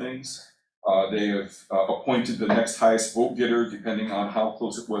variety of things. They have appointed the next highest vote getter depending on how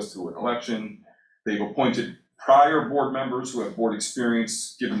close it was to an election. They've appointed prior board members who have board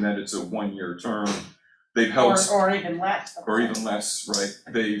experience, given that it's a 1-year term. They've held Or even less. or even less,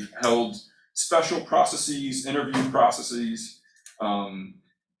 right? They've held special processes, interview processes.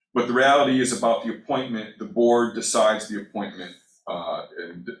 But the reality is about the appointment, the board decides the appointment,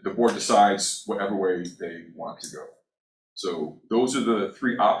 and the board decides whatever way they want to go. So those are the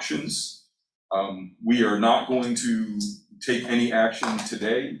 3 options. We are not going to take any action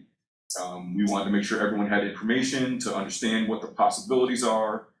today. We wanted to make sure everyone had information to understand what the possibilities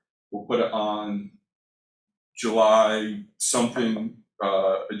are. We'll put it on July something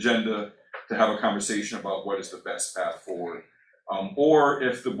agenda to have a conversation about what is the best path forward. Or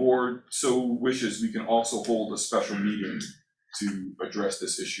if the board so wishes, we can also hold a special meeting to address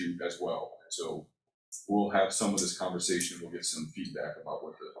this issue as well. So we'll have some of this conversation, we'll get some feedback about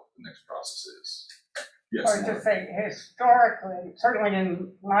what the next process is. Yes, Or Laura? to say historically, certainly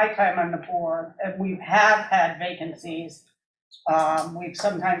in my time on the board, and we have had vacancies. We've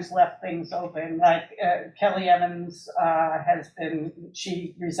sometimes left things open, like Kelly Evans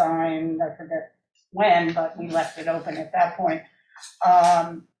she resigned, I forget when, but we left it open at that point.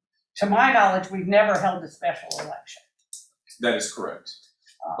 To my knowledge, we've never held a special election. That is correct.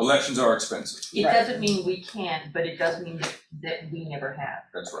 Elections are expensive. It doesn't mean we can't, but it does mean that we never have.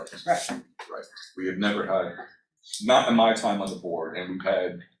 That's right. Right. Right. We have never had, not in my time on the board, and we've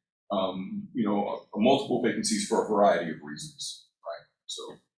had, multiple vacancies for a variety of reasons, right? So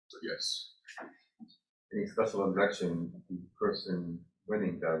yes. Any special election, the person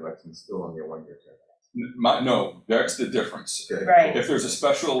winning that election is still on their 1-year term. No, that's the difference. Okay. Right. If there's a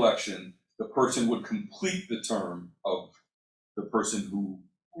special election, the person would complete the term of the person who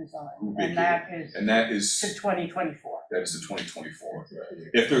And that is to to 2024. That is the 2024.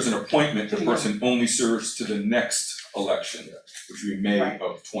 If there's an appointment, the person only serves to the next election, which would be May Right.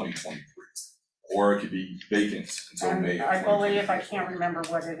 of 2023. Or it could be vacant until May of 2023. I believe, I can't remember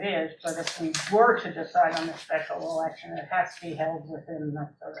what it is, but if we were to decide on a special election, it has to be held within a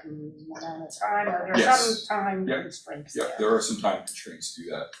certain amount of time, or there's Yes. some time Yep. constraints Yeah, there. there are some time constraints to do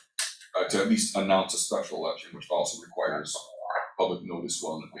that. To at least announce a special election, which also requires public notice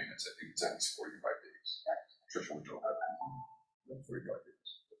well in advance. I think it's at least 45 days. Tricia would know that. 45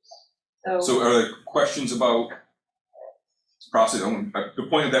 days. So are there questions about process? The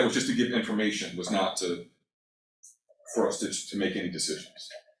point of that was just to give information, was not for us to make any decisions.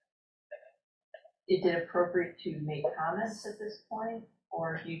 Is it appropriate to make comments at this point,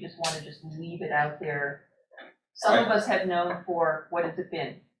 or do you just want to just leave it out there? Some of us have known for, what has it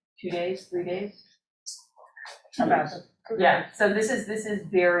been, 2 days, 3 days? 2 days. Yeah, so this is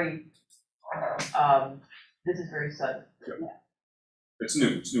very, sudden. It's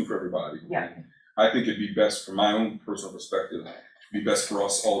new for everybody. Yeah. I think it'd be best, from my own personal perspective, it'd be best for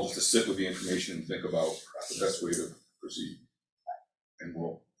us all just to sit with the information and think about the best way to proceed. And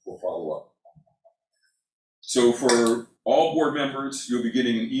we'll follow up. So for all board members, you'll be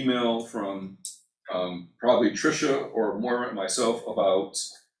getting an email from probably Tricia or Moira and myself about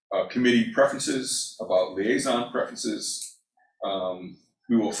committee preferences, about liaison preferences.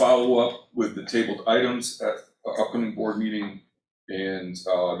 We will follow up with the tabled items at our upcoming board meeting, and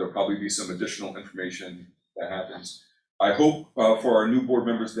there'll probably be some additional information that happens. I hope for our new board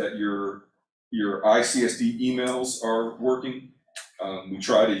members that your ICSD emails are working. We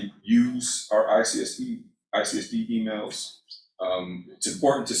try to use our ICSD emails. It's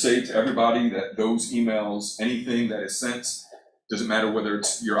important to say to everybody that those emails, anything that is sent, doesn't matter whether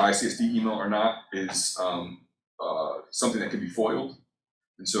it's your ICSD email or not, is something that can be foiled.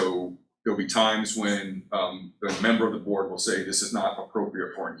 And so there'll be times when the member of the board will say, this is not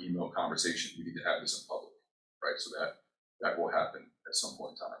appropriate for an email conversation. We need to have this in public, right? So that will happen at some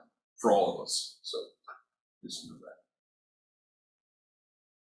point in time for all of us. So just know that.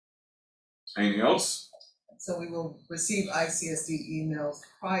 Anything else? So we will receive ICSD emails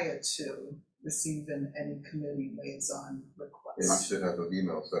prior to receiving any committee liaison And you requests. should have those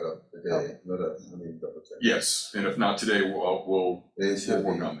emails set up today, double check. Yes, and if not today, we'll They should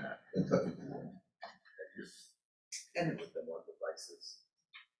work be on that. in touch with you. And With them on devices.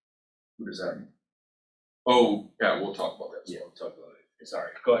 What does that mean? Oh, yeah, we'll talk about that. Yeah, we'll talk about it.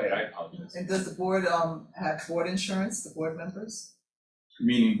 Sorry, go ahead, I apologize. does the board have board insurance, the board members?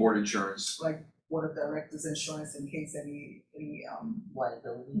 Meaning board insurance. like board of directors insurance in case any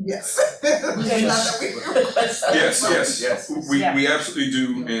Liability. yes. Not that we request that. Yes. We Yeah. absolutely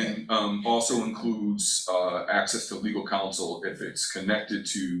do, and also includes access to legal counsel if it's connected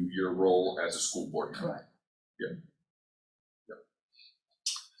to your role as a school board member. Correct.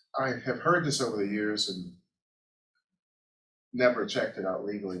 I have heard this over the years and never checked it out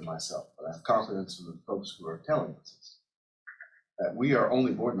legally myself, but I have confidence in the folks who are telling us this, that we are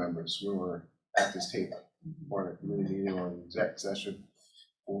only board members when we're at this table, or in a committee meeting or an exec session.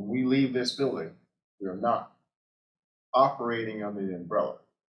 When we leave this building, we are not operating under the umbrella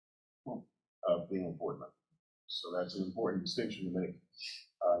of being a board member. So that's an important distinction to make.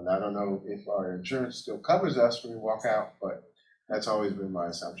 And I don't know if our insurance still covers us when we walk out, but that's always been my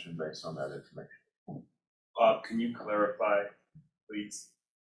assumption based on that information. Bob, can you clarify, please?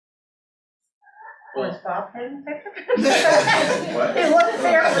 Was Bob paying attention? What? He looked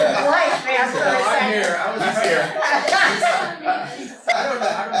fairly blank after No, I I'm said. here, I was just here. I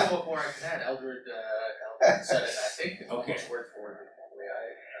don't know what more I can add, Eldred said it, I think, almost word for word, the way I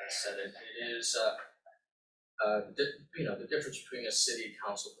said it. It is, the difference between a city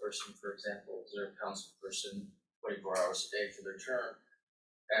council person, for example, is a council person 24 hours a day for their term.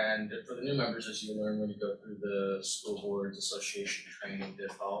 And for the new members, as you learn when you go through the school boards association training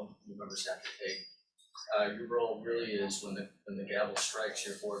that all new members have to take, your role really is when the gavel strikes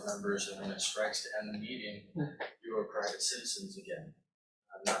your board members, and when it strikes to end the meeting, you are private citizens again.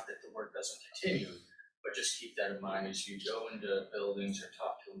 Not that the work doesn't continue, but just keep that in mind as you go into buildings or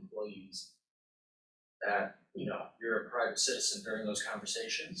talk to employees, that you're a private citizen during those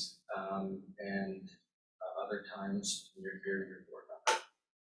conversations, and other times you're board member.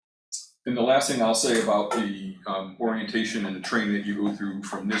 And the last thing I'll say about the orientation and the training that you go through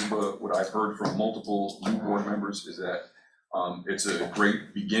from NYSBA, what I've heard from multiple new board members is that it's a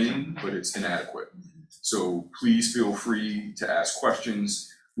great beginning, but it's inadequate. So please feel free to ask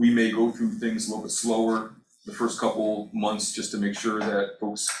questions. We may go through things a little bit slower the first couple months just to make sure that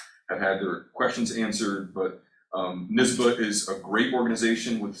folks have had their questions answered, but NYSBA is a great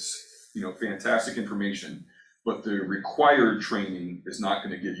organization with fantastic information. But the required training is not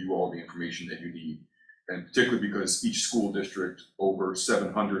going to give you all the information that you need. And particularly because each school district, over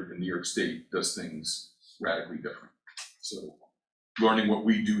 700 in New York State, does things radically different. So learning what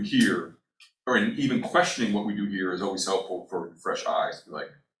we do here, or even questioning what we do here, is always helpful for fresh eyes. Like,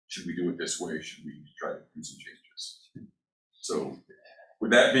 should we do it this way? Should we try to do some changes? So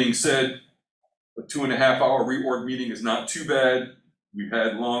with that being said, a 2.5-hour reorg meeting is not too bad. We've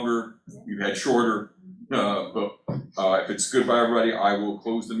had longer, we've had shorter. But if it's good by everybody, I will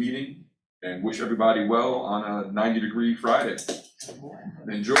close the meeting and wish everybody well on a 90-degree Friday.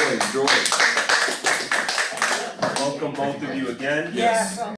 Enjoy. Welcome both of you again. Yeah.